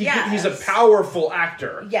 Like he's a Yes. powerful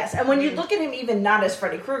actor. Yes, and when you look at him, even not as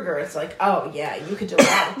Freddy Krueger, it's like, oh yeah, you could do a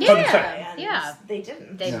lot. With him. Yeah. And Yeah. they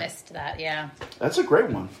didn't. They missed that. Yeah. That's a great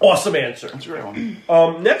one. Awesome answer. That's a great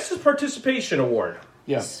one. Next is participation award.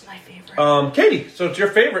 Yeah. This is my favorite. Katie, so it's your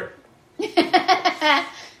favorite.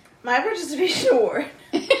 My participation award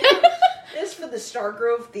is for the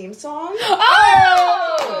Stargrove theme song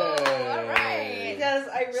Oh! All right. because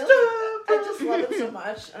I just love it so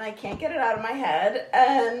much, and I can't get it out of my head,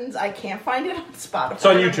 and I can't find it on Spotify. It's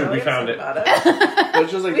on I'm YouTube, we found upset it. about But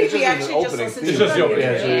it's just like We- it's we just actually like just the opening listened theme. to it It's just the on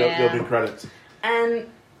Yeah, YouTube. so Yeah. there'll be credits. And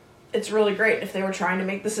it's really great. If they were trying to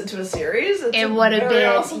make this into a series, it's It a would have very been.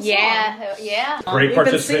 awesome song. Yeah. Yeah. Great We've been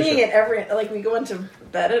participation. singing it every we go into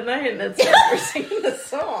bed at night and it's like we're singing this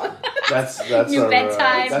song. That's New our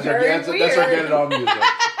bedtime. that's our Very that's our weird. get it on music.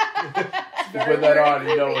 You put that on,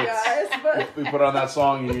 you know Creepy, it's. guys, but We put on that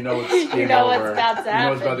song, and you know it's game know what's over. about to You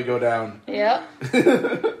know it's happen. about to go down. Yep.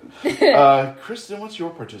 Kristen, what's your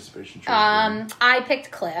participation trophy? I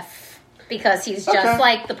picked Cliff because he's just Okay.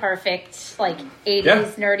 like the perfect like 80s Yeah.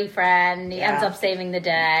 nerdy friend. He Yeah. ends up saving the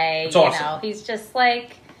day. It's you awesome. know, he's just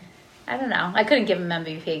like I don't know. I couldn't give him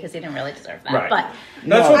MVP because he didn't really deserve that. Right. But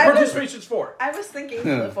That's No. what I was- participation's for. I was thinking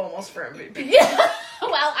Cliff almost for MVP.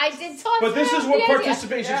 well, I did talk. But this to is him, what the idea.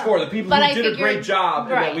 participation's Yeah. for. The people But who I did a figured- great job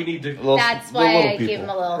and that right. we need to. That's the why little I gave people. him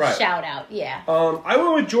a little Right. shout out. Yeah. I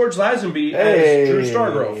went with George Lazenby Hey, as Drew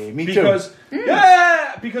Stargrove. me too. because,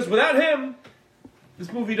 yeah, because without him,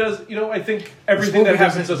 this movie does, I think everything that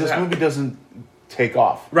happens doesn't This happen. movie doesn't take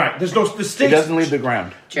off. Right, the It stakes. doesn't leave the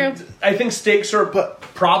ground. True. I think stakes are a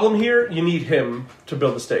problem here. You need him to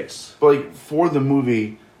build the stakes. But like for the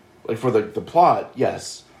movie, like for the plot,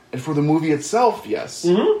 yes, and for the movie itself, yes.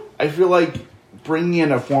 Mm-hmm. I feel like bringing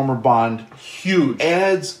in a former Bond Huge.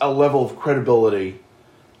 adds a level of credibility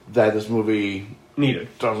that this movie Needed.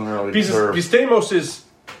 doesn't really Because deserve. Stamos is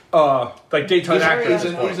like daytime actor at He's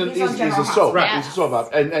this point. He's on a General soap. Right. He's a soap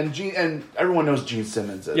opera. And everyone knows Gene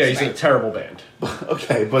Simmons is. Yeah, he's in a terrible band.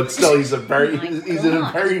 Okay, but still, he's a very my he's in a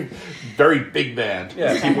God. very very big band.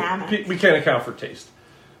 Yeah, Dynamic. we can't account for taste.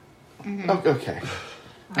 Okay.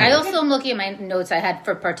 I also am looking at my notes I had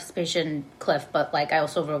for participation, Cliff, but like I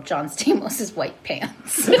also wrote John Stamos' white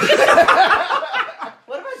pants.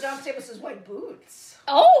 What about John Stamos' white boots?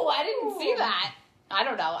 Oh, I didn't see that. I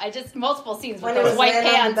don't know. I just multiple scenes with When it was those white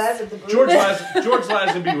laying on the pants. bed with the boots. George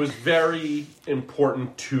Lazenby was very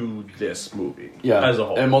important to this movie Yeah, as a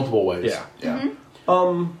whole. in multiple ways. Yeah.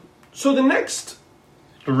 yeah. So the next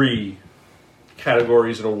 3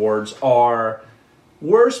 categories and awards are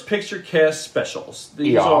worst picture cast specials.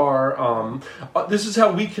 These Yeah. are this is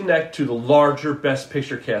how we connect to the larger best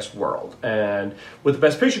picture cast world. And with the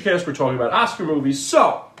best picture cast, we're talking about Oscar movies.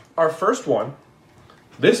 So our first one,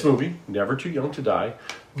 this movie, Never Too Young to Die,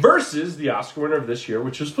 versus the Oscar winner of this year,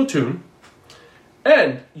 which is Platoon.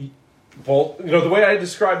 And both, the way I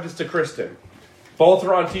described this to Kristen, both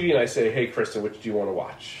are on TV, and I say, "Hey, Kristen, which do you want to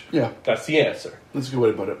watch?" Yeah. That's the answer. That's a good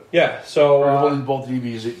way to put it. Yeah. So, both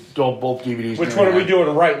DVDs. Both DVDs. which one are we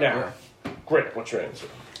doing right now? Great. What's your answer?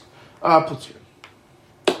 Platoon.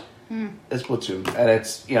 It's Platoon, and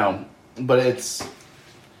it's but it's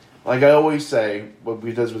Like I always say, what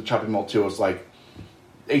we does with Chopping Mall 2 is like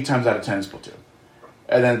 8 times out of 10 is Platoon.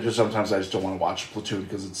 And then just sometimes I just don't want to watch Platoon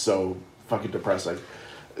because it's so fucking depressing.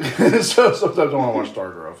 So sometimes I don't want to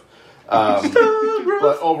watch Stargrove.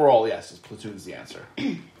 But overall, yes, Platoon is the answer.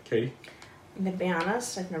 Katie? I'm gonna be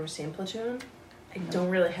honest, I've never seen Platoon. I don't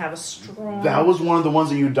really have a strong... That was one of the ones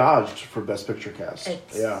that you dodged for Best Picture cast.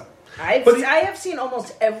 Yeah. I have seen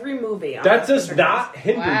almost every movie on That Best does Picture not Cast.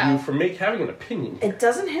 hinder you from having an opinion. It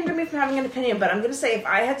doesn't hinder me from having an opinion, but I'm going to say if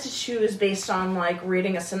I had to choose based on like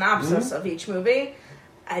reading a synopsis of each movie,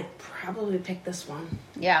 I'd probably pick this one.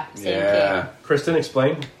 Yeah, same Yeah. here. Kristen,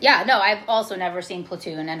 explain. Yeah, no, I've also never seen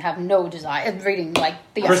Platoon and have no desire of reading like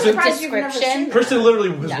the Kristen? I'm surprised you've never description. seen that. Kristen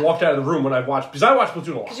literally has Yeah. walked out of the room when I watched, because I watched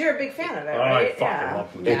Platoon a lot. Because you're a big fan of it, I right? fucking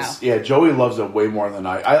love Platoon. Yeah. Joey loves it way more than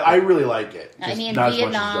I really like it. I Just mean, not as much as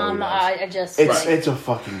Vietnam, Joey does. I just It's a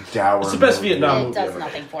fucking dour It's the best movie. Vietnam it movie does ever.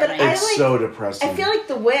 nothing for But me. I It's like- so depressing. I feel like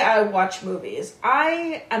the way I watch movies,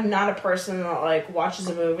 I am not a person that like watches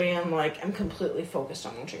a movie and like I'm completely focused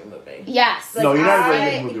on watching a movie. Yes. No, you're not a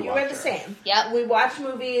very good movie You are watcher. the same. Yep. We watch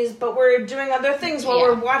movies, but we're doing other things while Yeah.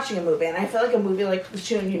 we're watching a movie. And I feel like a movie like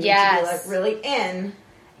Platoon, you need Yes. to be like really in,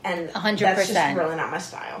 and 100%. that's just really not my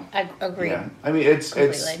style. I agree. Yeah. I mean, it's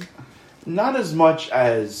Completely. not as much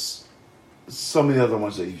as some of the other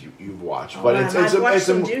ones that you've watched, but it's I've watched it's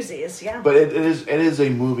some a, doozies, yeah. but it is a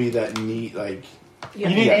movie that need like You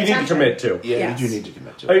need to commit to. yeah Yes. you do need to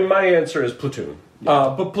commit to. I mean, my answer is Platoon.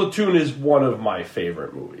 But Platoon is one of my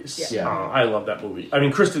favorite movies. Yeah. I love that movie. I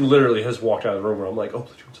mean, Kristen literally has walked out of the room where I'm like, oh,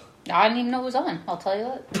 Platoon's on. I didn't even know it was on. I'll tell you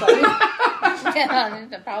that.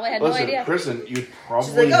 I probably had no Listen, idea. Kristen, you'd She's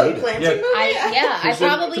probably like, oh, hate it. Planting Yeah. movie? I Kristen,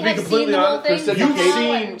 probably to be have seen completely the whole honest, thing Kristen, before you've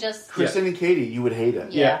seen- and just Kristen and Katie, you would hate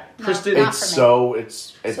it. Yeah. No, Kristen, not It's for me.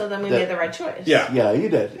 so So then we made the right choice. Yeah. Yeah, you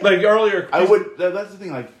did. Like earlier, I would. That's the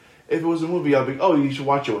thing. Like, if it was a movie, I'd be, oh, you should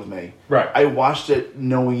watch it with me. Right. I watched it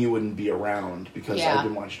knowing you wouldn't be around because Yeah. I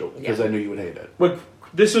didn't watch it because I knew you would hate it. But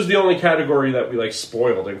this was the only category that we like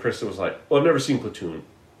spoiled, and Kristen was like, well, I've never seen Platoon,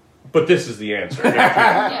 but this is the answer.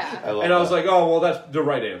 Yeah. I love And I was that. like, oh, well, that's the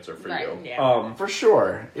right answer for Right, you. yeah. for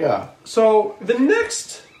sure. Yeah. So the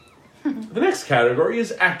next category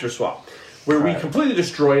is actor swap, where we Right. completely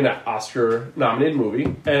destroy an Oscar-nominated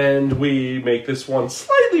movie, and we make this one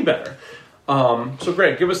slightly better. So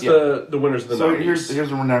Grant, give us the winners of the So nominees.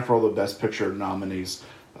 here's a rundown for all the Best Picture nominees.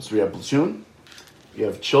 So we have Platoon, you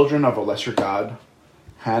have Children of a Lesser God,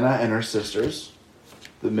 Hannah and Her Sisters,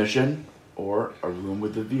 The Mission, or A Room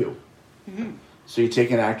with a View. Mm-hmm. So you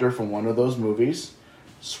take an actor from one of those movies,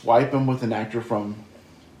 swipe him with an actor from,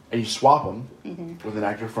 and you swap him Mm-hmm. with an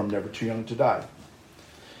actor from Never Too Young to Die,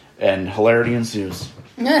 and hilarity ensues.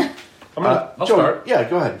 I'll Joey, start. Yeah,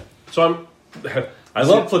 go ahead. So I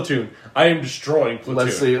love Platoon. I am destroying Platoon.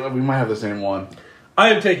 Let's see. We might have the same one. I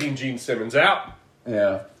am taking Gene Simmons out,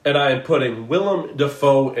 Yeah, and I am putting Willem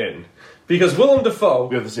Dafoe in. Because Willem Dafoe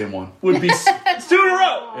we have the same one. would be... Let's do it in a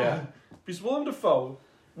row! Yeah, Because Willem Dafoe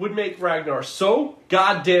would make Ragnar so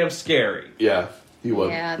goddamn scary. yeah, he would.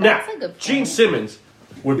 Yeah, Now, that's a good point. Gene Simmons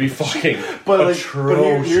would be fucking But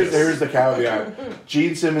atrocious. here's the caveat: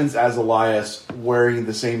 Gene Simmons as Elias wearing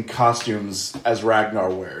the same costumes as Ragnar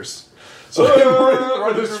wears. So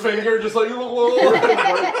with his finger just like... him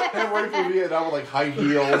running through Vietnam with like high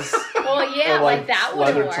heels Well, yeah, and like that would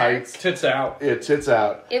leather work. tights. Tits out. Yeah, tits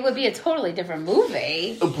out. It would be a totally different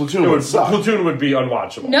movie. Platoon would suck. Platoon would be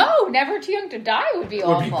unwatchable. No, Never Too Young to Die would be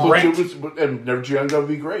Would be awful. great. Platoon was, and Never Too Young would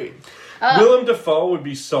be great. Willem Dafoe would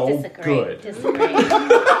be so Disagree. good.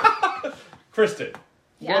 Disagree. Kristen,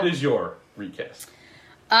 Yeah. what is your recast?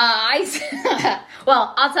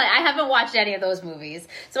 Well, I'll tell you, I haven't watched any of those movies,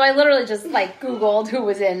 so I literally just like Googled who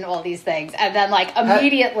was in all these things, and then like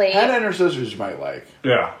immediately, Hannah and Her Sisters you might like.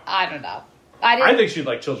 Yeah. I don't know. I think she'd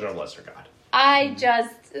like Children of Lesser God. I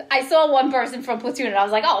saw one person from Platoon, and I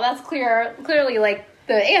was like, oh, that's clearly like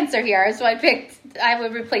the answer here. So I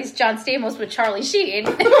would replace John Stamos with Charlie Sheen.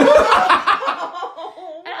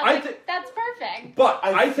 And I was like, that's perfect. But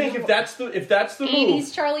I think if that's the 80s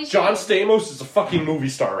move, Charlie Sheen. John Stamos is a fucking movie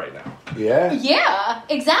star right now. Yeah. Yeah,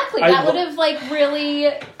 exactly. I That lo- would have like really.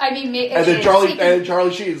 I mean, And then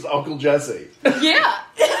Charlie Sheen's Uncle Jesse. Yeah.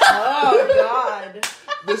 Oh, God.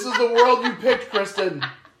 This is the world you picked, Kristen.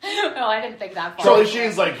 No, I didn't think that far. Charlie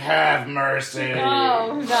Sheen's like, have mercy.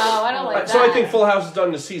 Oh no, I don't like that. So I think Full House is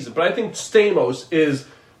done this season, but I think Stamos is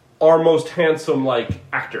our most handsome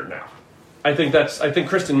actor now. I think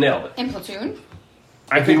Kristen nailed it. in Platoon.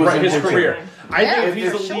 I think he was right, in his Platoon. career. I Yeah, think if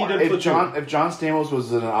he's for the sure. lead in Platoon. If John Stamos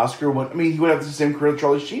was an Oscar win, I mean, he would have the same career that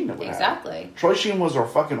Charlie Sheen would have. Exactly. Charlie Sheen was our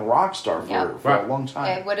fucking rock star for Yeah. a long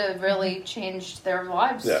time. It would have really changed their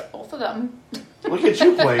lives, Yeah. both of them. Look at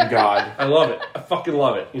you playing God. I love it. I fucking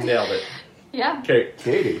love it. You nailed it. Yeah. Okay,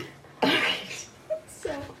 Katie.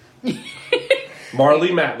 So Marlee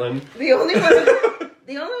Matlin. the only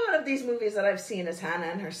one of these movies that I've seen is Hannah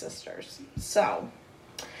and Her Sisters. So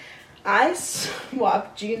I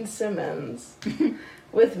swapped Gene Simmons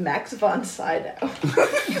with Max von Sydow.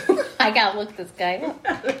 I gotta look this guy up.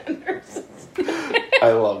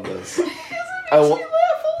 I love this. I laugh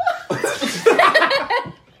a lot.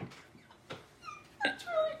 It's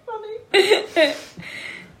really funny.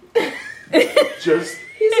 Just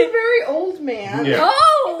He's a very old man. Yeah.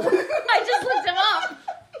 Oh! I just looked him up.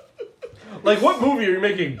 Like, what movie are you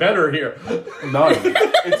making better here? none.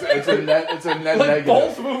 It's a net Like, negative.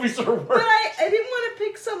 both movies are But worse. I didn't want to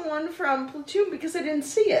pick someone from Platoon because I didn't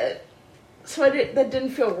see it. So that didn't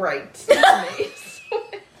feel right to me.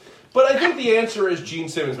 But I think the answer is Gene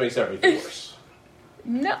Simmons makes everything worse.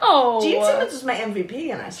 No. Gene Simmons was my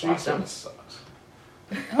MVP and I Gene swapped him. Simmons sucks.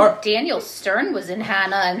 Oh, Daniel Stern was in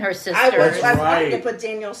Hannah and Her Sisters. I That's wanted right. to put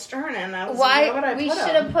Daniel Stern in. I was Why? like, why would I We put should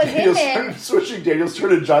him? have put him in. Switching Daniel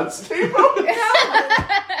Stern and John Stamos.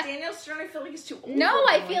 Daniel Stern, I feel like he's too old. No,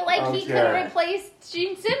 I feel like he could have Okay. replaced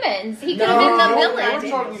Gene Simmons. He No, could have been the no, villain. We're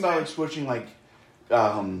talking about like switching like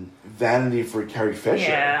Vanity for Carrie Fisher.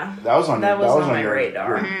 Yeah. That was on That was on my your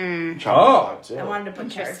radar. your chopping Oh. block, too. I wanted to put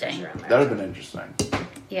Carrie Interesting. Fisher in there. That would have been interesting.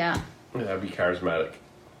 Yeah. Yeah, that'd be charismatic.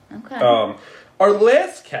 Okay. Our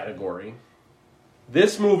last category,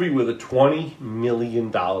 this movie with a $20 million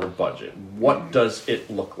budget. What does it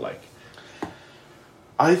look like?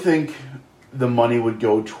 I think the money would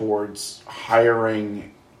go towards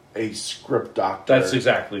hiring a script doctor. That's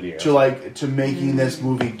exactly the answer. To making this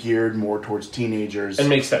movie geared more towards teenagers. And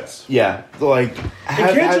makes sense. Yeah, like It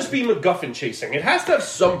can't just be MacGuffin chasing. It has to have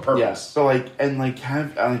some purpose. Yes, so if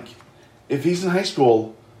he's in high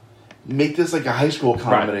school, make this like a high school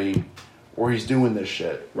comedy where he's doing this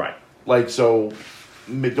shit. Right. Like, so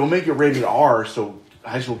don't make it rated R so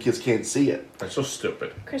high school kids can't see it. That's so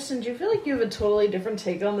stupid. Kristen, do you feel like you have a totally different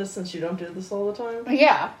take on this since you don't do this all the time?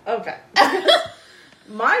 Yeah. Okay.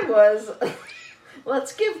 Mine was,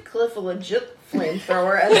 let's give Cliff a legit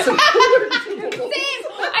flamethrower and some cooler jingles. Same.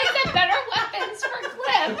 I said better weapons for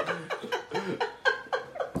Cliff.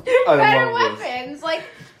 I Better love this. weapons. Like,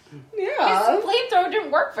 his Yeah. flamethrower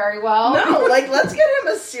didn't work very well. No, like, let's get him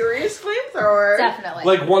a serious flamethrower. Definitely.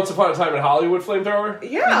 Like Once Upon a Time in Hollywood flamethrower?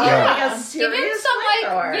 Yeah, Yeah. like a Give him serious some,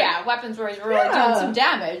 flamethrower. weapons where he's really Yeah. doing some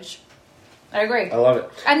damage. I agree. I love it.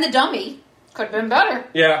 And the dummy could have been better.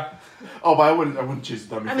 Yeah. Oh, but I wouldn't choose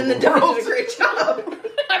the dummy. I mean, for the dummy world. did a great job.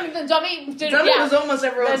 I mean, the dummy did Dummy yeah. was almost The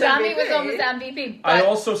everyone's dummy MVP. was almost MVP. I but-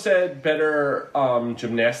 also said better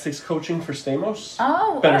gymnastics coaching for Stamos.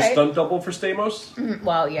 Oh, Better all right. stunt double for Stamos.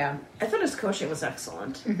 Well, yeah. I thought his coaching was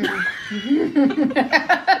excellent.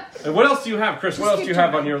 And what else do you have, Chris? What else do you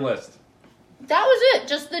have on your list? That was it.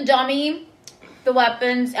 Just the dummy, the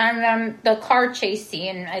weapons, and then the car chase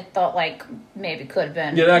scene. I thought like maybe could have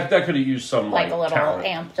been Yeah, that could have used some like a little talent.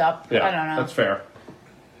 amped up. Yeah, I don't know. That's fair.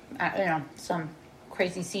 Some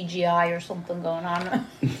crazy CGI or something going on.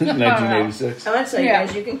 1986. I want to tell you Yeah.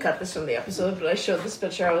 guys, you can cut this from the episode, but I showed this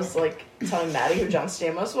picture. I was like telling Maddie who John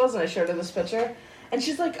Stamos was, and I showed her this picture, and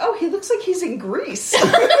she's like, "Oh, he looks like he's in Greece."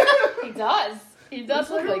 He does. He does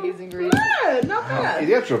look like he's in Greece. Yeah, not bad. He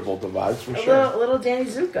got Travolta vibes for A sure. little Danny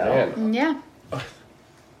Zuko. Man. Yeah.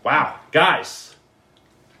 Wow, guys,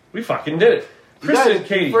 we fucking did it. Kristen guys, and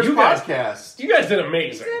Katie, first you guys podcast. did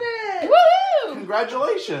amazing. Did it. Woohoo!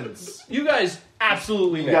 Congratulations. You guys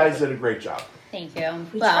absolutely You nailed guys it. did a great job. Thank you.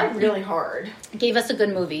 We Well, tried really hard. gave us a good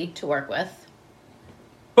movie to work with.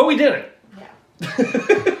 But we did it.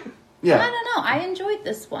 Yeah. Yeah. I don't know. I enjoyed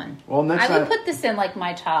this one. Well, next I would time- put this in like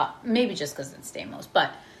my top, maybe just because it's Stamos,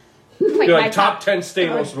 but You're my like top 10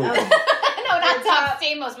 Stamos movies. no, not top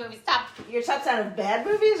Stamos movies. Top, Your top 10 of bad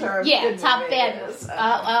movies or yeah, good top movies? bad movies.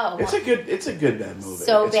 Oh, It's a good bad movie.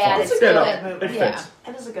 so It's bad fun. it's It's a good. good bad movie. It Yeah. fits.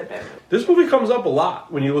 It is a good bad movie. This movie comes up a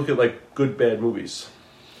lot when you look at like good bad movies.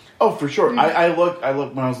 Oh, for sure. I look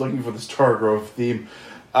when I was looking for the Star Grove theme.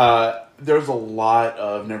 There's a lot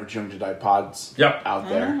of Never Too Young to Die pods Yep. out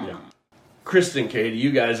there. Yeah. Kristen, Katie,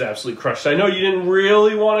 you guys absolutely crushed. I know you didn't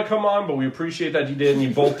really want to come on, but we appreciate that you did, and you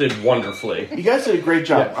both did wonderfully. You guys did a great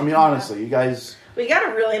job. Yeah. I mean, honestly, you guys. We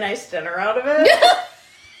got a really nice dinner out of it.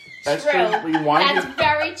 That's True. true. We wined, That's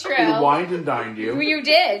very true. we wined and dined you. You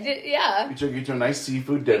did, yeah. We took you to a nice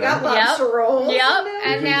seafood We dinner. got lobster rolls. Yep. in it. We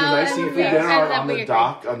And took you to now a nice seafood yeah, dinner and then on we the agree.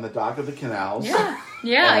 dock of the canals. Yeah,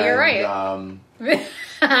 you're And, right.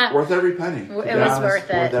 Worth every penny. to It be was honest. worth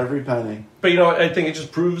it. Worth every penny. But I think it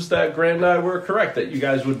just proves that Grant and I were correct, that you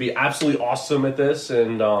guys would be absolutely awesome at this,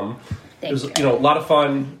 and it was you. a lot of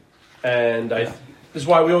fun. And this is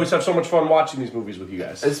why we always have so much fun watching these movies with you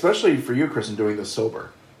guys. Especially for you, Kristen, doing this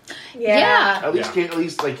sober. Yeah. At least,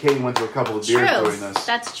 Katie went through a couple of beers doing this.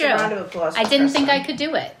 That's true. A round of applause I for didn't think Kristen. I could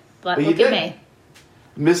do it, but But you look at did. me.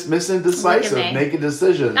 Indecisive, me. making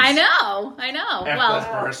decisions. I know. F Well, this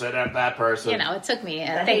person, F that person. you know, it took me.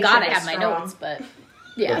 That Thank God I hatred have is my strong. notes, but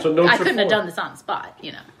yeah, That's what notes I are couldn't have for. done this on the spot.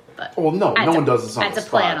 You know, but Well, no, I had no to- one does this on I had the to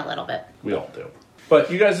plan spot. a little bit. We all do.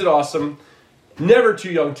 But you guys did awesome. Never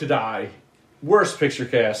Too Young to Die. Worst picture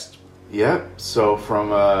cast. Yep. So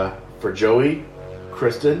for Joey,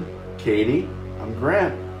 Kristen, Katie, I'm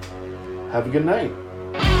Grant. Have a good night.